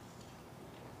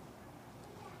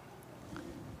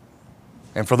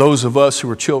 And for those of us who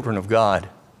are children of God,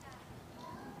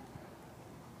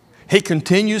 He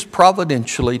continues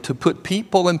providentially to put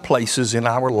people and places in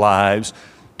our lives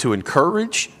to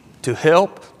encourage, to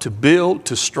help, to build,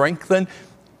 to strengthen,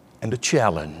 and to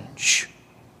challenge.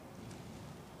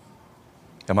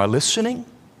 Am I listening?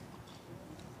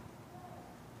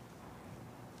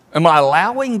 Am I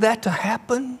allowing that to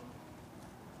happen?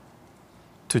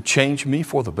 To change me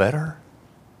for the better?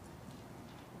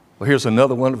 Well, here's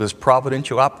another one of His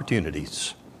providential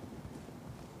opportunities.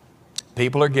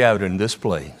 People are gathered in this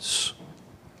place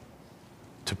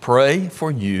to pray for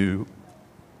you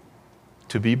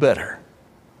to be better,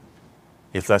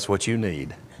 if that's what you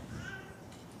need.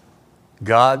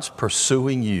 God's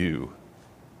pursuing you.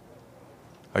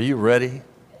 Are you ready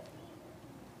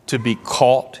to be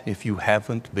caught if you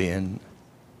haven't been?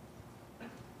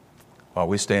 While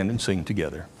we stand and sing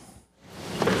together.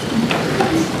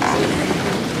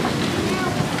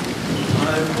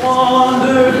 I've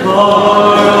wandered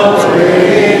far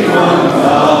away from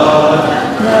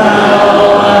God,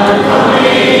 now I'm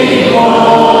coming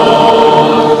home.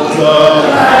 The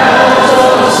paths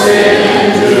of sin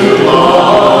too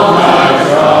long I've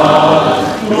trod,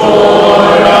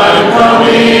 Lord, I'm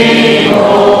coming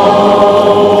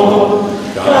home.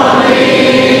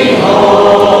 Coming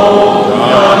home,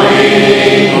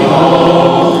 coming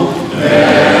home,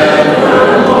 never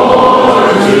more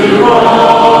to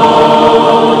roam.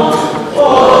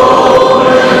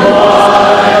 Open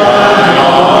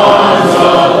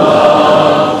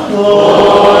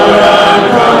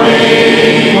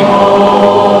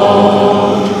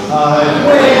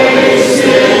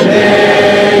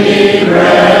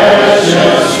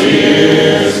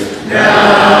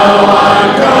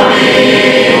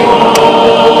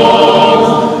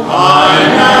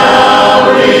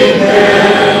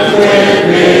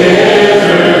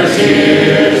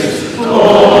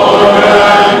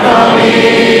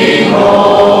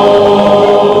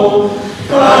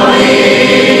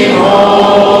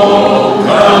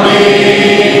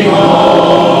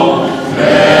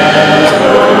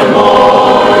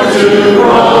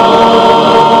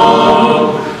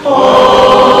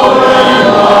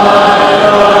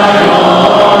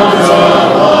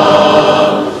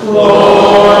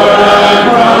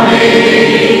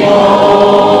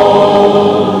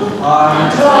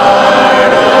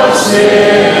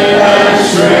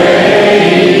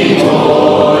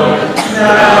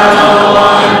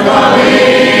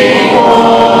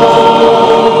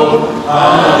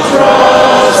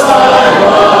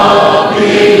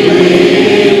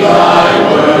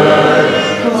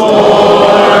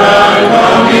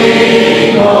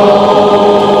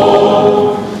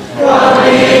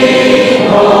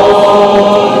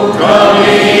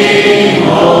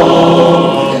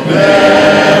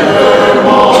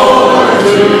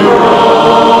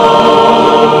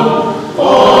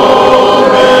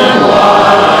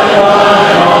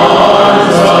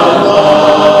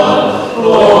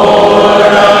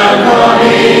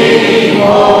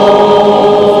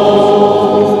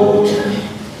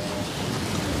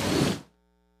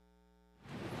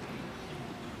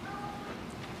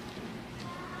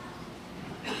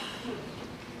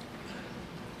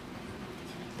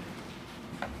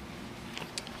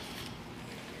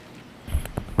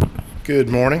Good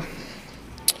morning.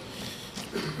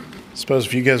 Suppose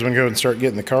if you guys want to go and start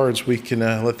getting the cards, we can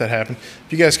let that happen. If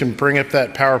you guys can bring up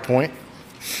that PowerPoint.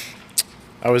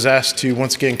 I was asked to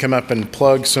once again come up and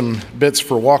plug some bits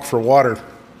for Walk for Water.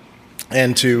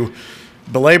 And to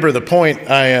belabor the point,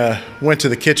 I went to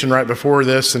the kitchen right before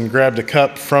this and grabbed a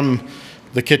cup from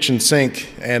the kitchen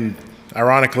sink. And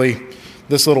ironically,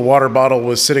 this little water bottle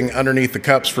was sitting underneath the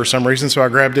cups for some reason, so I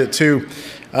grabbed it too,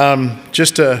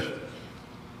 just to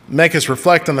make us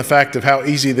reflect on the fact of how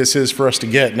easy this is for us to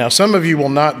get. Now, some of you will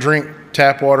not drink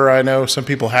tap water, I know. Some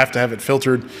people have to have it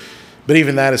filtered, but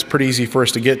even that is pretty easy for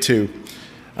us to get to.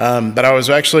 But I was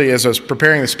actually, as I was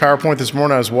preparing this PowerPoint this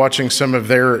morning, I was watching some of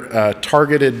their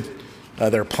targeted,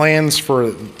 their plans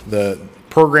for the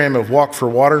program of Walk for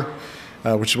Water,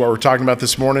 which is what we're talking about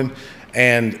this morning.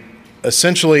 And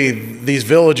essentially, these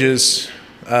villages,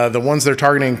 the ones they're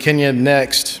targeting in Kenya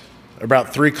next,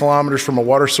 about 3 kilometers from a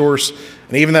water source,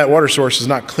 and even that water source is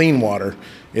not clean water.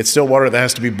 It's still water that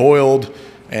has to be boiled,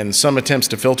 and some attempts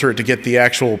to filter it to get the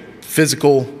actual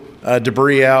physical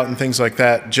debris out and things like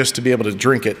that, just to be able to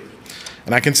drink it.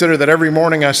 And I consider that every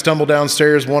morning I stumble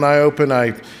downstairs, one eye open,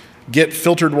 I get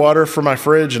filtered water from my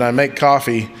fridge, and I make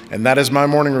coffee, and that is my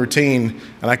morning routine.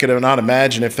 And I could not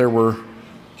imagine if there were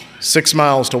 6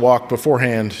 miles to walk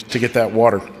beforehand to get that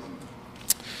water.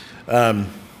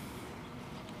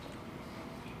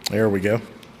 There we go.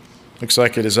 Looks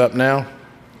like it is up now.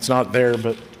 It's not there,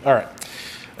 but all right.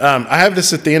 I have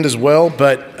this at the end as well,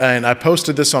 and I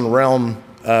posted this on Realm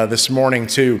this morning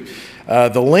too.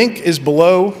 The link is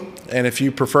below, and if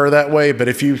you prefer that way, but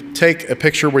if you take a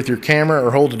picture with your camera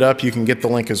or hold it up, you can get the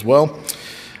link as well.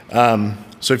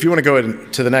 So if you want to go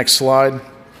ahead to the next slide.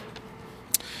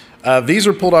 These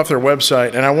are pulled off their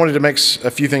website, and I wanted to make a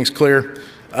few things clear.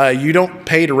 You don't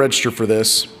pay to register for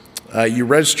this. You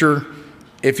register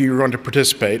if you're going to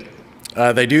participate.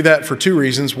 They do that for 2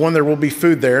 reasons. One, there will be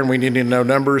food there, and we need to know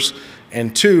numbers.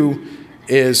 And 2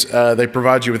 is they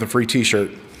provide you with a free t-shirt.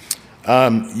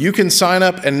 You can sign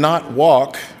up and not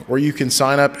walk, or you can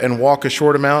sign up and walk a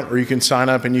short amount, or you can sign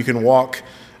up and you can walk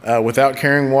without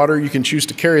carrying water. You can choose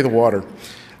to carry the water.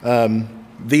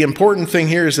 The important thing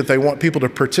here is that they want people to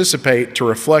participate, to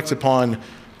reflect upon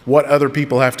what other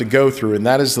people have to go through, and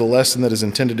that is the lesson that is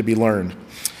intended to be learned.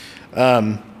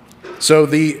 So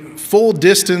the full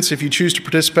distance, if you choose to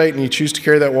participate and you choose to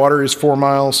carry that water, is 4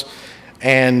 miles.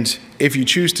 And if you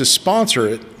choose to sponsor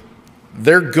it,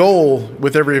 their goal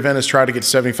with every event is try to get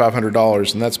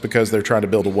 $7,500, and that's because they're trying to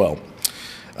build a well.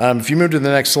 If you move to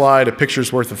the next slide, a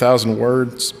picture's worth 1,000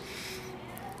 words.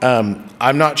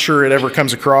 I'm not sure it ever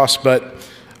comes across, but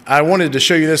I wanted to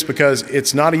show you this because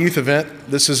it's not a youth event.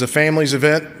 This is a family's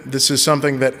event. This is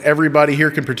something that everybody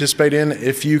here can participate in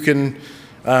if you can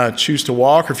choose to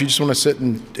walk, or if you just want to sit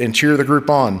and cheer the group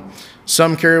on.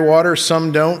 Some carry water,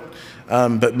 some don't,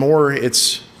 but more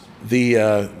it's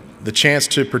the chance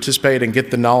to participate and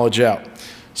get the knowledge out.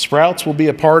 Sprouts will be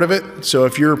a part of it, so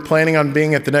if you're planning on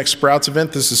being at the next Sprouts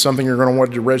event, this is something you're going to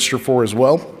want to register for as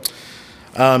well.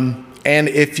 And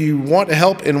if you want to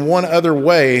help in one other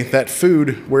way, that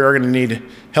food, we are going to need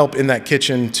help in that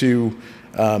kitchen to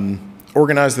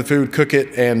organize the food, cook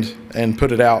it, and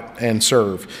put it out and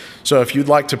serve. So if you'd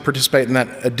like to participate in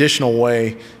that additional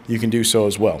way, you can do so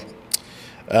as well.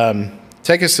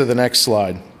 Take us to the next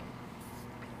slide.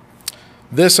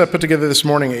 This I put together this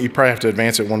morning. You probably have to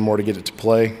advance it one more to get it to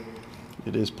play.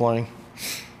 It is playing.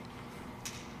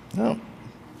 No.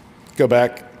 Go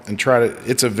back and try to,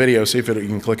 it's a video, see if you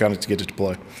can click on it to get it to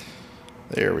play.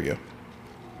 There we go.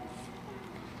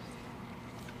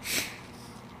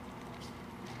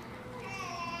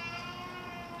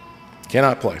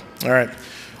 Cannot play. All right.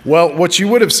 Well, what you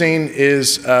would have seen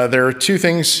is there are 2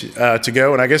 things to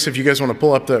go, and I guess if you guys want to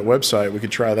pull up that website, we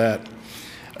could try that.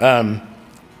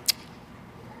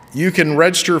 You can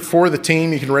register for the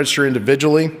team. You can register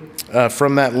individually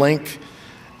from that link.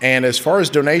 And as far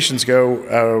as donations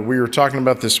go, we were talking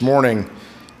about this morning.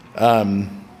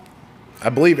 I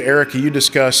believe, Erica, you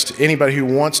discussed anybody who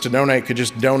wants to donate could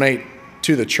just donate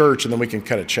to the church, and then we can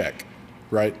cut a check,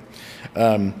 right?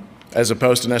 As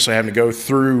opposed to necessarily having to go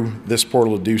through this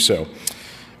portal to do so.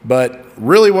 But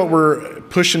really what we're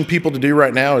pushing people to do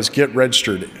right now is get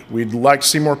registered. We'd like to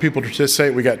see more people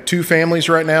participate. We got 2 families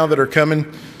right now that are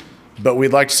coming, but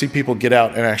we'd like to see people get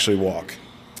out and actually walk.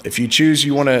 If you choose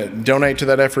you want to donate to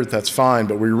that effort, that's fine,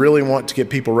 but we really want to get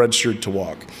people registered to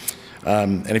walk.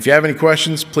 And if you have any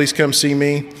questions, please come see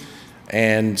me.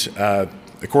 And of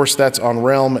course, that's on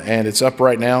Realm, and it's up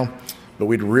right now. But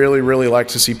we'd really, really like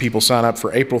to see people sign up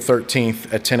for April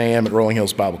 13th at 10 a.m. at Rolling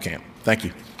Hills Bible Camp. Thank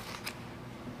you.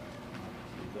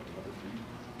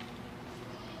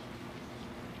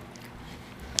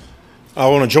 I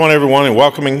want to join everyone in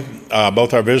welcoming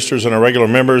both our visitors and our regular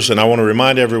members, and I want to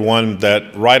remind everyone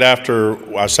that right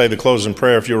after I say the closing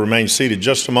prayer, if you'll remain seated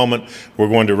just a moment, we're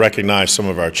going to recognize some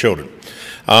of our children.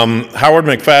 Howard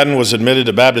McFadden was admitted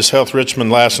to Baptist Health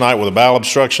Richmond last night with a bowel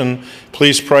obstruction.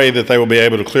 Please pray that they will be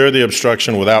able to clear the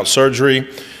obstruction without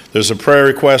surgery. There's a prayer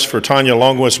request for Tanya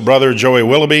Longwith's brother, Joey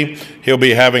Willoughby. He'll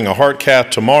be having a heart cath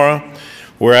tomorrow.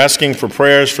 We're asking for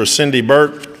prayers for Cindy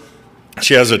Burt.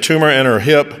 She has a tumor in her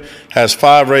hip, has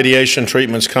 5 radiation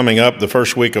treatments coming up the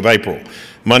first week of April.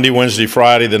 Monday, Wednesday,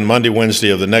 Friday, then Monday, Wednesday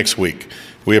of the next week.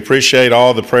 We appreciate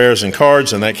all the prayers and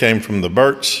cards, and that came from the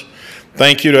Burts.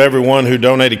 Thank you to everyone who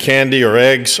donated candy or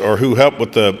eggs or who helped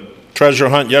with the treasure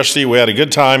hunt yesterday. We had a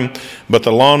good time, but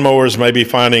the lawnmowers may be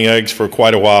finding eggs for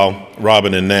quite a while,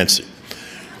 Robin and Nancy.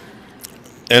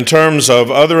 In terms of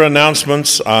other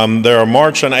announcements, there are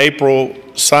March and April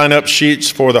sign-up sheets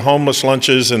for the homeless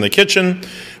lunches in the kitchen.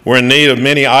 We're in need of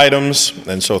many items,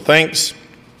 and so thanks.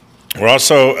 We're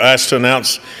also asked to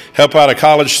announce help out a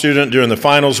college student during the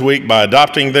finals week by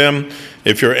adopting them.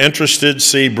 If you're interested,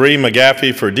 see Bree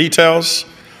McGaffey for details.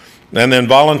 And then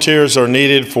volunteers are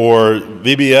needed for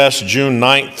VBS June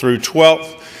 9th through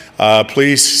 12th.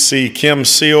 Please see Kim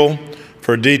Seal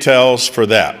for details for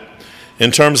that. In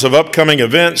terms of upcoming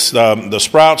events, the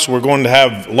Sprouts, we're going to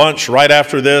have lunch right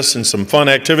after this and some fun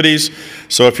activities.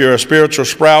 So if you're a spiritual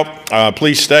Sprout,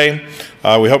 please stay.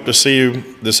 We hope to see you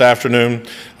this afternoon.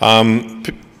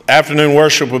 Afternoon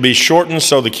worship will be shortened,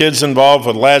 so the kids involved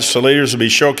with Lads to Leaders will be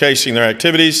showcasing their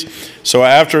activities. So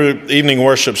after evening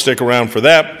worship, stick around for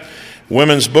that.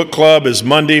 Women's Book Club is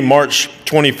Monday, March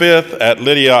 25th at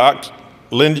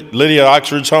Lydia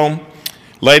Oxford's home.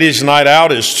 Ladies' Night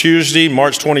Out is Tuesday,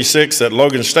 March 26th at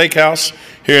Logan Steakhouse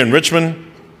here in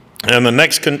Richmond. And the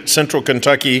next Central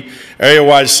Kentucky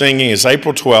area-wide singing is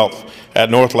April 12th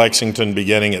at North Lexington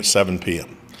beginning at 7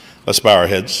 p.m. Let's bow our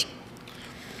heads.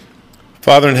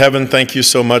 Father in heaven, thank you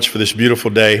so much for this beautiful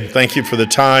day. Thank you for the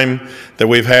time that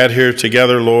we've had here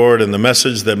together, Lord, and the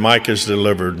message that Mike has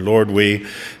delivered. Lord, we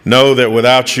know that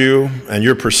without you and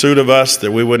your pursuit of us,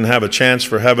 that we wouldn't have a chance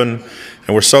for heaven.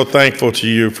 And we're so thankful to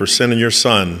you for sending your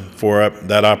Son for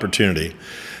that opportunity.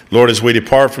 Lord, as we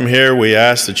depart from here, we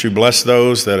ask that you bless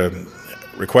those that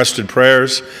have requested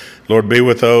prayers. Lord, be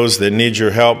with those that need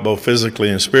your help, both physically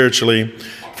and spiritually.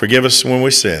 Forgive us when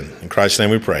we sin. In Christ's name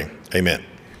we pray. Amen.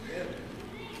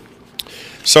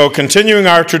 So continuing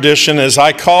our tradition, as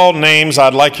I call names,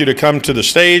 I'd like you to come to the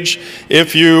stage.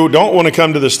 If you don't want to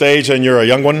come to the stage and you're a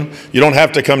young one, you don't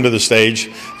have to come to the stage,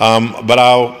 but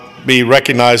I'll be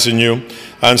recognizing you.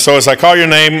 And so as I call your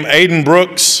name, Aiden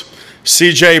Brooks,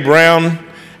 C.J. Brown,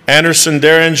 Anderson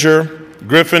Derringer,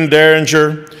 Griffin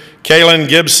Derringer, Kaylin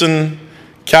Gibson,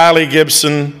 Kylie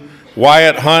Gibson,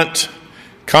 Wyatt Hunt,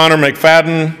 Connor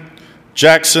McFadden,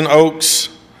 Jackson Oaks,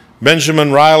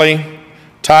 Benjamin Riley,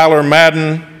 Tyler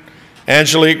Madden,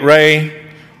 Angelique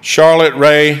Ray, Charlotte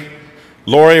Ray,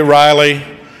 Lori Riley,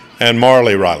 and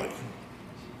Marley Riley.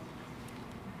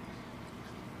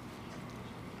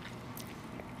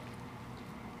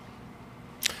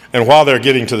 And while they're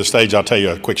getting to the stage, I'll tell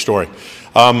you a quick story.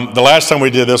 The last time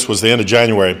we did this was the end of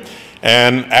January.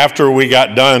 And after we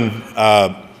got done,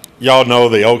 y'all know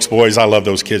the Oaks boys. I love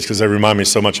those kids because they remind me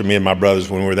so much of me and my brothers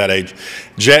when we were that age.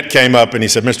 Jet came up and he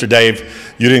said, Mr.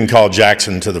 Dave, you didn't call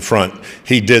Jackson to the front.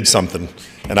 He did something.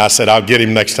 And I said, I'll get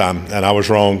him next time. And I was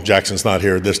wrong. Jackson's not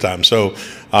here this time. So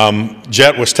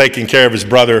Jet was taking care of his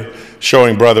brother,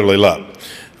 showing brotherly love.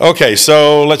 Okay,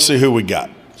 so let's see who we got.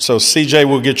 So CJ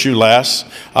will get you last.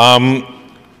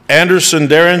 Anderson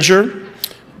Derringer,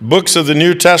 Books of the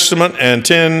New Testament and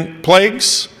 10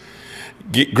 Plagues.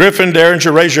 Griffin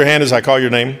Derringer, raise your hand as I call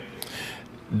your name.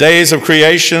 Days of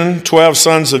Creation, 12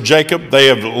 Sons of Jacob. They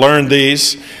have learned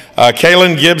these.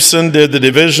 Kaylin Gibson did the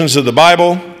divisions of the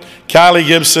Bible. Kylie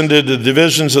Gibson did the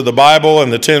divisions of the Bible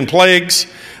and the 10 Plagues.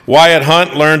 Wyatt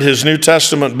Hunt learned his New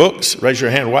Testament books. Raise your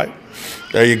hand, Wyatt.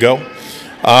 There you go.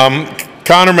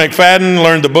 Connor McFadden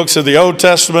learned the books of the Old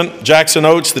Testament. Jackson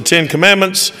Oates, the 10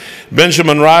 Commandments.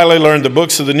 Benjamin Riley learned the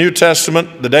books of the New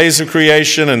Testament, the Days of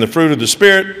Creation, and the Fruit of the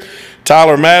Spirit.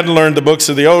 Tyler Madden learned the books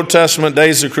of the Old Testament,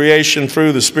 Days of Creation, Fruit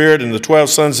of the Spirit, and the 12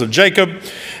 Sons of Jacob.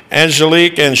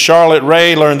 Angelique and Charlotte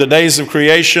Ray learned the Days of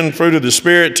Creation, Fruit of the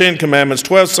Spirit, 10 Commandments,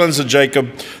 12 Sons of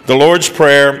Jacob, the Lord's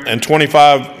Prayer, and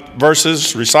 25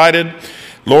 verses recited.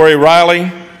 Lori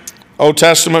Riley, Old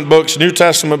Testament books, New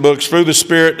Testament books, Fruit of the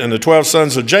Spirit, and the 12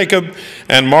 Sons of Jacob.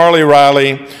 And Marley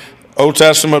Riley, Old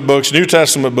Testament books, New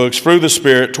Testament books, Fruit of the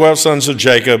Spirit, 12 Sons of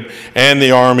Jacob, and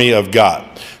the Army of God.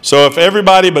 So if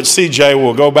everybody but CJ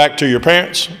will go back to your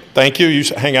parents, thank you. You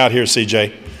hang out here,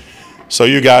 CJ, so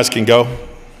you guys can go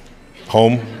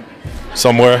home.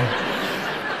 somewhere.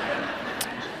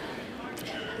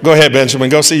 Go ahead, Benjamin.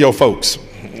 Go see your folks.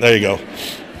 There you go.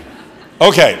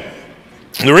 Okay.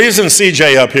 The reason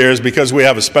CJ up here is because we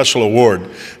have a special award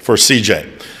for CJ.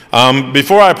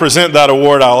 Before I present that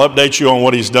award, I'll update you on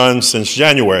what he's done since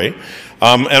January.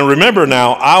 And remember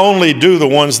now, I only do the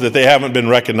ones that they haven't been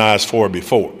recognized for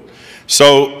before.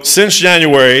 So since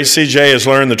January, CJ has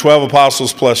learned the 12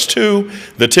 Apostles plus 2,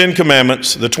 the 10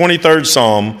 Commandments, the 23rd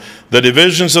Psalm, the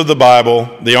divisions of the Bible,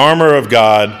 the armor of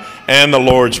God, and the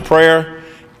Lord's Prayer.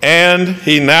 And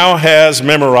he now has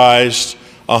memorized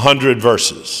 100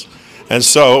 verses. And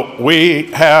so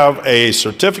we have a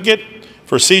certificate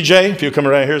for CJ. If you come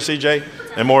around here, CJ,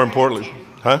 and more importantly,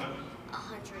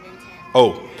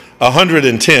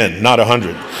 110, not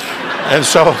 100. And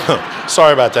so,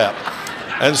 sorry about that.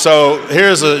 And so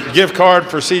here's a gift card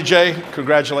for CJ.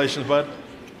 Congratulations, bud.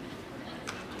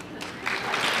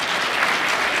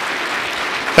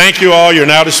 Thank you all. You're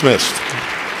now dismissed.